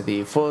ليل حوسة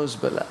ذي. فوز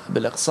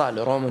بالإقصاء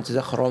لرومان،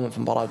 تدخل رومان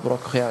في مباراة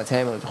بروك وخيانة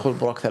هيمن ودخول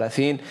بروك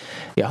 30.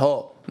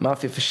 ياهو ما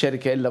في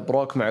الشركة إلا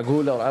بروك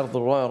معقولة. وعرض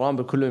الرويال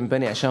رامبل كله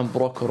ينبني عشان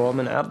بروك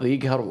ورومان، عرض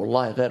يقهر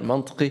والله غير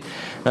منطقي.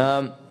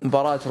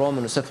 مباراة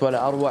رومان وسيث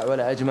ولا أروع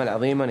ولا أجمل،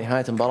 عظيمة.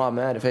 نهاية المباراة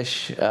ما أعرف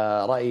إيش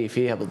رأيي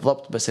فيها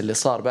بالضبط، بس اللي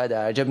صار بعدها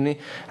عجبني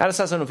على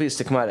أساس أنه في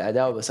استكمال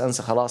العداوة بس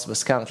أنسى خلاص.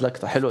 بس كانت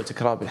لقطة حلوة،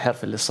 تكرار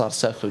بالحرف اللي صار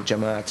ساكلوا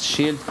جماعة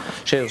الشيلد،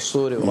 شيء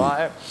أسطوري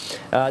ورائع.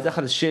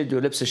 دخل الشيلد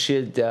ولبس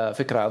الشيلد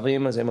فكرة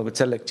عظيمة زي ما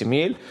قلت لك.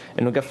 جميل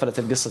إنه قفلت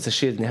القصة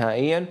الشيلد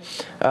نهائيا.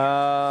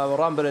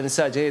 رامبل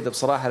النساء جيدة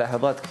بصراحة،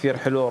 لحظات كثير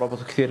حلوة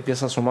وربطوا كثير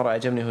قصص. ومرة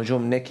عجبني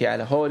هجوم نيكي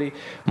على هولي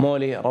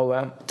مولي،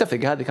 روعة. اتفق،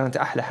 هذه كانت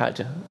أحلى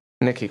حاجة.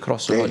 نيكي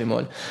كروس وهولي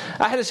مولي.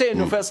 أحلى شيء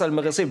إنه فيصل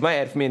المغصيب ما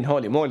يعرف مين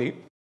هولي مولي،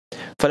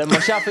 فلما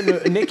شاف إنه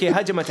نيكي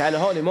هجمت على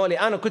هولي مولي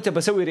أنا كنت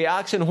بسوي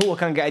رياكشن وهو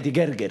كان قاعد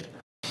يقرقر،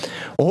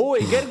 وهو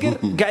يقرقر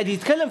قاعد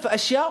يتكلم في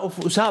أشياء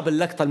وساب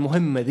اللقطة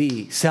المهمة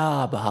ذي،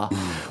 سابها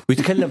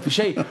ويتكلم في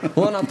شيء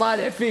وأنا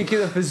طالع فيه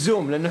كذا في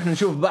الزوم لأنه إحنا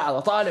نشوف بعض،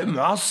 طالع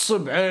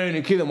معصب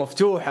عيني كذا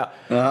مفتوحة،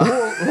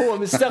 هو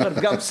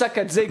مستغرب قام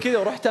سكت زي كذا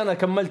ورحت أنا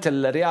كملت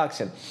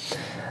الرياكشن.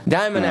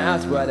 دائما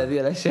أعاتبه على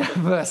ذي الأشياء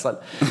فيصل،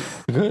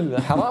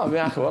 يقول حرام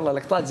يا أخي والله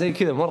لقطات زي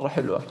كذا مرة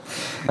حلوة.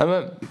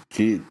 تمام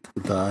أكيد.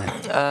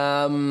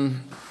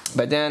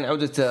 بعدين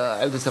عودة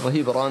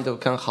الرهيبة راندا،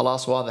 وكان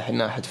خلاص واضح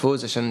انها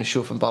حتفوز عشان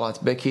نشوف مباراة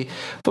بيكي.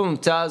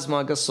 فممتاز ما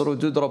قصروا،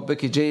 دودروب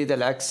بيكي جيدة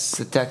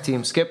العكس التاك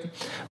تيم سكيب.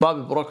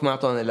 بابي بروك ما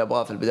اعطونا اللي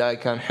ابغاه في البداية،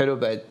 كان حلو.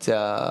 بعد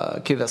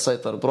كذا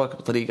سيطر بروك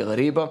بطريقة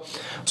غريبة،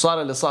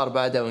 وصار اللي صار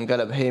بعدها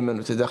وانقلب هيمن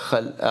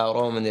وتدخل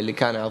رومان اللي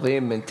كان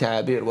عظيم من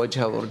تعابير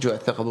وجهه ورجوع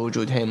الثقة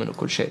بوجود هيمن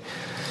وكل شيء.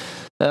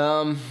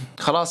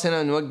 خلاص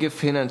هنا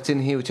نوقف، هنا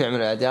تنهي وتعمل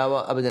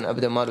العداوة.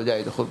 أبدا ما له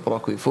داعي دخول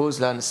بروك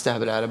ويفوز، لا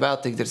نستهبل على بعض،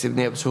 تقدر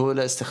تبنيها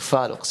بسهولة.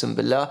 استغفال أقسم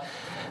بالله.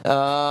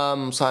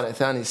 مصارع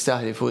ثاني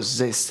يستاهل يفوز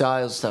زي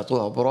ستايلز،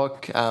 تعطوها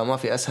بروك. ما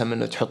في أسهل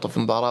منه تحطه في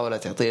مباراة ولا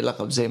تعطيه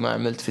لقب زي ما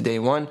عملت في داي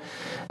 1.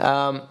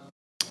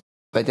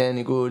 بعدين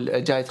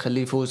يقول جاي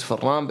تخليه يفوز في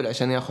الرامبل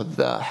عشان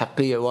ياخذ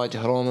حقية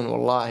يواجه رومان.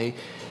 والله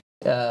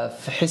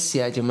في حس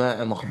يا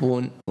جماعة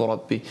مغبون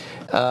وربي.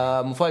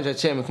 مفاجأة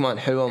شيء مكمان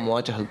حلوة،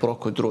 مواجهة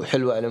البروك ودرو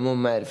حلوة. على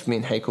العموم ما أعرف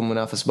مين حيكون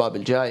منافس باب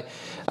الجاي،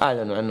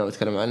 أعلنوا عنه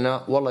وتكلموا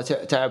عنه. والله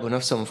تعبوا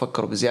نفسهم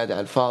وفكروا بزيادة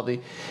على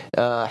الفاضي.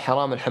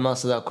 حرام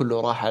الحماس ذا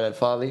كله راح على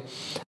الفاضي.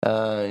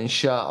 إن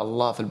شاء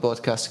الله في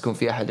البودكاست يكون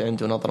في أحد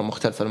عنده نظرة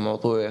مختلفة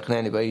للموضوع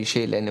يقنعني بأي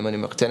شيء، لأني ماني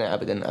مقتنع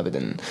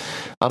أبدا.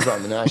 4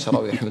 من 10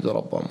 ويحمدوا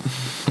ربهم.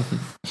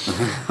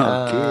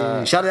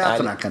 أوكي شاري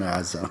أقنعك أنا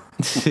عزام.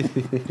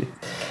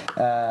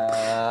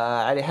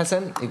 علي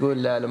حسن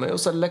يقول لما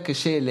يوصل لك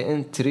الشيء اللي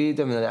أنت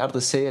تريده من العرض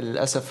السيء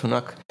للأسف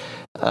هناك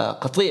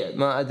قطيع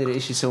ما أدري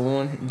إيش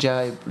يسوون.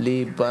 جايب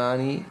لي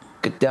باني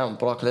قدام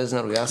بروك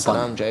ليزنر ويا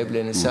سلام، جايب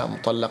لي نساء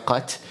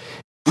مطلقات.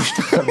 وش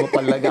دخل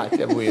مطلقات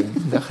يا أبوي؟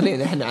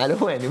 داخلين إحنا على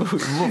وين؟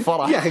 مو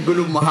فرح يا يقول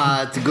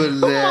أمهات،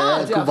 تقول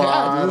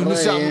كبار،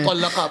 نساء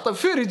مطلقات. طيب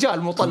في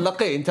رجال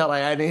مطلقين ترى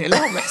يعني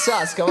لهم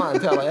إحساس كمان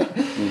ترى.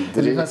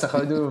 اللي فسخ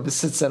عدوه بال6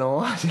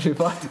 سنوات اللي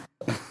فاتت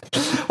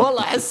والله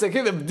أحسه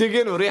كذا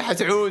بدقن وريحة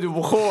عود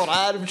وبخور،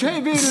 عارف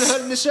جايبين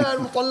النساء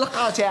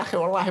المطلقات يا أخي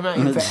والله ما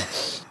ينفع.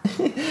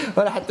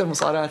 ولا حتى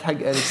المصارعات حق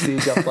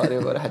NXT جاب طاري،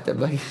 ولا حتى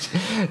باقي.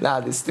 لا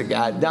هذا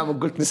استقعاد،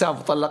 دامك قلت نساء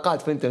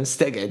مطلقات فأنت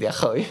مستقعد يا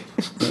أخوي.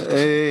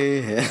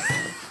 إيه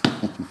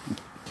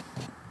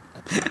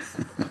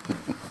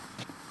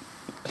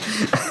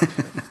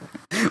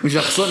وش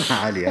أخصنها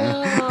عالية.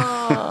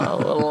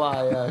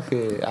 والله يا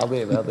أخي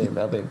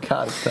عظيم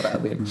كاركتر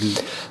عظيم.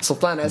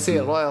 سلطان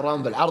عسير رويال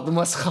رامبل عرض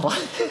مسخرة.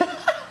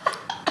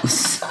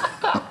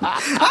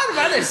 هذا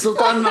معلش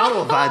سلطان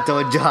معروف عن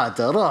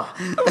توجهاته روح.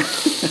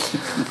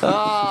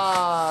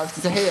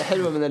 افتتاحية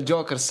حلوة من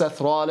الجوكر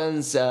سيث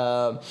رولينز.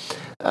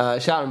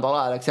 شال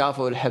المباراة على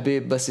اكتافه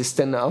والحبيب بس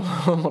يستنى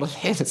أمر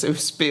الحين يسوي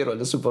سبير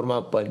ولا سوبرمان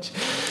بانش.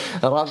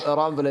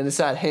 رامبل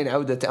النساء الحين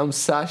عودة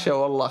أمس ساشا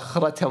والله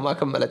أخرتها ما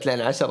كملت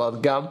لين 10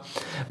 أرقام.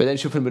 بعدين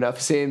نشوف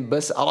المنافسين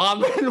بس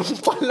رامبل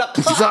مطلق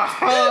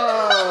صح.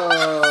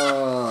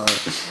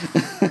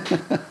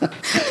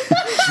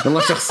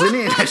 والله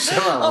شخصيين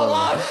الشباب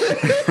والله.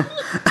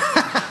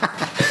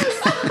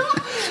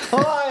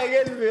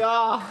 يا قلبي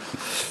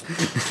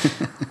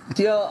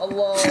يا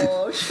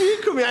الله وش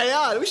فيكم يا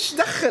عيال؟ وش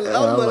دخل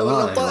أرملة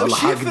ولا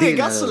وش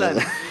يفرق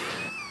أصلا؟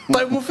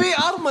 طيب مو في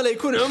أرملة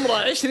يكون عمره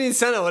 20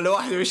 سنة ولا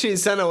 21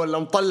 سنة ولا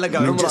مطلقة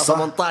عمره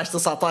 18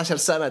 19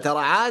 سنة ترى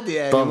عادي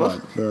يعني طبعا.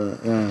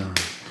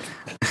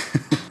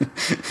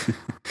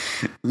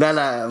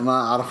 لا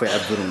ما عرفوا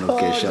يعبرون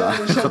اوكي.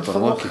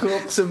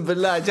 اقسم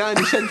بالله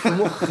جاني شد في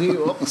مخي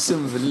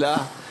واقسم بالله.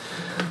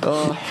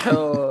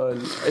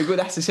 حول يقول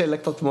احسن شيء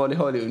لقطه مولي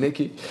هولي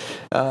ونيكي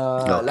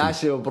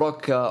لاشي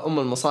وبروك ام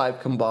المصايب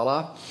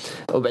كمباراه.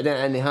 وبعدين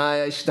على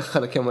النهايه ايش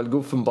دخلك يوم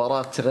القوف في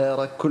مباراه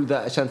غيرك كل ذا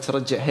عشان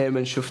ترجع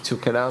هيمن. شفتوا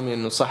كلامي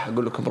انه صح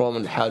اقول لكم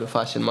رومان لحاله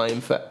فاشل ما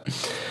ينفع.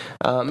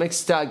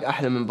 ميكس تاج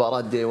احلى من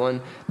مباراه دي 1.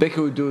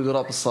 بيكي ودود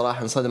راب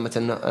الصراحه انصدمت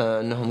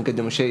انهم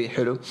قدموا شيء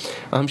حلو.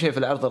 اهم شيء في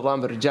العرض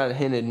الرامبل الرجال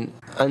الحين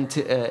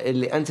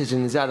اللي انتج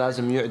النزال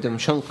لازم يعدم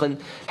شنقا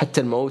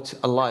حتى الموت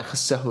الله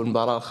يخسه.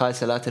 والمباراه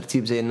الخايسه لا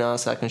ترتيب زي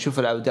الناس لكن شوف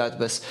العودات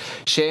بس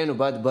شين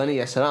وباد باني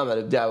يا سلام على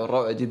الابداع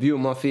والروعه. ديبيو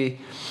ما فيه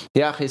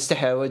يا اخي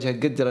استحي على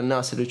وجهك قدر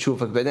الناس اللي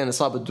تشوفك. بعدين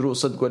اصابه درو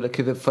صدق ولا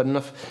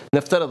كذب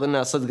نفترض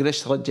انها صدق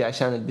ليش ترجع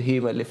عشان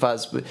البهيمه اللي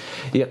فاز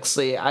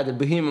يقصي عاد.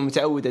 البهيمه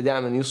متعوده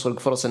دائما يسرق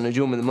فرص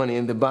النجوم الماني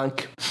ان ذا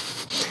بانك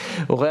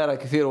وغيرها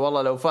كثير.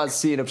 والله لو فاز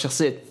سينا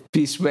بشخصيه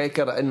بيس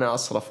ميكر انه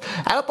اصرف.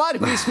 على طاري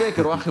بيس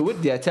ميكر واخي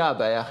ودي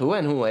اتابع يا اخي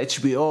وين هو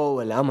HBO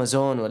ولا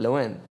امازون ولا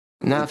وين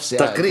نفسي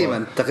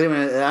تقريبا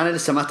انا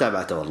لسه ما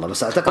تابعته والله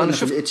بس اعتقد انه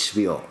في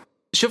HBO.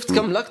 شفت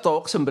كم لقطة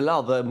وأقسم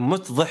بالله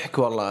مت ضحك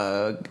والله.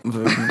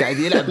 قاعد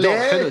يلعب دور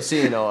حلو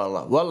سينا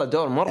والله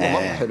دور مرة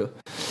حلو.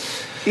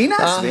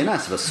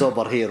 يناسب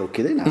السوبر هيرو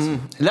كذا يناسب.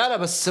 لا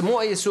بس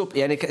مو أي سوب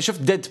يعني.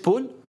 شفت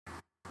ديدبول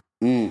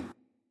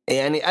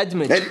يعني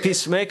أدمج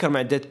بيس ميكر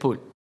مع ديدبول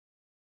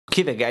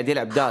كذا قاعد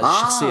يلعب داز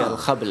الشخصية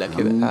الخبلة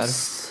كذا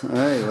عارف.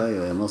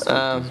 أيوة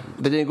مصر.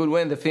 بدين يقول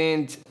وين ذا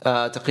فيند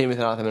تقييمي 3/10.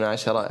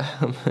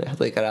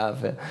 يعطيك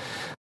العافية.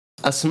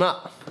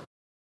 أسماء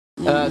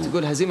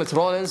تقول هزيمة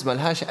رولينز ما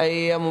لهاش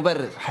أي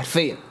مبرر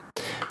حرفيا.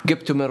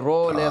 جبته من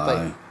رو ليه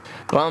طيب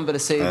رامبل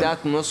السيدات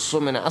نصه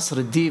من عصر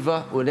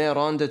الديفا وليه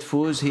روندا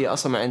تفوز هي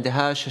أصلا ما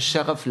عندهاش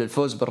الشغف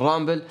للفوز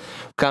بالرامبل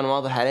وكان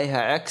واضح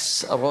عليها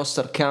عكس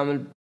الروستر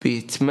كامل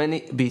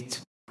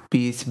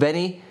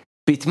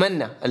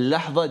بيتمنى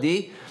اللحظة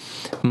دي.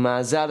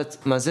 ما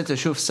زلت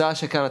أشوف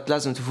ساشا كانت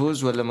لازم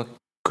تفوز ولا ما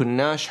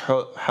كناش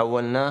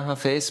حولناها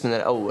فيس من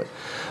الأول.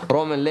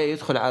 رومان ليه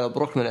يدخل على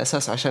بروك من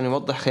الأساس عشان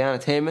يوضح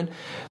خيانة هيمن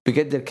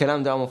بقدر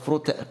الكلام ده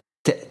مفروض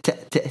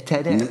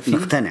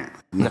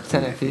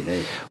نقتنع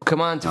فيه.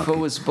 وكمان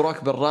تفوز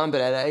بروك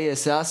بالرامبل على أي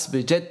أساس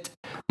بجد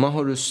ما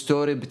هو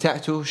الستوري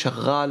بتاعته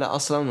شغالة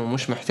أصلا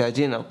ومش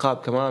محتاجين ألقاب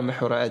كمان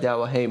محور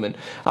عداوة هيمن.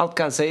 عرض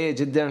كان سيء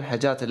جدا.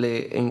 الحاجات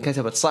اللي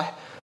انكتبت صح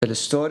في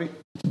الستوري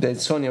بين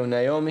سونيا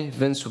ونايومي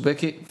فينس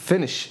وبيكي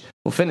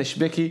وفينش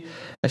بيكي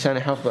عشان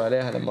يحافظوا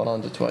عليها لما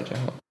راندا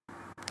تواجهها.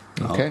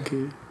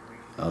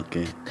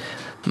 اوكي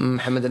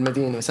محمد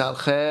المديني مساء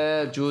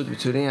الخير. جود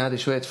بتورين هذه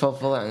شوية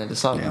تفضل عن اللي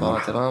صار في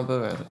مباراة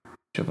رامبل.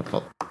 شوف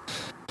الفضل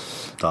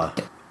طيب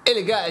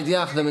اللي قاعد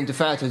ياخذه من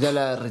دفاعته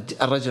ده.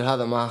 الرجل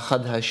هذا ما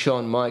أخذها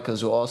شون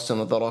مايكلز وأوستن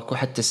وذروك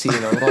وحتى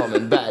سينا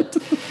ورومان بعد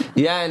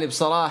يعني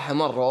بصراحة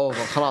مرة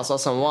أوفر. خلاص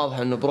أصلا واضح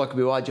إنه بروك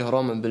بيواجه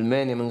رومان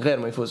بالمانيا من غير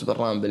ما يفوز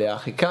بالرامبل يا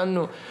أخي.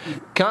 كانوا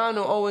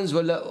أوينز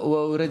ولا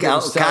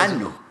وريدل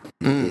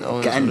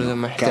كانوا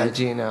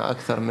محتاجين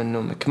أكثر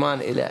منه. مكمان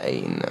إلى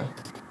أين؟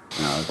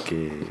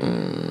 اوكي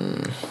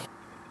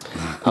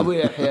ابو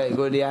يحيى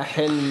يقول يا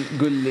حلم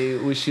قل لي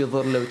وش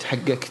يضر لو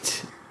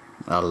تحققت.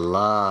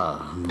 الله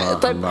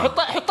طيب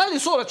حط لي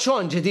صورة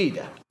شون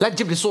جديدة. لا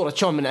تجيب لي صورة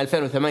شون من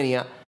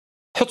 2008.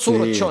 حط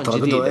صورة شون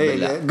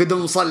جديدة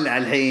قدم مصلع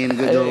الحين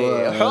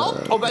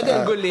حط وبعدين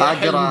قل لي يا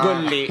حلم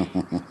قل لي.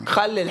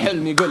 خلي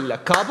الحلم يقول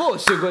لك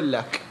كابوس يقول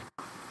لك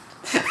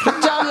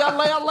رجال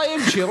يلا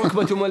يمشي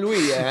ركبته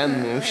ملوية يا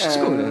عمي وش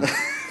تقول.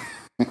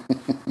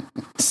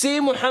 سي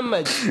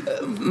محمد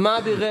ما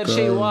بغير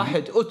شيء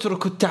واحد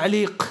اتركوا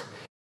التعليق.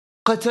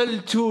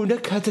 قتلت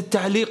نكهة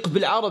التعليق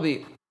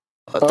بالعربي.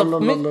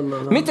 طب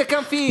متى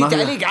كان في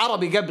تعليق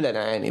عربي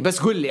قبلنا يعني بس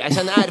قل لي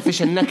عشان أعرف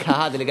إيش النكهة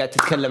هذه اللي قاعد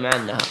تتكلم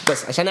عنها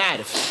بس عشان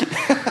أعرف.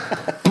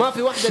 ما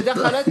في واحدة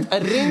دخلت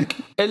الرينج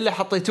إلا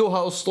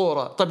حطيتوها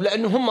أسطورة. طب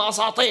لأنه هم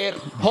أساطير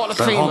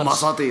هم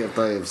أساطير.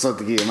 طيب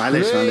صدقي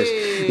معلش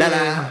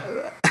لا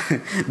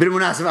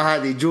بالمناسبة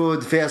هذه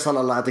جود فيصل،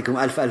 الله يعطيكم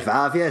ألف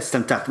عافية،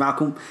 استمتعت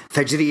معكم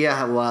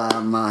فجرية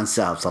وما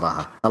أنساها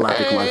بصراحة. الله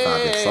يعطيكم ألف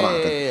عافية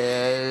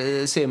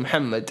صراحة. سي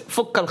محمد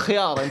فك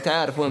الخيار، أنت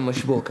عارف وين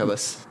مشبوكة،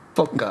 بس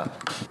فكها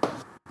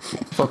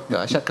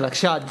شكلك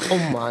شاد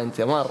أمها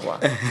أنت مرة.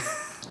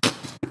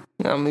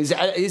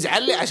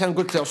 يزعل لي عشان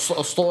قلت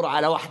أسطورة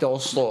على واحدة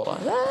أسطورة،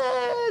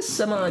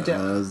 لسه ما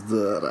جاء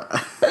أسطورة.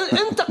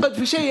 انتقد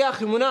في شيء يا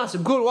أخي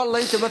مناسب، قول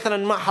والله أنت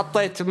مثلا ما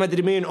حطيت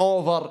مدري مين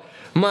أوفر،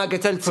 ما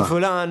قتلت في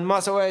فلان، ما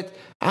سويت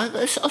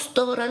إيش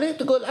أسطورة، ليه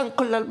تقول عن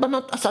كل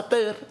البنات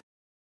أساطير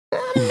يا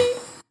عمي؟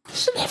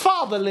 إيش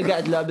الحفاظ اللي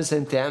قاعد لابس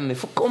أنت يا عمي؟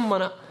 فك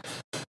أمنا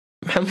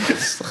محمد.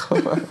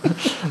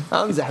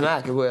 أمزح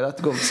معك أبوي، لا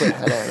تقوم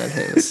تصيح علينا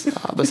الحين.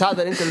 بس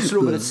هذا أنت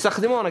الأسلوب اللي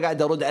تستخدمه وأنا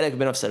قاعد أرد عليك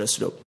بنفس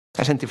الأسلوب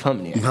عشان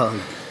تفهمني يعني.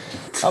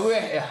 أبو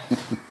يحيى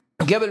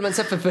قبل ما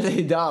نسفل في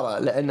الإدارة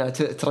لأنها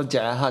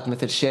ترجع عاهات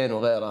مثل شين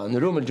وغيرها،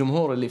 نلوم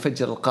الجمهور اللي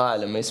يفجر القاعة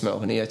لما يسمع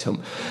أغنيتهم.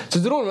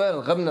 تدرون وين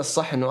غبنا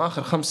الصح؟ إنه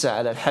آخر 5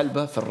 على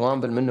الحلبة في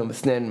الرامبل منهم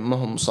 2 ما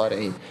هم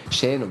مصارعين،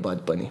 شين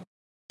وباد باني.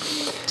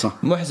 صح.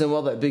 محزن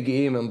وضع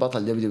بيجي إي من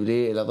بطل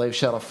دبليو إلى ضيف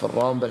شرف في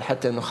الرامبل،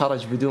 حتى إنه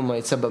خرج بدون ما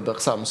يتسبب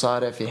بإقصاء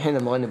مصارع، في حين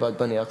المغني باد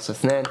باني أقصى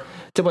 2.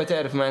 تبغى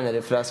تعرف معنى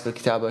الإفلاس في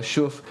الكتابة؟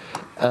 شوف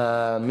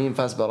مين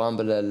فاز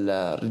برامبل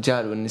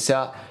الرجال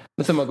والنساء،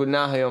 مثل ما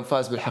قلناها يوم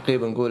فاز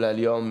بالحقيبة نقولها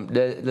اليوم،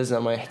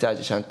 لازم ما يحتاج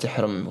عشان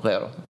تحرم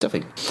غيره.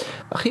 متفق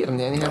أخيرا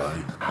يعني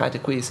حاجة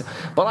كويسة.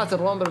 مباراة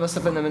الرامبل ما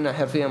استفدنا منها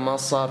حرفيا، ما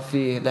صار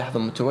فيه لحظة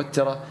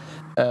متوترة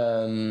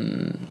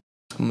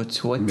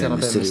بين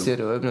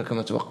ميستيريو وابنه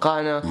كما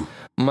توقعنا.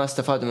 ما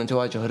استفادوا من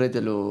تواجه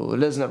ريدل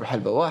وليزنر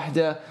بحلبة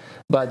واحدة.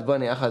 باد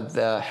باني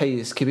أخذ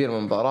حيز كبير من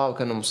المباراة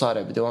وكان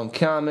مصارع بدوام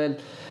كامل.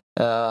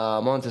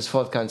 مونتس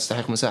فورد كان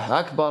يستحق مساحة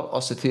أكبر.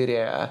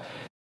 أوستيريا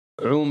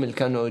عومل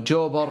كانوا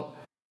جوبر.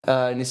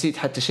 نسيت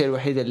حتى الشيء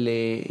الوحيد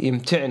اللي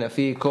يمتعنا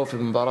فيه كوفي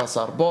بالمباراة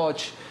صار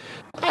بوتش.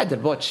 عاد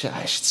البوتش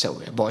ايش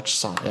تسوي؟ بوتش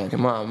صار يعني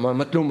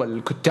ما تلوم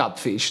الكتاب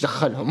فيه، ايش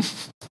دخلهم؟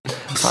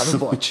 هذا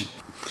بوتش.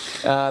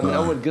 من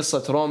أول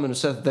قصة رومان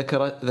وسيث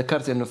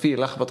ذكرت إنه في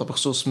لخبطة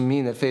بخصوص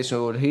مين الفيس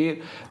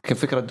والهيل، لكن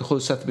فكرة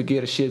دخول سيث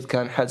بقير الشيلد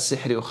كان حد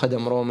سحري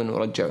وخدم رومان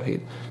ورجعه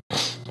هيل.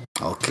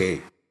 أوكي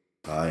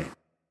هاي.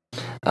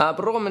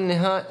 بالرغم من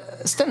النهاية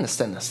استنى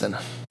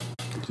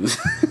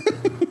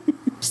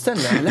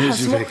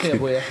لحس مخي يا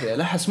أبو يحيى،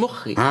 لحس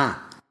مخي.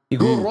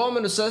 يقول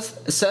رومان وسيث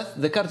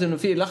ذكرت إنه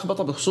في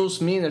لخبطة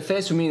بخصوص مين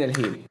الفيس ومين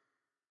الهيل.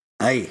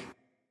 أي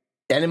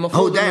يعني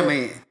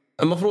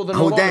المفروض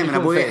هو دائما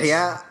أبو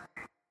يحيى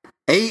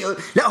اي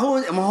لا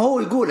هو ما هو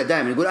يقول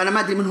دائما يقول انا ما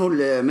ادري من هو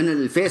من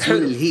الفيس من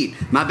الهيل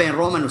ما بين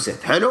رومان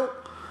وسيث. حلو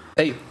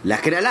ايوه.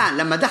 لكن الان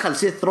لما دخل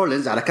سيث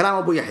رولينز على كلام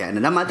ابو يحيى يعني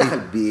لما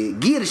دخل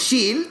بجير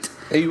الشيلد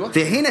ايوه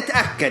فهنا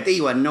تاكد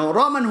ايوه انه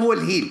رومان هو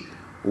الهيل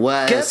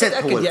وسيث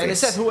هو الفيس. يعني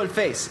سيث هو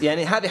الفيس،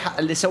 يعني هذه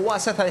اللي سواه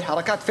سيث هذه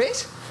حركات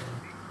فيس.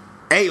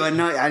 ايوه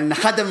انه يعني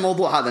خدم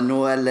الموضوع هذا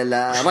انه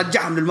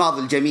رجعهم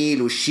للماضي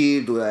الجميل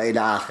والشيلد والى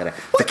اخره،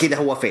 فكذا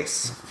هو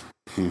فيس.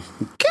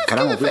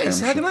 كلام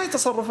فيس هذه ما هي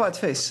تصرفات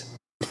فيس.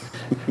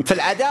 في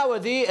العداوة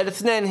ذي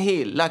الاثنين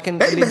هيل، لكن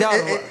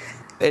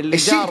اللي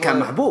الشيلد كان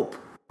محبوب.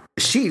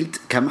 الشيلد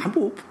كان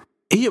محبوب.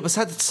 ايوه بس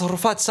هذه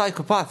تصرفات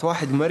سايكوباث،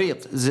 واحد مريض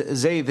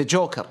زي ذا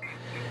جوكر،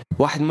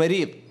 واحد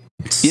مريض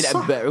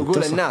يلعب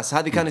عقول الناس.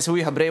 هذه كان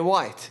يسويها بري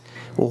وايت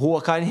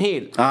وهو كان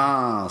هيل.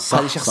 صح.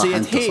 هذه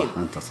شخصية هيل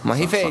ما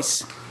هي فيس.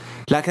 صح.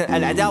 لكن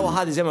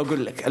العداوة هذه زي ما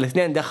أقول لك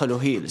الاثنين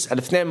دخلوا هيلز،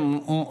 الاثنين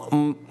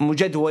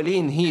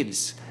مجدولين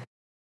هيلز.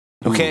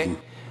 أوكي.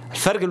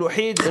 الفرق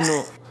الوحيد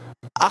إنه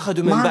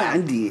أخذوا من بعض.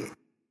 عندي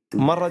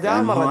مرة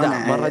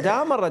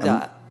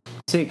دا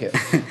سيكر.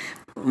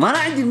 ما أنا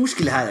عندي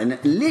المشكلة هذا،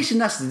 ليش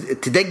الناس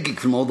تدقق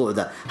في الموضوع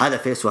ده؟ هذا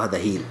فيس وهذا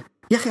هيل.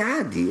 يا أخي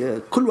عادي،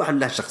 كل واحد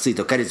له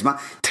شخصيته وكاريزما،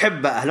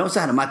 تحبه أهلا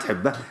وسهلا، ما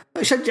تحبه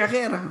شجع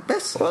غيره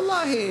بس.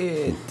 والله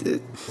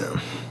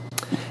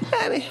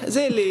يعني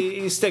زي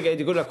اللي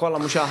يستقعد يقول لك والله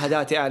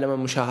مشاهداتي أعلى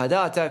من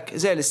مشاهداتك،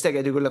 زي اللي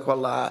يستقعد يقول لك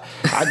والله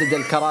عدد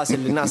الكراسي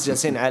اللي الناس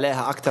جالسين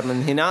عليها أكتر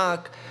من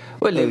هناك،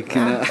 واللي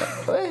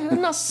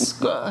الناس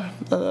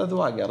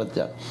أذواق يا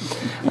رجال.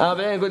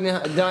 بعدين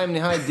يقول دائم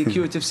نهاية دي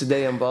كيو تفسد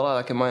أي مباراة،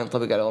 لكن ما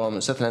ينطبق على رومان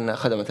وسيث لأنها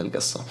خدمت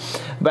القصة.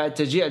 بعد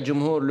تشجيع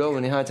الجمهور له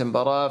ونهاية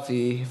المباراة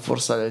في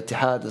فرصة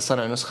للاتحاد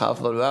لصنع نسخة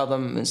أفضل وأعظم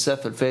من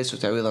سيث الفيس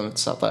وتعويضها من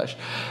 19.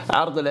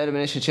 عرض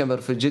الإليمينيشن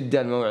تشامبر في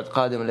جدة، الموعد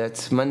قادم اللي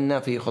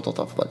أتمنى فيه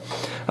خطط أفضل.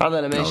 عرض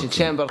الإليمينيشن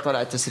تشامبر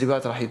طلع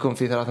التسريبات راح يكون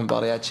في 3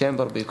 مباريات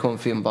تشامبر، بيكون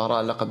في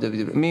مباراة لقب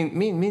دبليو.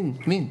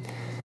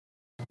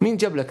 مين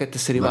جاب لك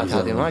التسريبات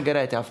هذه؟ ما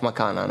قريتها في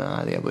مكان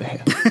أنا هذه يا أبو يحيى.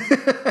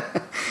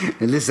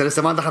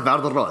 لسه ما دخل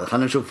بعرض الروح،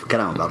 خلينا نشوف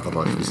كلام بعرض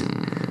الروح.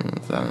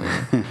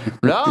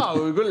 لا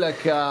ويقول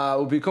لك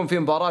وبيكون في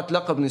مباراة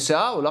لقب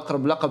نساء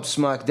ولقب لقب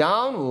سماك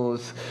داون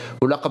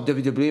ولقب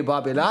دبليو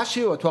بابي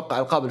لاشي، واتوقع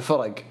القاب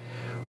الفرق.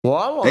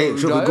 والله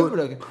شوف يقول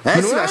لك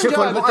اسمع شوف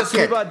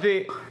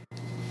المؤكد.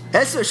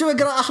 اسمع شوف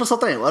اقرا اخر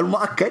سطرين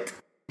والمؤكد.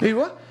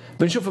 ايوه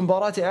بنشوف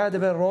مباراة إعادة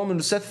بين رومان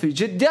وسيث في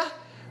جدة،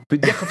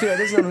 بيتدخل فيها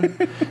ليزنر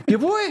يا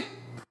ابوي.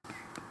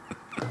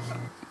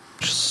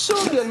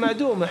 السوريا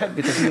المعدومة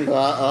حقتك.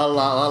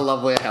 والله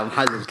ابوي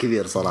محلل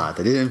كبير صراحة،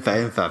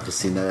 ينفع في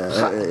السنة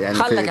يعني.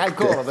 خلك على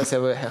الكورة بس يا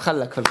ابو يحيى،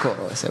 خلك في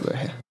الكورة بس يا ابو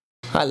يحيى،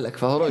 خلك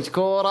في هروج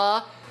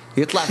كورة.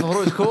 يطلع في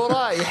هروج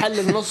كورة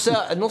يحلل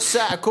نص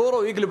ساعة كورة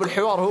ويقلب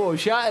الحوار هو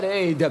وشاعر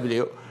اي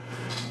دبليو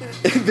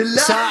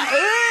بالله ساعة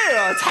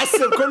ايه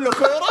تحسن كله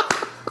كورة.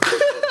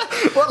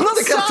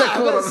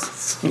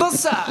 نص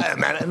ساعة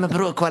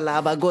مبروك. والله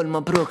أبى أقول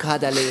مبروك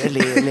هذا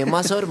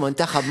لمصر،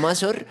 منتخب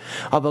مصر،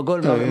 أبى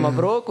أقول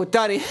مبروك.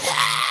 والتاني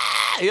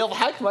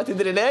يضحك ما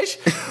تدري ليش.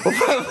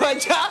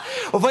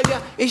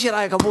 وفجأة إيش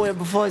رأيك أبوي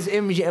بفوز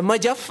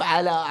مجف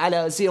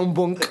على سيوم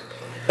بونك.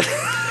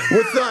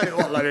 والثاني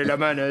والله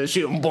للأمانة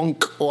سيوم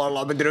بونك،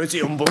 والله بدري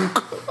سيوم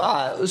بونك.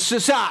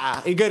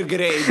 ساعة يقرقر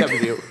اي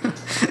دبليو،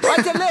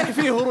 وأنت ليه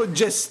فيه هروج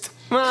جست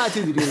ما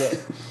تدري ليه.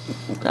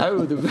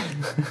 أعوذ بالله.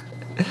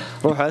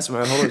 روح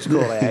اسمع هروج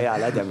كورة يا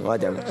عيال.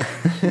 أدم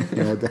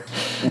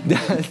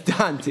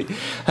دانتي.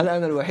 هل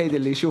أنا الوحيد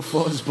اللي يشوف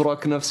فوز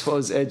بروك نفس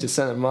فوز إيج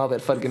السنة الماضية؟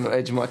 الفرق إنه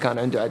إيج ما كان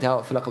عنده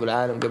عداوة في لقب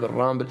العالم قبل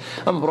الرامبل،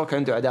 أما بروك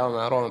عنده عداوة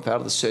مع رومان في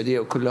أرض السعودية،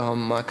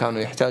 وكلهم ما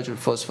كانوا يحتاجوا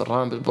الفوز في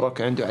الرامبل.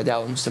 بروك عنده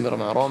عداوة مستمرة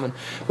مع رومان،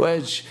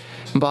 وإيج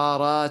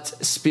مباراة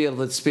سبير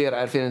ضد سبير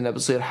عارفين إنه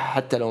بيصير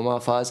حتى لو ما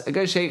فاز.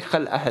 أقل شيء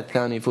خل أحد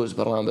ثاني يفوز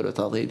بالرامبل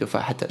وتضييده.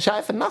 فحتى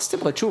شايف الناس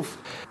تبغى تشوف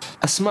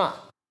أسماء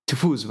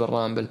تفوز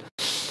بالرامبل.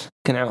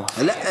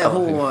 لا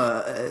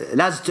هو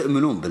لازم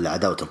تؤمنون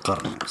بالعداوة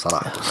القرن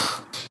صراحة.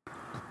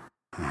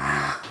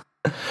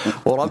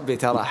 وربي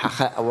ترى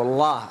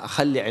والله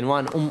أخلي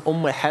عنوان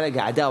أم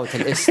الحلقة عداوة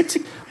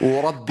الإست.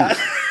 وربي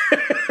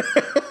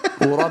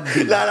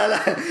لا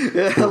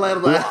الله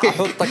يرضى عليك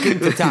أحطك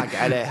أنت تاج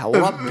عليها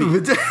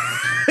وربي.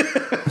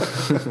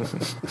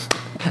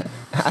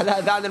 على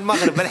أذان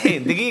المغرب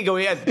الحين دقيقة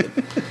ويأذن.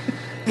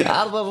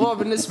 عرض الرو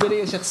بالنسبة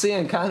لي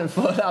شخصيا كان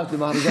الفول اوت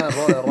لمهرجان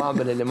رويال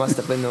رامبل اللي ما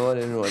استقبلنا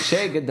ولا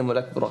شيء. قدموا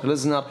لك بروك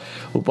ليزنر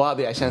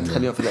وبابي عشان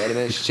تخليهم في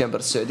الإليمينيشن تشامبر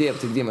السعودية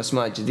بتقديم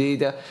أسماء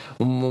جديدة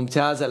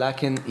وممتازة،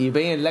 لكن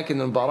يبين لك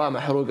إن المباراة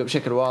محروقة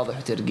بشكل واضح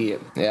وترقية.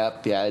 يا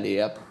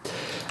علي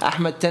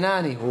أحمد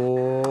تناني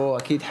هو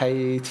أكيد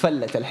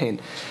حيتفلت الحين.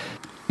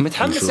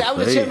 متحمس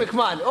أول شيء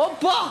مكمان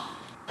أوبا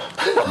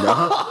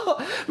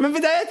من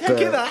بدايتها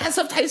كذا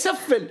حسبت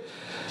حيسفل.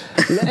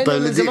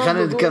 طيب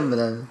خلينا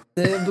نكمل.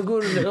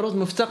 بقول العروض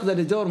مفتقدة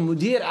لدور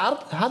مدير عرض.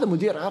 هذا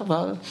مدير عرض،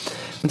 هذا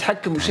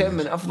متحكم وشيء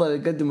من أفضل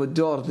يقدم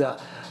الدور ده،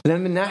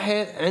 لأن من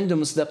ناحية عنده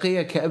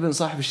مصداقية كابن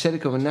صاحب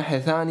الشركة، ومن ناحية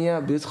ثانية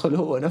بيدخل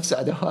هو نفسه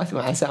عدوات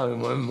مع أسامي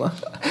مهمة.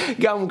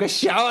 قاموا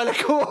قشعوا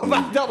لك هو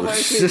بعد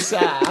 24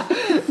 ساعة.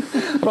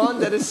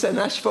 روندا لسه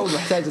ناشفة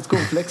ومحتاجة تكون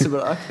فلكسبل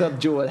أكثر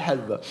جوا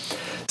الحلبة.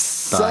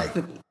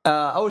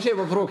 أول شيء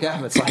مبروك يا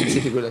أحمد، صح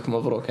نسيت أقول لك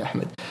مبروك يا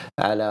أحمد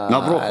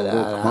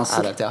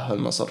على تأهل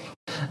مصر.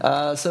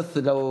 سث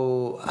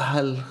لو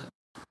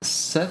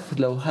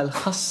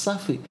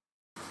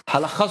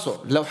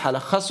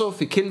حلخصوا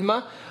في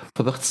كلمة،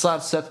 فباختصار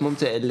سث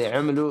ممتع. اللي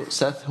عمله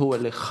سث هو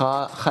اللي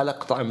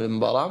خلق طعم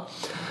المباراة.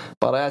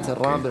 مباريات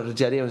الرامبل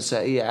الرجالية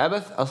والنسائية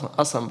عبث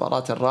أصلا.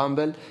 مباراة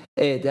الرامبل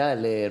ده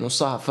اللي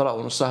نصها فرق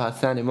ونصها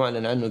الثاني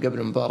معلن عنه قبل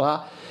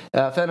المباراة.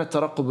 فين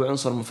الترقب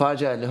وعنصر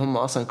مفاجأة اللي هم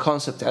أصلا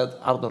كونسبت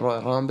عرض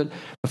الرويال رامبل؟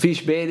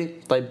 مفيش بيلي.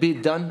 طيب بيت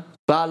دان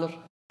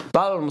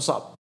بالر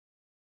مصاب.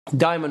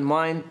 دايموند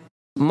ماين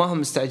ما هم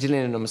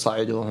مستعجلين انهم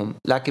يصعدوهم،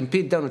 لكن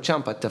بيت دان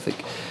وتشامبا اتفق.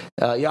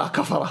 يا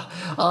كفره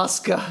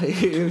اسكا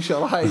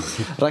شراي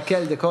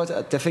راكيل داكوتا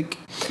اتفق.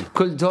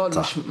 كل دول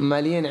مش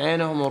مالين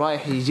عينهم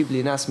ورايح يجيب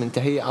لي ناس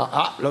منتهية.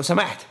 لو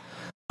سمحت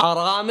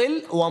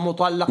أرامل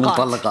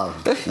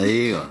ومطلقات.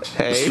 ايوه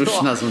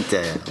مش ناس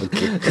منتهية.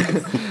 اوكي.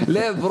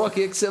 ليه بروك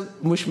يكسب؟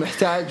 مش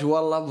محتاج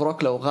والله.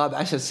 بروك لو غاب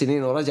 10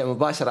 سنين ورجع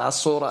مباشرة على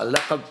الصورة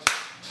اللقب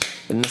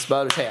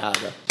بالنسبة له شيء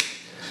عادة.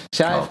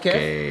 شايف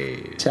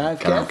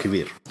كيف؟ كلام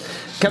كبير.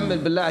 كمل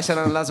بالله عشان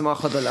أنا لازم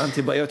أخذ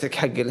الأنتي بايوتيك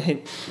حقي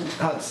الحين.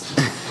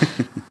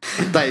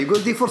 طيب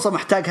يقول دي فرصة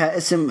محتاجها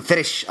اسم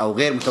فريش أو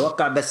غير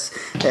متوقع، بس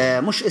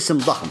مش اسم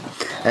ضخم.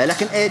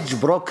 لكن إيج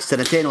بروك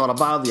سنتين ورا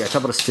بعض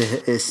يعتبر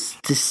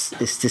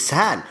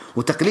استسهال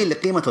وتقليل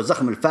لقيمة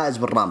وزخم الفائز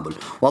بالرامبل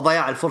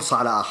وضياع الفرصة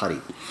على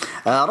آخرين.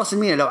 راسل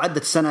مينيا لو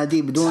عدت السنة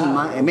دي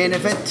بدون مين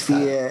إيفنت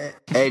في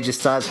إيج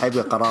ستايلز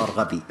حيبقى قرار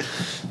غبي.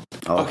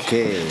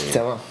 اوكي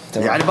تمام.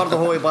 يعني برضه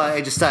هو يبغى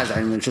ايج ستايلز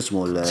يعني من شو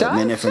اسمه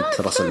المين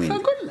ايفنت راسل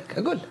مين.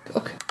 اقول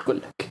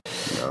لك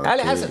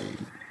على حسب.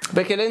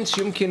 بيكي لينش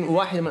يمكن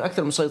واحد من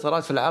أكثر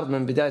المسيطرات في العرض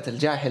من بداية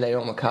الجائحة إلى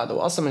يومك هذا،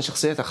 وأصلا من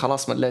شخصيتها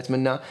خلاص مليت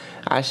منها.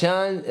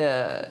 عشان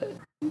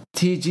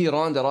تيجي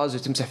روندا راوزي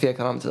وتمسح فيها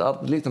كرامة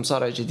الأرض. ليه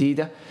مصارعة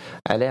جديدة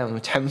عليها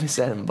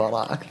متحمسة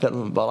للمباراة أكثر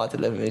من مباراة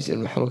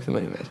المحروق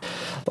 8 ماتش.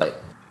 طيب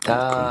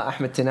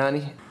أحمد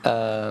تناني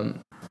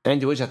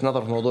عندي وجهة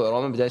نظر في موضوع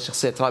رومان. بداية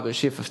شخصية رابي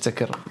وشيف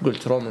افتكر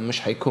قلت رومان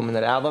مش حيكون من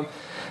الأعظم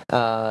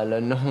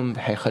لأنهم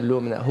حيخلوه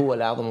من هو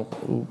الأعظم،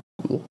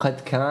 وقد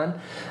كان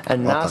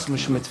الناس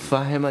مش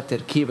متفاهمة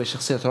تركيبة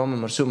شخصية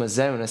رومان مرسومة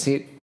ازاي،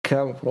 ونسير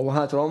كلام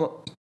بروموهات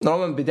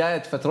رومان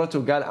بداية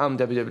فترته قال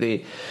دبليو دبليو.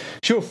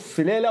 شوف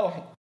في ليلة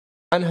واحدة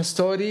انهى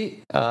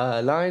ستوري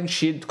لاين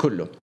شيلد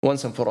كله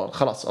وانس اند فور اول،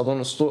 خلاص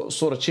اظن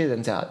صورة شيلد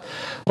انتهت،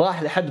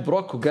 راح لحد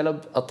بروك وقلب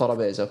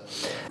الترابيزه.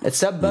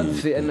 تسبب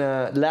في ان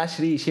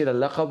لاشلي يشيل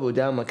اللقب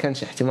وده ما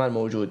كانش احتمال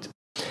موجود.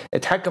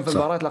 اتحكم في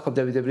مباراة لقب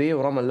دبليو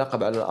ورمى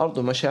اللقب على الارض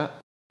ومشى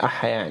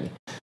يعني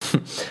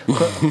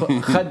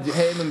خد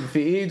هيمن في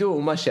ايده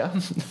ومشى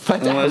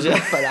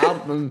فتح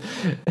العرض من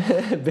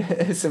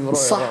باسم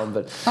روي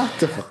رامبل.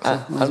 اتفق.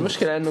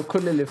 المشكله انه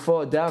كل اللي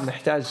فوق ده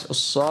محتاج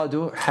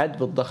قصاده حد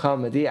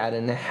بالضخامه دي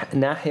على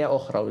ناحيه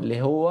اخرى،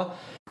 واللي هو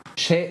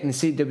شيء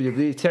نسيت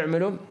دبليو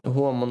تعمله،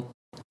 وهو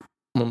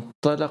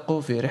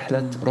منطلقوا في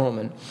رحلة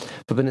رومان.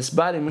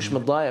 فبالنسبة لي مش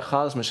متضايق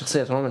خالص من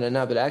شخصية رومان،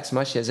 لأنها بالعكس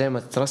ماشية زي ما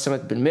ترسمت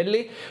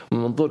بالملي،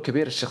 ومن منظور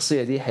كبير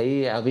الشخصية دي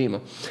حقيقية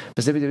عظيمة.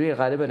 بس دبليو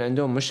غالبا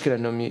عندهم مشكلة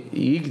أنهم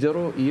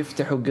يقدروا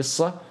يفتحوا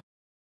قصة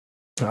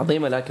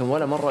عظيمة لكن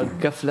ولا مرة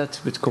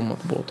قفلت بتكون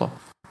مضبوطة.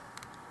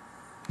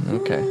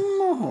 أوكي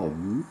ما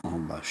هو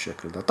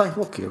بالشكل ده. طيب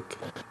أوكي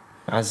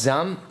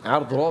عزام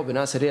عرض رو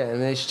بناء سريع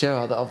ليش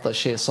هذا أفضل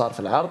شيء صار في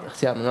العرض.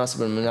 اختيار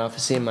مناسب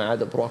للمنافسين ما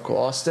عدا بروك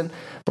وأوستن.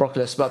 بروك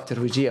لأسباب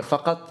ترويجية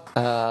فقط،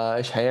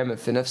 إيش هيعمل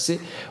في نفسي،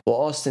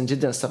 وأوستن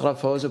جدا استغرب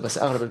فوزه، بس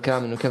أغلب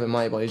الكلام إنه كيفن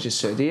ما يبغى يجي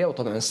السعودية،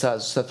 وطبعا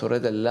ستاث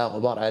وريدل لا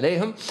غبار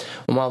عليهم،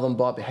 وما أظن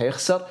بابي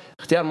حيخسر.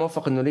 اختيار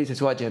موفق إنه ليتا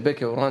تواجه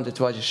بيكي وراندا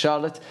تواجه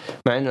شارلت،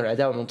 مع إنه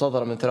العداوة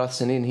المنتظرة من 3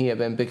 سنين هي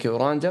بين بيكي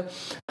وراندا.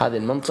 هذه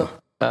المنطق.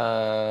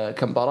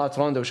 كمباراة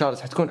روندا وشارلت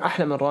حتكون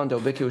أحلى من روندا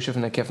وبيكي،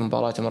 وشفنا كيف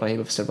مباراتهم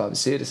رهيبة في سرباب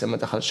السيريس لما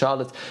دخل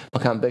شارلت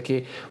مكان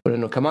بيكي،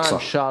 ولأنه كمان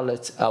صح.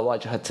 شارلت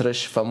واجهت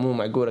تريش، فمو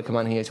معقولة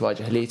كمان هي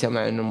تواجه ليتا،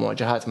 مع إنه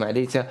مواجهات مع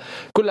ليتا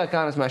كلها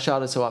كانت مع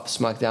شارلت سواء في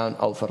سماك داون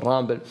أو في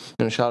الرامبل،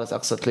 لأنه شارلت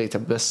أقصت ليتا،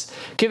 بس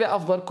كذا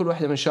أفضل كل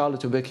واحدة من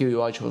شارلت وبيكي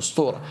يواجهوا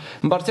أسطورة.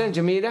 مبارتين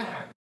جميلة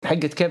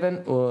حقت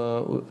كيفن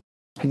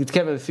حقت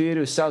كيفن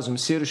ثيري وستارز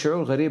ومسيرو.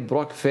 شعور غريب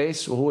بروك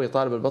فيس وهو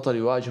يطالب البطل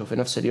يواجهه في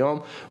نفس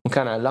اليوم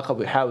وكان على اللقب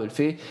ويحاول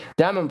فيه.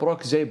 دائما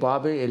بروك زي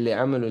بابي اللي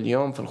عمله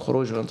اليوم في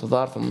الخروج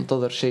والانتظار،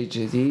 فمنتظر شيء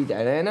جديد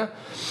علينا.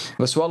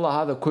 بس والله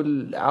هذا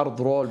كل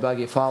عرض رول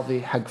باقي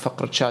فاضي. حق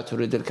فقرة شات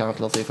وريدل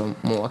كانت لطيفة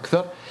مو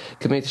أكثر.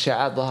 كمية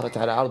الشائعات ظهرت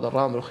على عرض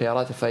الرامبل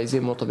وخيارات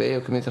الفائزين مو طبيعية،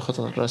 وكمية الخطط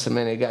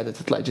الرسمية قاعدة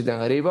تطلع جدا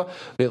غريبة.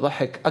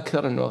 ويضحك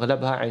أكثر إنه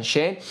أغلبها عن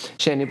شين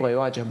يبغى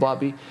يواجه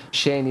بابي،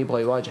 شين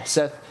يبغى يواجه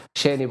سيث،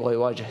 شين يبغى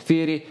يواجه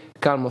ثيري.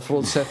 كان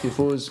مفروض سيث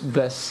يفوز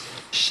بس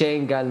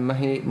شين قال ما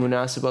هي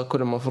مناسبة،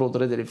 كل المفروض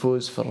ريدل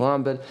يفوز في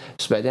الرامبل،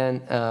 بس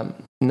بعدين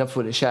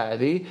نفوا الإشاعة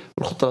ذي.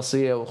 والخطة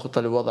الرئيسية والخطة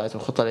اللي وضعت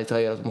والخطة اللي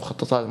تغيرت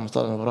ومخططات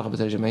المفترضة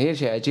برغبة الجماهير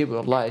شيء عجيب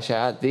والله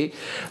إشاعات ذي.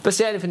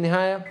 بس يعني في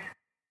النهاية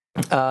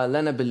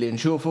لنا باللي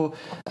نشوفه،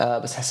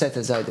 بس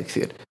حسيتها زايدة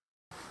كثير.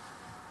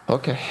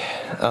 اوكي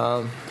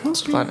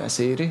سلطان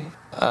عسيري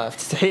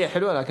افتتاحية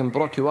حلوة، لكن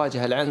بروك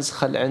يواجه العنز.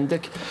 خل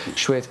عندك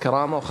شوية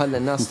كرامة وخلي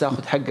الناس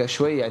تاخذ حقها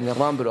شوي. يعني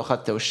الرامبل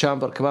واخذته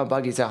والشامبر كمان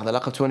باقي تاخذ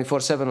لقب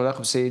 24/7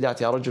 ولقب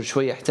السيدات. يا رجل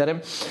شوية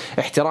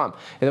احترام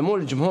إذا مو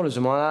الجمهور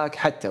وزملائك.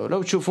 حتى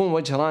ولو تشوفون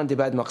وجه راندي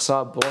بعد ما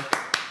قصاب بروك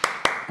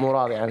مو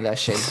راضي عن ذا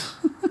الشيء.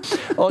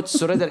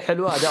 أوتس وريدل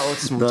حلوة، أداء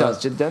أوتس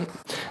ممتاز جدا.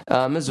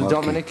 مز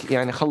ودومينيك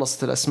يعني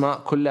خلصت الأسماء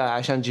كلها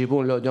عشان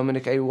تجيبون له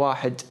دومينيك. أي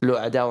واحد له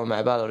عداوة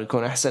مع بالور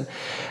يكون أحسن.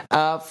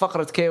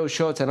 فقرة كيو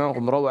شو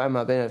تناغم روعة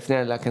ما بين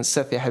الاثنين، لكن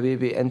سيث يا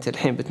حبيبي أنت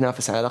الحين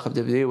بتنافس على لقب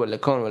دبليو ولا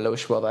كون ولا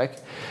وش وضعك؟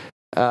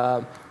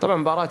 طبعا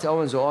مباراة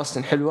أوينز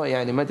وأوستن حلوة.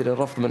 يعني ما أدري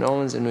الرفض من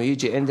أوينز إنه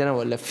يجي عندنا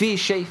ولا في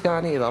شيء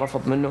ثاني. إذا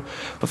رفض منه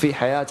ففي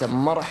حياته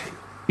ما راح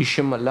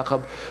يشم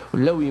اللقب،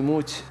 ولو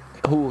يموت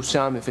هو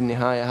سامي في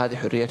النهاية. هذه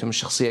حريتهم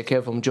الشخصية.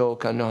 كيفهم جو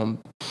كأنهم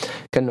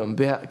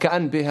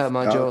بها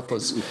ما جو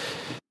طز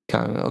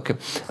كان أوكي.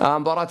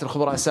 مباراة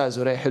الخبراء ساز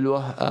وري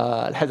حلوة.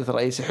 الحدث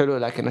الرئيسي حلو،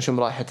 لكن أشم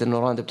رايحة إنه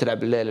راند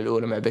بتلعب الليلة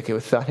الأولى مع بيكي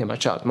والثانية مع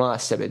شارلت. ما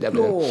أستبعد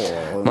أبدا،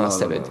 ما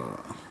أستبعد.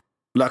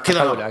 لا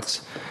كذا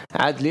بالعكس.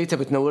 عاد ليتا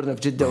بتنورنا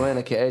في جدة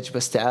وينك يا إيج؟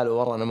 بس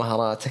تعالوا ورانا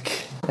مهاراتك.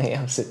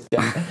 أيام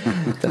 6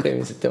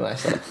 تقريبا 6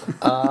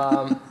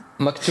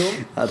 مكتوب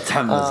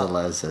اتحمس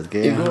الله يسعدك.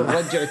 يقول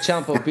رجعوا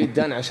تشامبو وبيت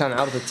دان عشان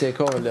عرض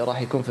التيك اوفر اللي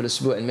راح يكون في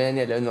الاسبوع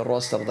المانيا، لانه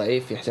الروستر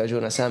ضعيف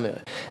يحتاجون اسامي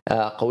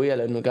قويه،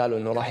 لانه قالوا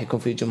انه راح يكون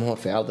في جمهور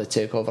في عرض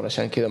التيك اوفر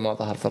عشان كذا ما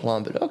ظهر في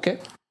الرامبل. اوكي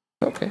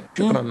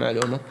شكرا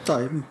معلومه.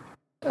 طيب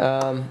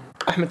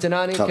احمد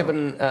تناني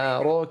كيفن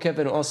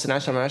كيفن واوستن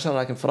 10/10،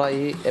 لكن في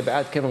رايي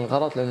ابعاد كيفن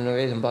غلط لانه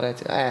نوعيه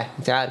المباريات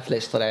انت عارف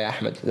ليش طلع يا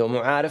احمد؟ لو مو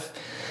عارف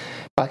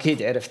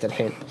أكيد عرفت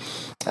الحين.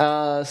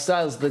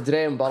 ستايلز ضد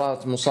ري مباراة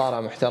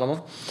مصارعة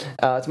محترمة.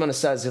 أتمنى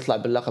ستايلز يطلع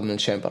باللقب من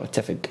شامبر.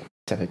 اتفق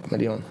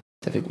مليون.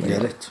 يا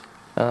ريت.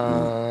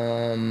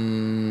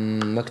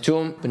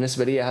 مكتوم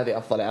بالنسبة لي هذه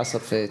أفضل عصر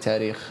في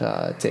تاريخ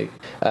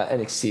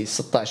NXT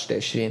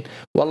 16-20.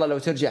 والله لو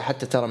ترجع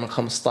حتى ترى من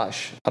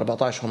 15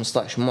 14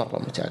 15 مرة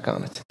متعة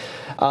كانت.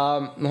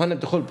 مهند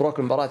دخول بروك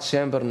المباراة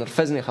شامبر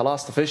نرفزني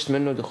خلاص، طفشت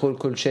منه. دخول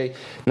كل شيء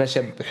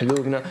نشب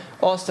بحلوقنا.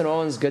 أوستن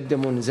أوينز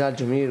قدموا نزال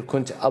جميل،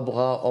 كنت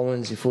أبغى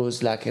أوينز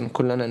يفوز، لكن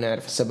كلنا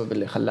نعرف السبب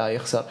اللي خلاه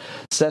يخسر.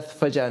 سيث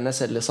فجأة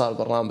نسى اللي صار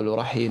بالرامبل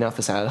وراح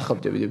ينافس على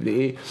لقب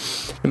WWE.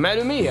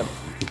 المعلومية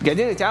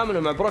قاعدين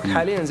يتعاملوا مع بروك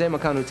حاليا زي ما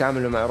كانوا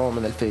يتعاملوا مع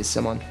رومان الفيس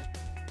زمان.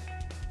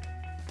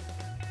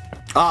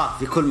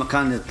 في كل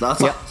مكان يطلع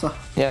صح صح.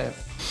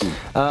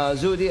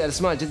 زودي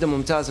الاسماء جدا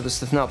ممتازه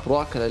باستثناء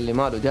بروك اللي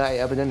ما له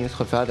داعي ابدا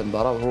يدخل في هذه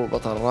المباراه وهو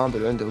بطل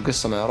الرامبل وعنده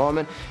قصه مع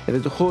رومان. اذا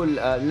دخول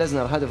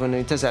ليزنر هدفه انه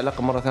ينتزع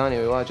لقب مره ثانيه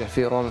ويواجه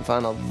فيه رومان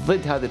فانا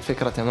ضد هذه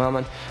الفكره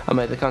تماما.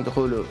 اما اذا كان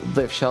دخوله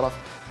ضيف شرف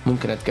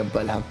ممكن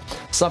اتقبلها.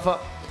 صفا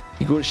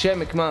يقول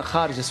شيمك مان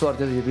خارج اسوار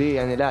دبليو،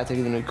 يعني لا اعتقد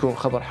انه يكون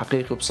خبر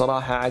حقيقي.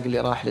 وبصراحه عقلي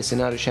راح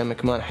لسيناريو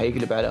شيمك مان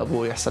حيقلب على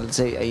ابوه يحصل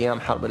زي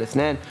ايام حرب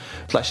الاثنين،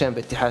 يطلع شيم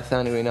باتحاد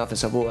ثاني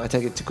وينافس ابوه.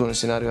 اعتقد تكون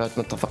سيناريوهات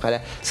متفق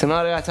عليها.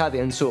 سيناريوهات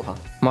هذه انسوها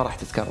ما راح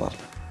تتكرر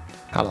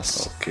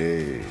خلاص.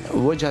 اوكي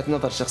وجهه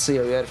نظر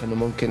شخصيه ويعرف انه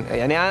ممكن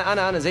يعني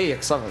انا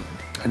زيك صفن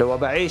لو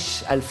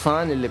بعيش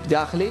الفان اللي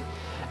بداخلي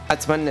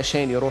اتمنى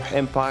شين يروح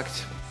امباكت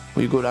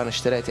ويقول انا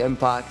اشتريت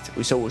امباكت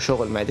ويسوي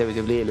شغل مع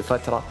دبليو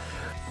لفتره.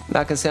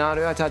 لكن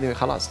سيناريوهات هذه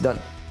خلاص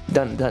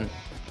دن.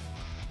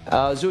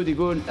 زود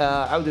يقول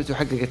عودته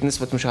حققت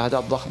نسبة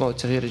مشاهدات ضخمة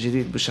والتغيير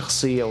الجديد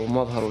بالشخصية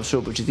ومظهر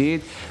وأسلوب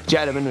جديد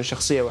جعل منه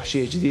شخصية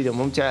وحشية جديدة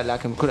وممتعة.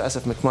 لكن بكل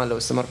أسف مكمان لو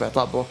استمر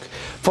بإعطاء بروك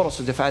فرص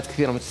ودفعات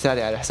كثيرة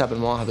متتالية على حساب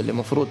المواهب اللي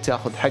مفروض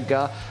تأخذ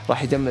حقها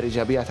راح يدمر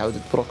إيجابيات عودة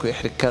بروك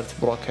ويحرق كارت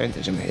بروك عند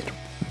الجماهير.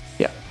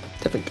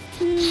 اتفق.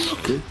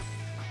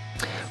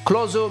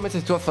 كلوزو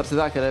متى توفر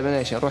تذاكر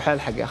الإليمينيشن؟ روح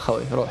الحق يا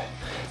أخوي روح.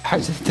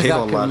 حجز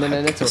التذاكر من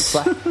النت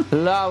صح؟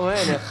 لا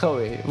وين يا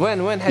أخوي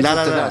وين حجز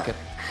التذاكر؟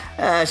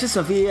 شو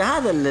اسمه في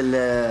هذا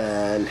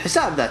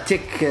الحساب ذا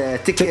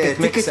تيكت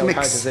ميكس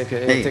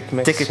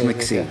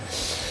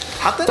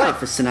حطيناه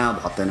في السناب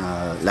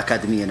وحطينا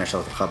الأكاديمية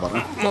نشرت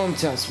الخبر.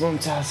 ممتاز.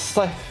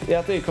 طيب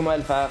يعطيكم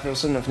ألف عافية.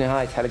 وصلنا في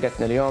نهاية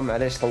حلقتنا اليوم.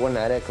 معليش طولنا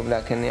عليكم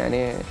لكن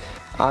يعني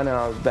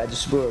أنا بعد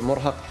أسبوع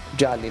مرهق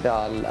جالي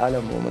ذا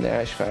الألم ومن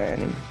إيش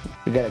فيعني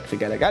قلق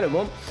في قلق. على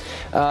العموم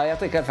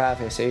يعطيك ألف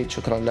عافية سعيد.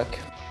 شكرا لك.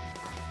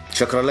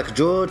 شكرا لك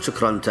جود.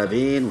 شكرا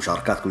للمتابعين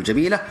ومشاركاتكم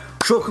الجميلة.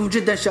 شوفكم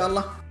جدا إن شاء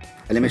الله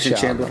الإليمينيشن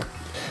تشامبر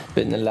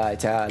بإذن الله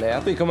تعالى.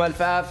 يعطيكم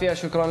ألف عافية.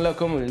 شكرا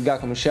لكم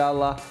ونلقاكم إن شاء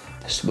الله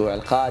الأسبوع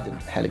القادم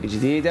حلقة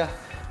جديدة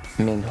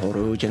من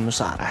هروج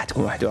المصارعة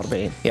تكون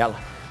 41. يلا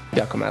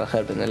نلقاكم على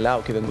خير بإذن الله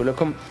وكذا نقول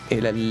لكم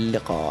إلى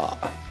اللقاء.